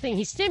reaction of the thing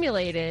he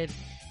stimulated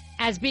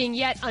as being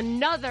yet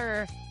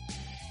another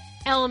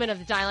element of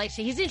the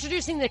dialectic. He's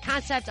introducing the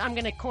concept I'm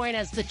going to coin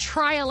as the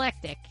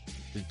trialectic.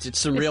 It's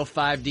some real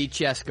 5D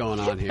chess going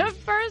on here. The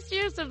first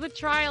use of the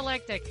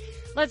trialectic.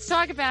 Let's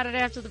talk about it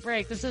after the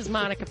break. This is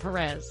Monica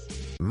Perez.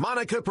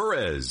 Monica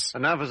Perez.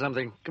 And now for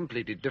something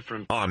completely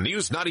different. On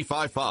News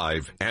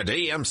 95.5 and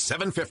AM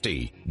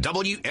 750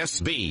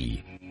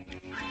 WSB.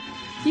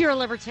 Your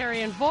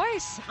libertarian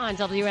voice on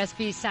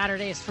WSB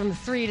Saturdays from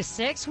 3 to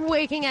 6,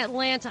 waking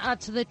Atlanta up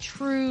to the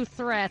true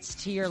threats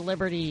to your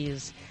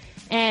liberties.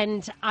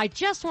 And I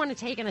just want to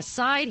take an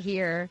aside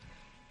here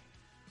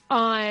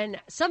on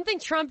something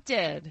Trump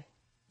did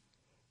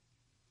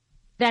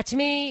that to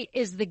me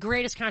is the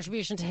greatest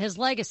contribution to his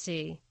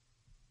legacy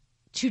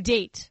to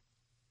date,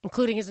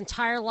 including his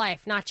entire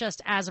life, not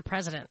just as a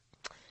president.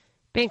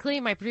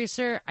 Binkley, my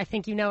producer, I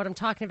think you know what I'm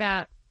talking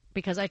about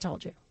because I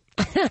told you.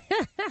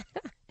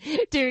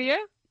 Do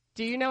you?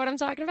 Do you know what I'm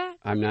talking about?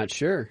 I'm not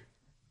sure.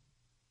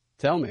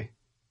 Tell me.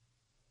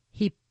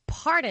 He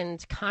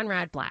pardoned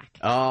Conrad Black.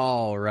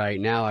 Oh, right.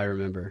 Now I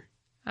remember.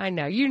 I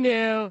know. You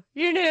knew.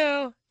 You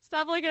knew.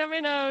 Stop looking at my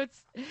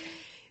notes.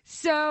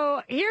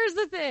 So here's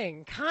the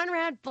thing.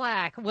 Conrad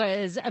Black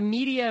was a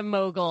media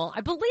mogul.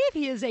 I believe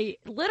he is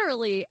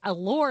literally a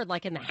lord,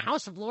 like in the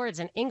House of Lords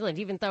in England,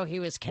 even though he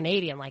was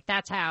Canadian. Like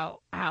that's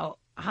how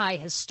high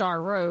his star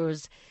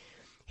rose.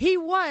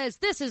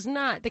 This is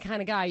not the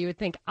kind of guy you would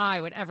think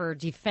I would ever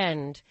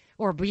defend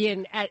or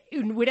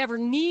would ever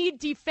need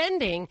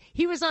defending.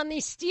 He was on the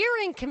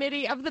steering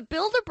committee of the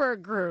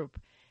Bilderberg Group.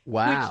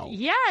 Wow.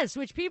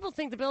 Which people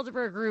think the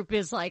Bilderberg Group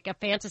is like a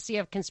fantasy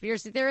of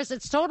conspiracy theorists.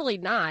 It's totally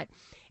not.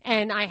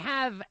 And I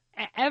have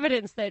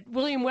evidence that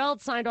William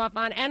Weld signed off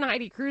on and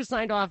Heidi Cruz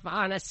signed off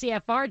on a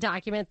CFR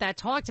document that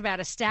talked about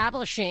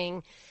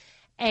establishing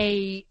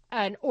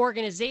an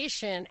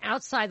organization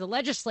outside the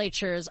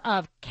legislatures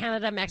of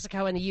Canada,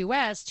 Mexico, and the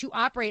U.S. to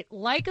operate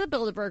like the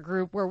Bilderberg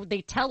Group, where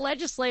they tell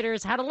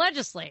legislators how to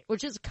legislate,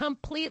 which is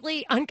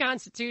completely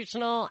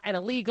unconstitutional and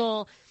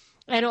illegal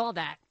and all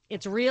that.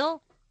 It's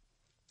real.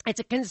 It's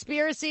a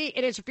conspiracy.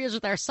 It interferes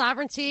with our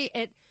sovereignty.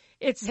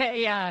 It's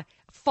a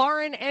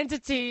foreign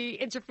entity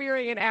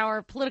interfering in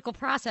our political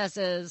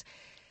processes.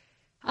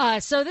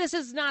 So this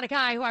is not a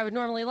guy who I would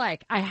normally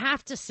like. I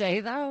have to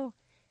say, though,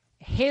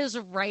 his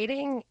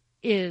writing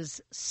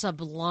is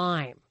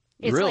sublime.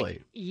 It's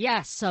really?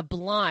 Yes,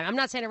 sublime. I'm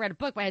not saying I read a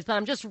book by his, but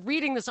I'm just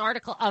reading this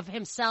article of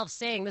himself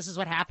saying this is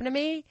what happened to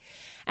me.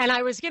 And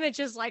I was going to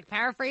just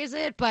paraphrase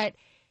it, but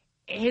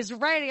his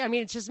writing, I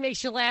mean, it just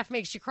makes you laugh,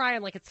 makes you cry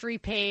in like a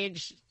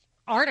 3-page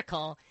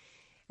article.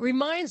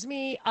 Reminds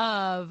me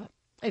of,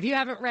 if you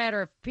haven't read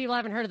or if people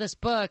haven't heard of this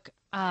book,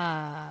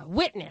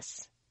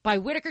 Witness by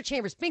Whittaker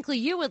Chambers.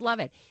 Binkley, you would love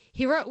it.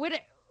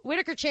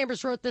 Whittaker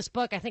Chambers wrote this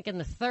book, I think, in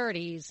the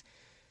 30s,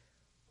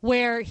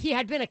 where he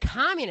had been a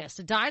communist,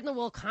 a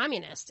dyed-in-the-wool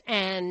communist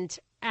and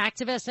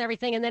activist and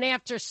everything. And then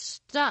after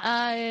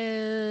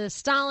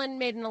Stalin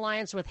made an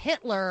alliance with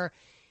Hitler,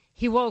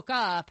 he woke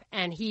up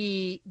and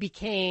he's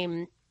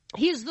the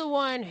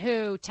one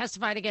who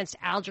testified against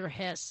Alger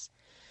Hiss.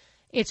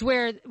 It's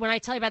where, when I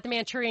tell you about the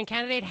Manchurian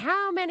Candidate,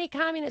 how many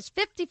communists?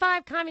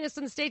 55 communists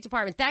in the State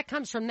Department. That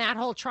comes from that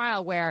whole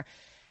trial where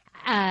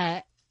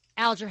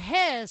Alger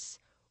Hiss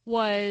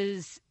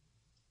was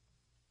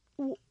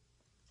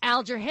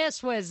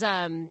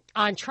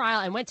on trial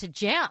and went to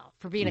jail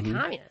for being a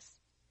communist.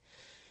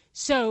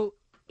 So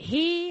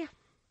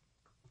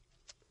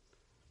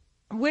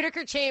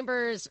Whittaker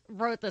Chambers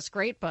wrote this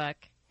great book,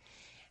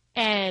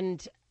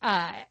 and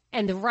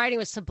the writing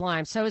was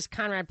sublime. So is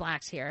Conrad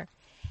Black's here.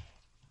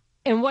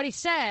 And what he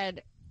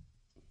said,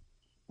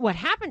 what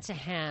happened to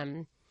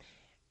him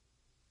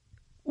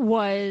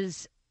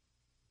was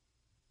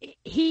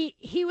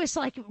he was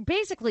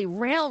basically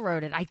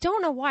railroaded. I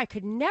don't know why. I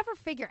could never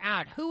figure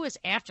out who was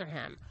after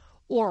him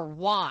or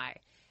why.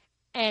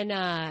 And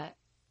I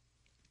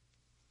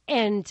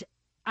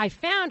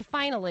found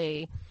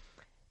finally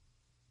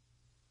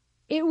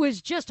it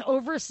was just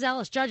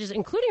overzealous judges,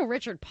 including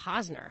Richard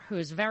Posner, who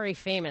is a very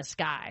famous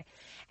guy.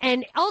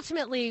 And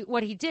ultimately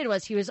what he did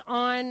was he was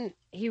on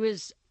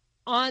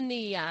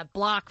the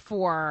block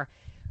for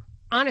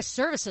honest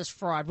services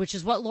fraud, which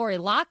is what Lori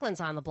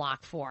Loughlin's on the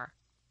block for.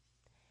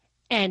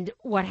 And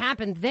what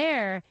happened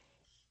there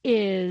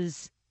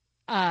is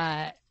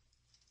that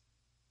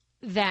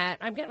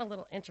I'm getting a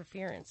little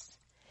interference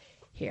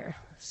here.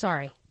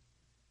 Sorry.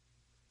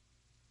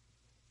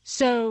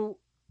 So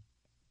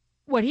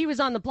what he was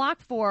on the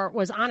block for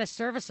was honest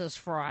services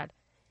fraud.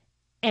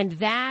 And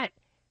that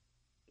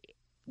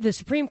the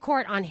Supreme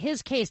Court on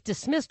his case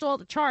dismissed all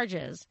the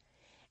charges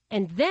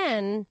and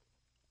then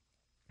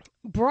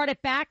brought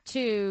it back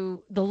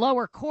to the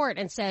lower court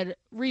and said,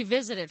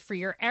 revisit it for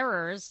your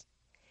errors.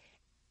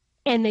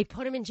 And they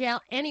put him in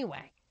jail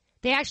anyway.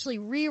 They actually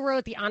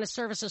rewrote the honest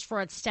services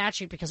fraud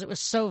statute because it was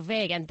so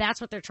vague, and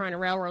that's what they're trying to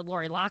railroad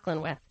Lori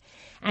Loughlin with.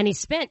 And he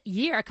spent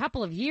a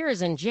couple of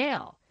years in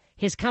jail.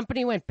 His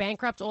company went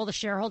bankrupt. All the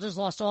shareholders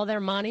lost all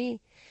their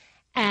money,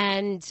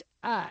 and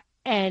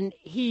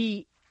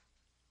he,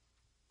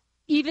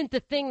 even the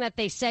thing that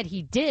they said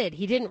he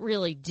didn't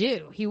really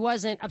do. He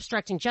wasn't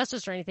obstructing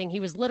justice or anything. He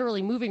was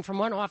literally moving from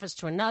one office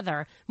to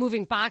another,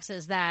 moving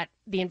boxes that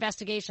the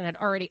investigation had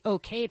already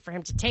okayed for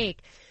him to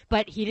take.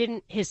 But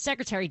his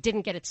secretary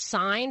didn't get it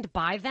signed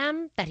by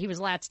them that he was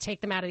allowed to take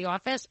them out of the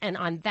office. And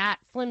on that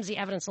flimsy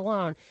evidence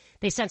alone,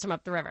 they sent him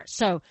up the river.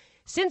 So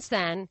since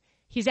then,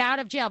 he's out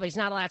of jail, but he's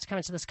not allowed to come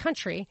into this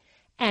country.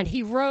 And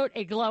he wrote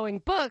a glowing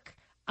book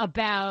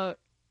about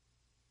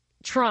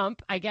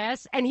Trump, I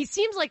guess. And he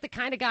seems like the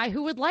kind of guy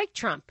who would like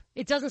Trump.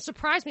 It doesn't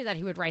surprise me that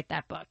he would write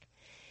that book.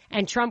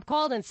 And Trump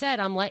called and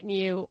said, I'm letting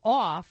you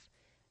off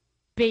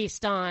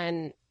based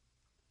on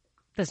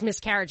this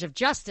miscarriage of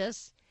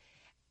justice.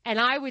 And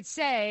I would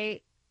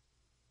say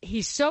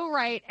he's so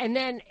right. And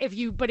then if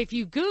you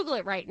Google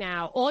it right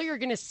now, all you're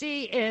going to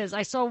see is,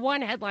 I saw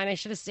one headline, I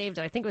should have saved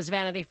it. I think it was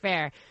Vanity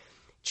Fair.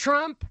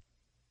 Trump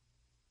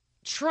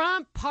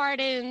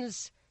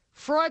pardons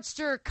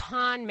fraudster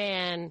con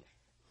man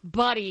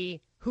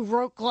buddy who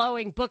wrote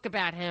glowing book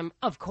about him,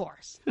 of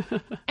course.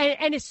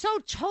 and it's so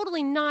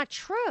totally not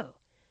true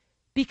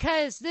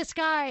because this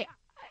guy,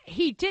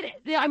 he did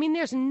it. I mean,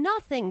 there's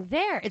nothing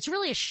there. It's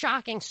really a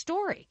shocking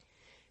story.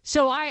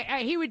 So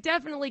he would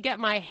definitely get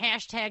my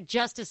hashtag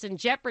justice in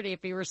jeopardy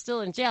if he were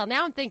still in jail.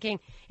 Now I'm thinking,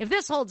 if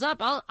this holds up,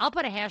 I'll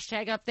put a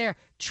hashtag up there,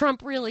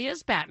 Trump really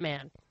is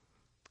Batman.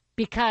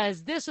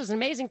 Because this was an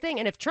amazing thing.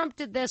 And if Trump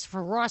did this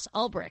for Ross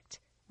Ulbricht,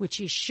 which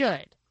he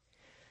should,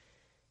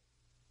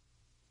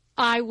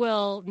 I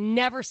will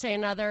never say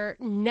another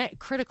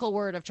critical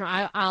word of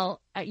Trump.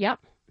 Yep.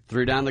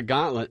 Threw down the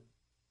gauntlet.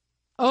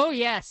 Oh,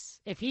 yes.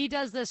 If he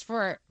does this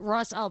for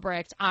Ross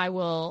Ulbricht, I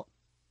will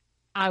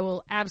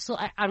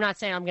absolutely, I'm not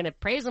saying I'm going to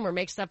praise him or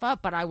make stuff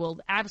up, but I will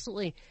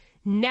absolutely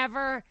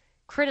never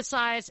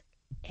criticize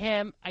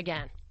him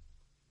again.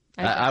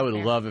 I would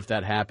love if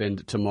that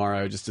happened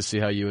tomorrow just to see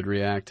how you would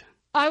react.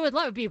 I would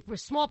love it. It'd be a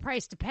small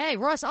price to pay.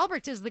 Ross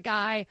Ulbricht is the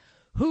guy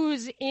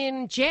who's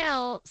in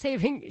jail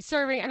serving,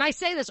 and I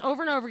say this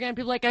over and over again.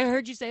 People are like, I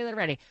heard you say that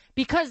already.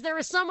 Because there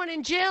is someone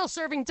in jail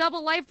serving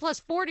double life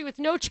plus 40 with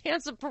no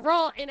chance of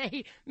parole in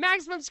a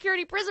maximum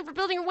security prison for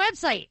building a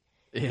website.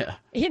 Yeah.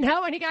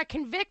 And he got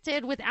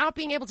convicted without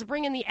being able to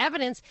bring in the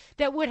evidence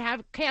that would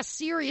have cast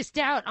serious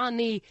doubt on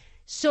the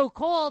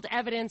so-called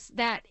evidence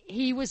that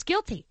he was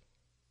guilty.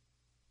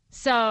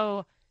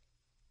 So,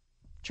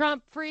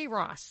 Trump, free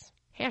Ross.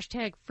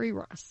 Hashtag free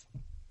Ross.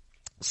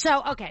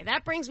 So, okay,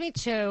 that brings me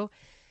to,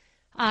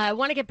 I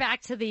want to get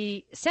back to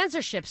the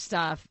censorship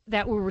stuff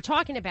that we were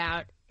talking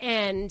about.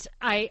 And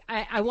I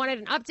wanted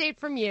an update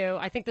from you.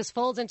 I think this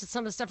folds into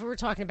some of the stuff we were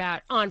talking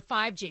about on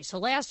 5G. So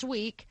last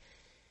week,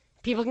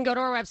 people can go to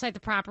our website,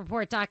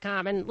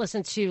 thepropreport.com, and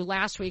listen to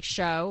last week's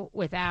show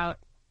without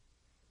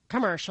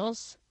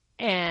commercials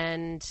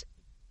and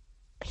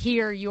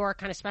hear your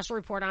kind of special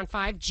report on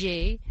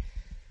 5G.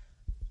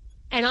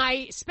 And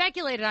I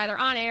speculated either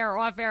on air or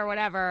off air or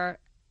whatever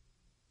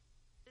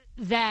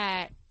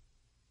that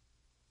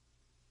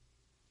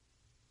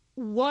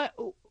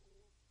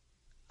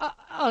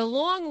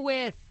along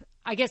with,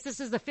 I guess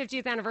this is the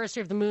 50th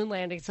anniversary of the moon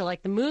landing. So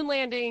like the moon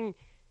landing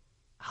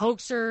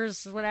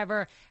hoaxers,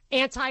 whatever,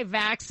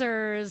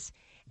 anti-vaxxers,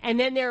 and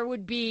then there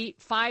would be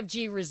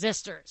 5G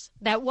resistors.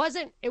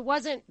 It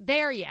wasn't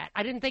there yet.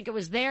 I didn't think it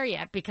was there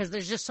yet because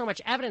there's just so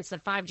much evidence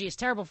that 5G is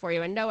terrible for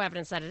you and no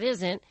evidence that it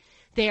isn't.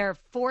 They're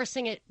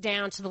forcing it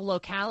down to the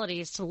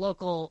localities, to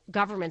local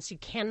governments. You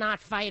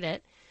cannot fight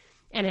it.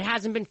 And it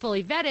hasn't been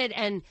fully vetted.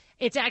 And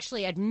it's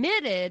actually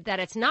admitted that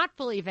it's not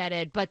fully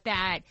vetted, but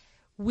that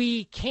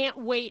we can't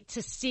wait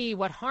to see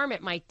what harm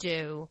it might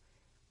do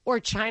or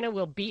China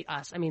will beat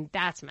us. I mean,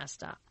 that's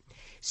messed up.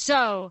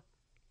 So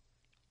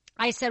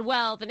I said,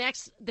 well, the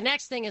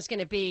next thing is going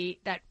to be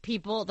that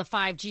people, the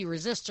 5G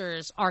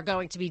resistors, are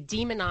going to be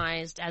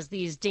demonized as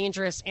these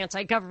dangerous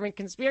anti-government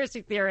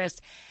conspiracy theorists.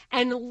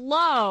 And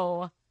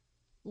lo,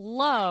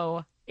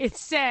 it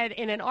said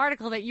in an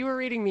article that you were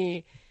reading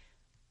me,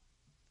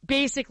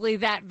 basically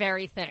that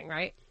very thing,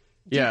 right?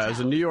 Yeah, it was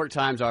a New York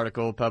Times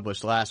article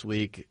published last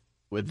week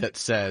that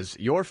says,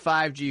 your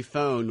 5G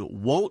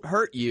phone won't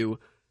hurt you,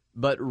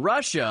 but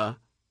Russia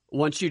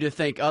wants you to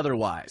think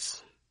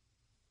otherwise.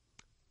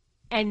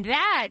 And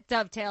that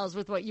dovetails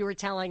with what you were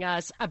telling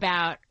us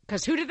about,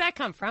 because who did that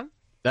come from?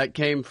 That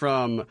came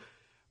from,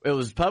 it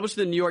was published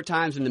in the New York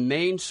Times, and the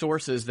main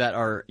sources that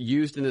are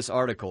used in this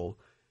article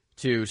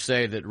to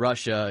say that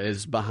Russia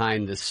is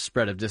behind this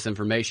spread of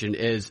disinformation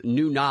is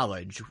New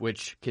Knowledge,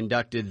 which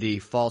conducted the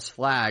false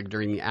flag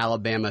during the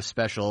Alabama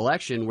special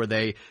election where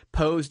they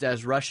posed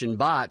as Russian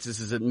bots.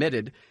 This is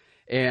admitted,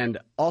 and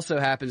also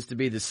happens to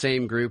be the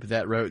same group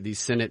that wrote the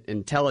Senate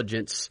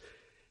intelligence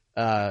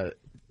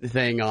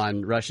thing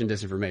on Russian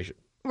disinformation.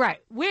 Right,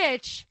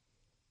 which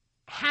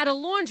had a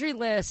laundry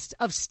list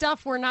of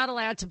stuff we're not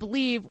allowed to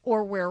believe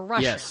or we're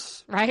Russian.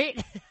 Yes.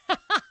 Right?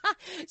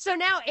 So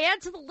now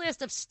add to the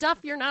list of stuff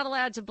you're not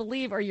allowed to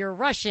believe or you're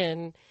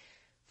Russian,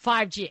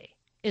 5G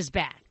is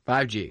bad.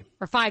 5G.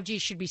 Or 5G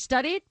should be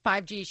studied.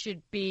 5G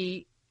should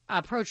be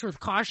approached with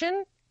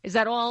caution. Is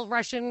that all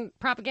Russian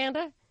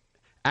propaganda?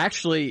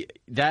 Actually,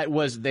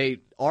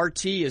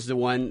 RT is the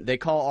one, they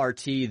call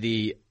RT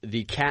the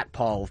cat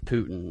paw of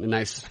Putin. A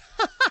nice...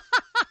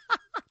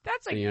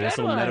 That's a good nice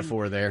little one.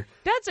 metaphor there.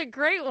 That's a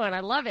great one. I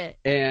love it.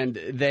 And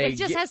it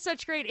just has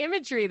such great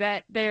imagery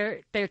that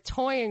they're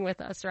toying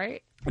with us,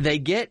 right? They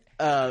get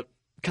a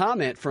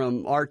comment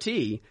from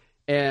RT,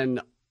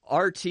 and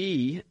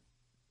RT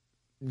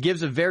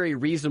gives a very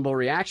reasonable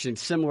reaction,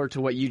 similar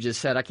to what you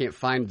just said. I can't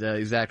find the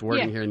exact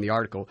wording here in the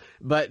article.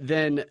 But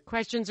then...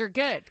 Questions are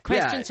good.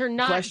 Questions are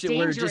not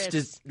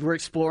dangerous. We're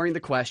exploring the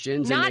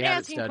questions. Not and they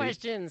asking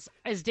questions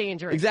is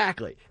dangerous.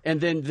 Exactly. And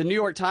then the New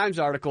York Times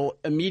article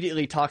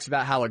immediately talks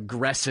about how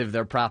aggressive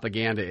their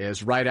propaganda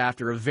is right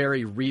after a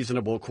very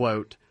reasonable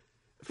quote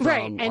from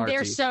right, and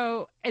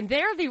RT.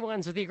 they're the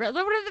ones with the aggressive.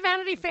 Look at the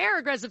Vanity Fair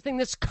aggressive thing.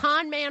 This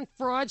con man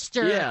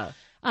fraudster,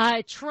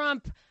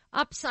 Trump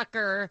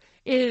upsucker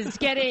is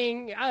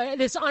getting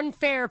this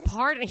unfair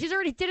pardon. He's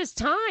already did his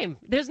time.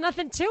 There's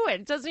nothing to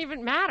it. It doesn't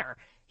even matter.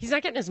 He's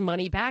not getting his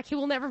money back. He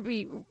will never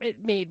be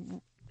made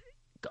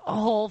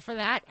whole for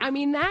that. I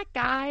mean, that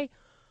guy,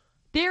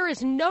 there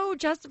is no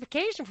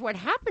justification for what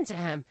happened to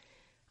him.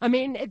 I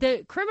mean,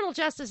 the criminal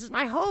justice is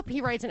my hope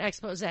he writes an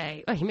expose.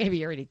 Oh, he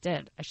maybe already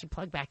did. I should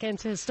plug back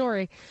into his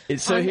story.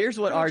 So here's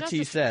what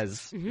RT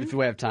says, if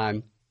we have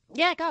time.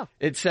 Yeah, go.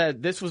 It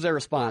said, this was their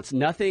response.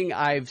 Nothing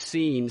I've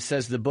seen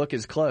says the book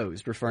is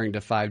closed, referring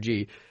to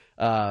 5G.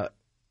 I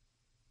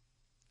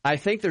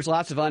think there's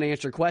lots of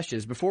unanswered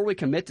questions. Before we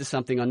commit to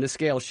something on this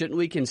scale, shouldn't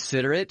we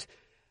consider it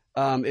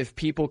if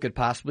people could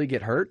possibly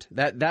get hurt?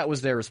 That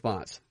was their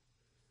response.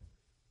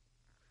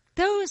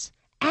 Those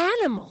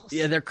animals.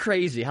 Yeah, they're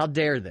crazy. How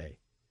dare they?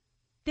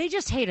 They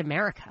just hate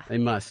America. They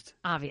must.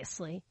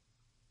 Obviously.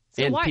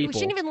 So and why people. We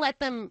shouldn't even let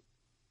them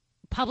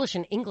publish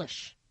in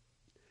English.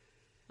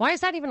 Why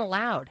is that even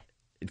allowed?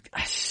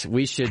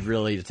 We should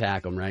really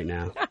attack them right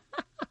now.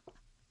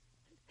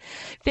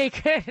 They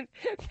could.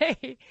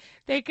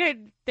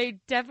 They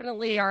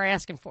definitely are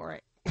asking for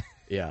it.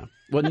 Yeah.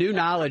 Well, New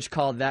Knowledge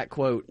called that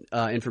quote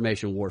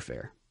information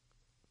warfare.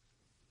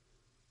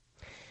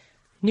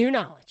 New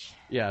Knowledge.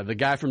 Yeah, the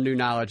guy from New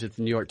Knowledge at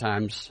the New York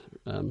Times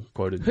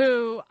quoted.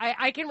 Who,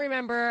 I can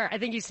remember, I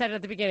think you said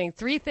at the beginning,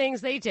 3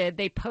 things they did.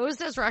 They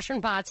posed as Russian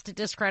bots to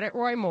discredit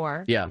Roy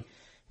Moore. Yeah.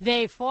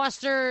 They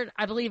fostered,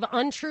 I believe,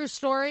 untrue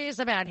stories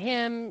about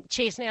him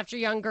chasing after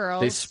young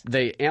girls.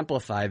 They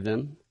amplified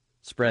them,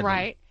 spread them.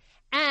 Right.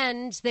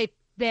 And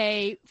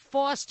they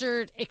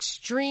fostered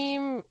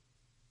extreme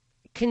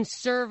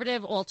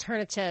conservative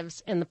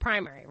alternatives in the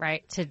primary,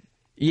 right?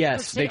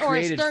 Yes, they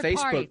created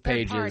Facebook party,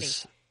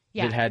 pages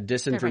that had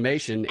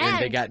disinformation, and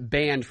they got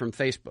banned from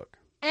Facebook.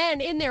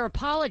 And in their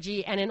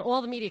apology and in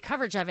all the media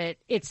coverage of it,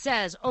 it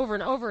says over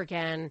and over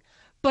again,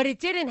 but it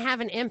didn't have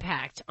an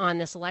impact on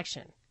this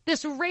election.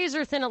 This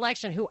razor-thin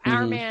election, who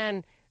our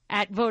man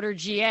at Voter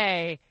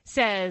GA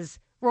says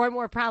Roy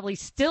Moore probably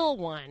still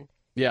won.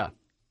 Yeah.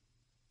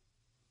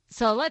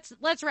 So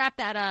let's wrap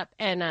that up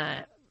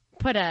and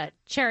put a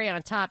cherry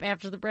on top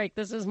after the break.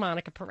 This is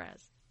Monica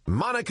Perez.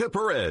 Monica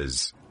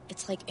Perez.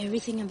 It's like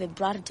everything I've been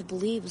brought up to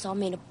believe was all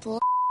made of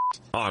bull.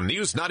 On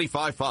News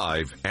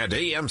 95.5 and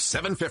AM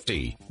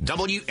 750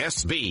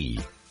 WSB.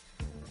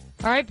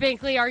 All right,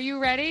 Binkley, are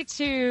you ready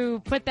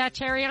to put that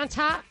cherry on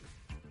top?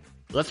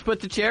 Let's put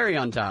the cherry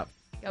on top.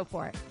 Go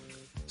for it.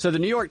 So the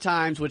New York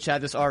Times, which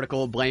had this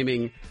article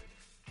blaming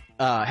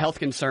health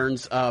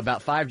concerns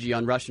about 5G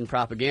on Russian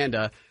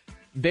propaganda,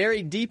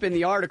 buried deep in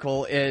the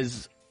article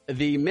is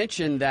the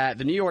mention that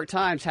the New York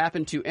Times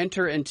happened to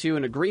enter into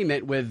an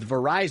agreement with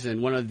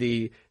Verizon, one of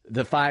the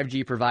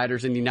 5G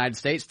providers in the United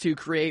States, to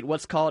create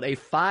what's called a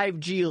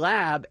 5G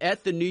lab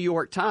at the New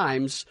York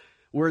Times,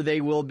 where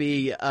they will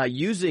be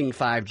using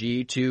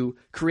 5G to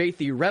create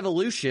the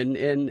revolution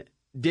in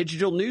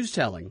digital news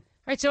telling.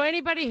 All right, so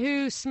anybody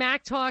who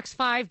smack talks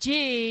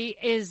 5G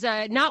is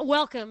not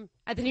welcome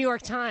at the New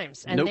York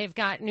Times, and they've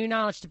got New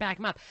Knowledge to back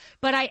them up.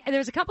 But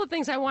there's a couple of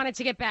things I wanted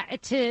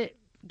to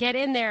get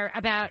in there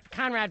about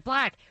Conrad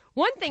Black.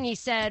 One thing he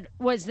said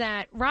was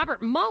that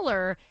Robert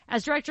Mueller,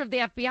 as director of the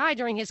FBI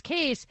during his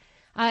case,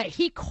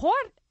 he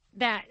caught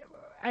that.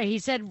 He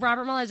said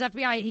Robert Mueller's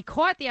FBI, he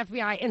caught the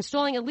FBI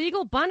installing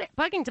illegal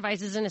bugging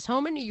devices in his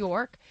home in New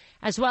York,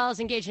 as well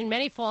as engaged in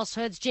many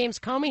falsehoods. James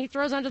Comey he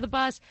throws under the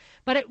bus.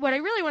 But what I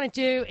really want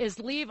to do is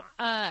leave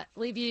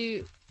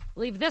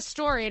this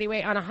story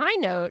anyway on a high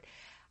note.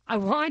 I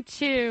want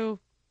to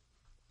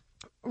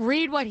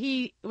read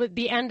with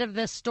the end of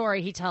this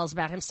story he tells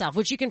about himself,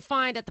 which you can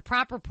find at the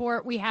Prop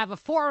Report. We have a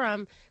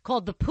forum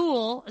called The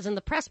Pool, as in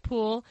the press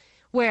pool,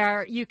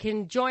 where you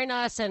can join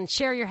us and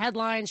share your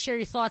headlines, share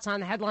your thoughts on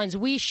the headlines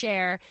we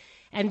share.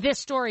 And this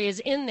story is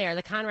in there,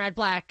 the Conrad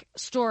Black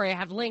story. I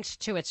have links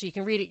to it so you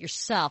can read it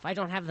yourself. I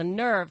don't have the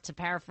nerve to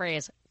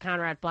paraphrase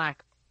Conrad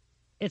Black.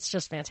 It's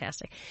just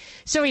fantastic.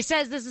 So he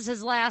says this is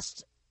his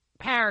last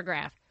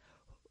paragraph,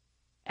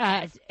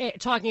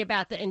 talking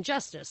about the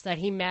injustice that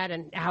he met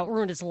and how it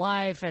ruined his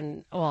life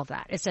and all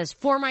that. It says,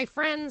 "For my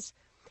friends,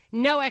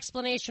 no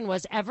explanation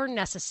was ever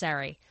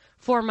necessary.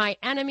 For my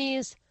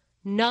enemies,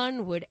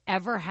 none would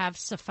ever have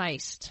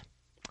sufficed.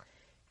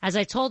 As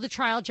I told the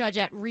trial judge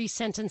at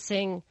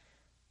resentencing,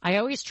 I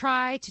always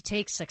try to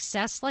take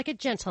success like a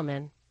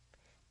gentleman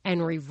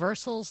and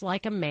reversals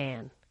like a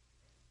man.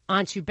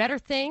 On to better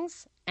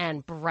things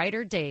and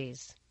brighter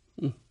days."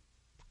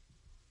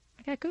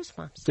 I got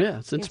goosebumps. Yeah,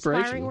 it's inspirational.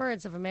 Inspiring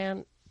words of a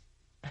man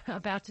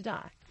about to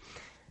die.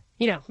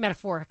 You know,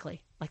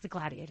 metaphorically, like the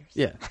gladiators.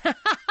 Yeah.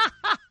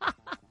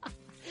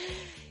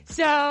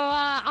 So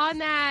on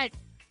that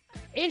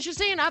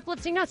interesting and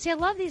uplifting note, see, I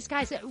love these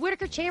guys.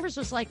 Whitaker Chambers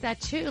was like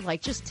that too,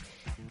 like just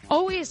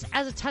always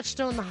as a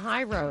touchstone on the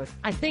high road.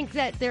 I think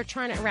that they're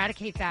trying to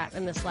eradicate that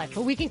in this life,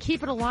 but we can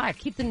keep it alive.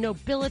 Keep the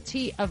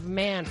nobility of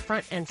man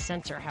front and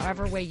center,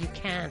 however way you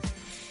can.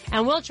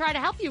 And we'll try to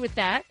help you with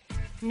that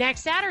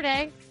next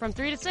Saturday from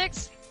 3 to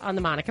 6 on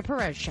The Monica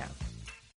Perez Show.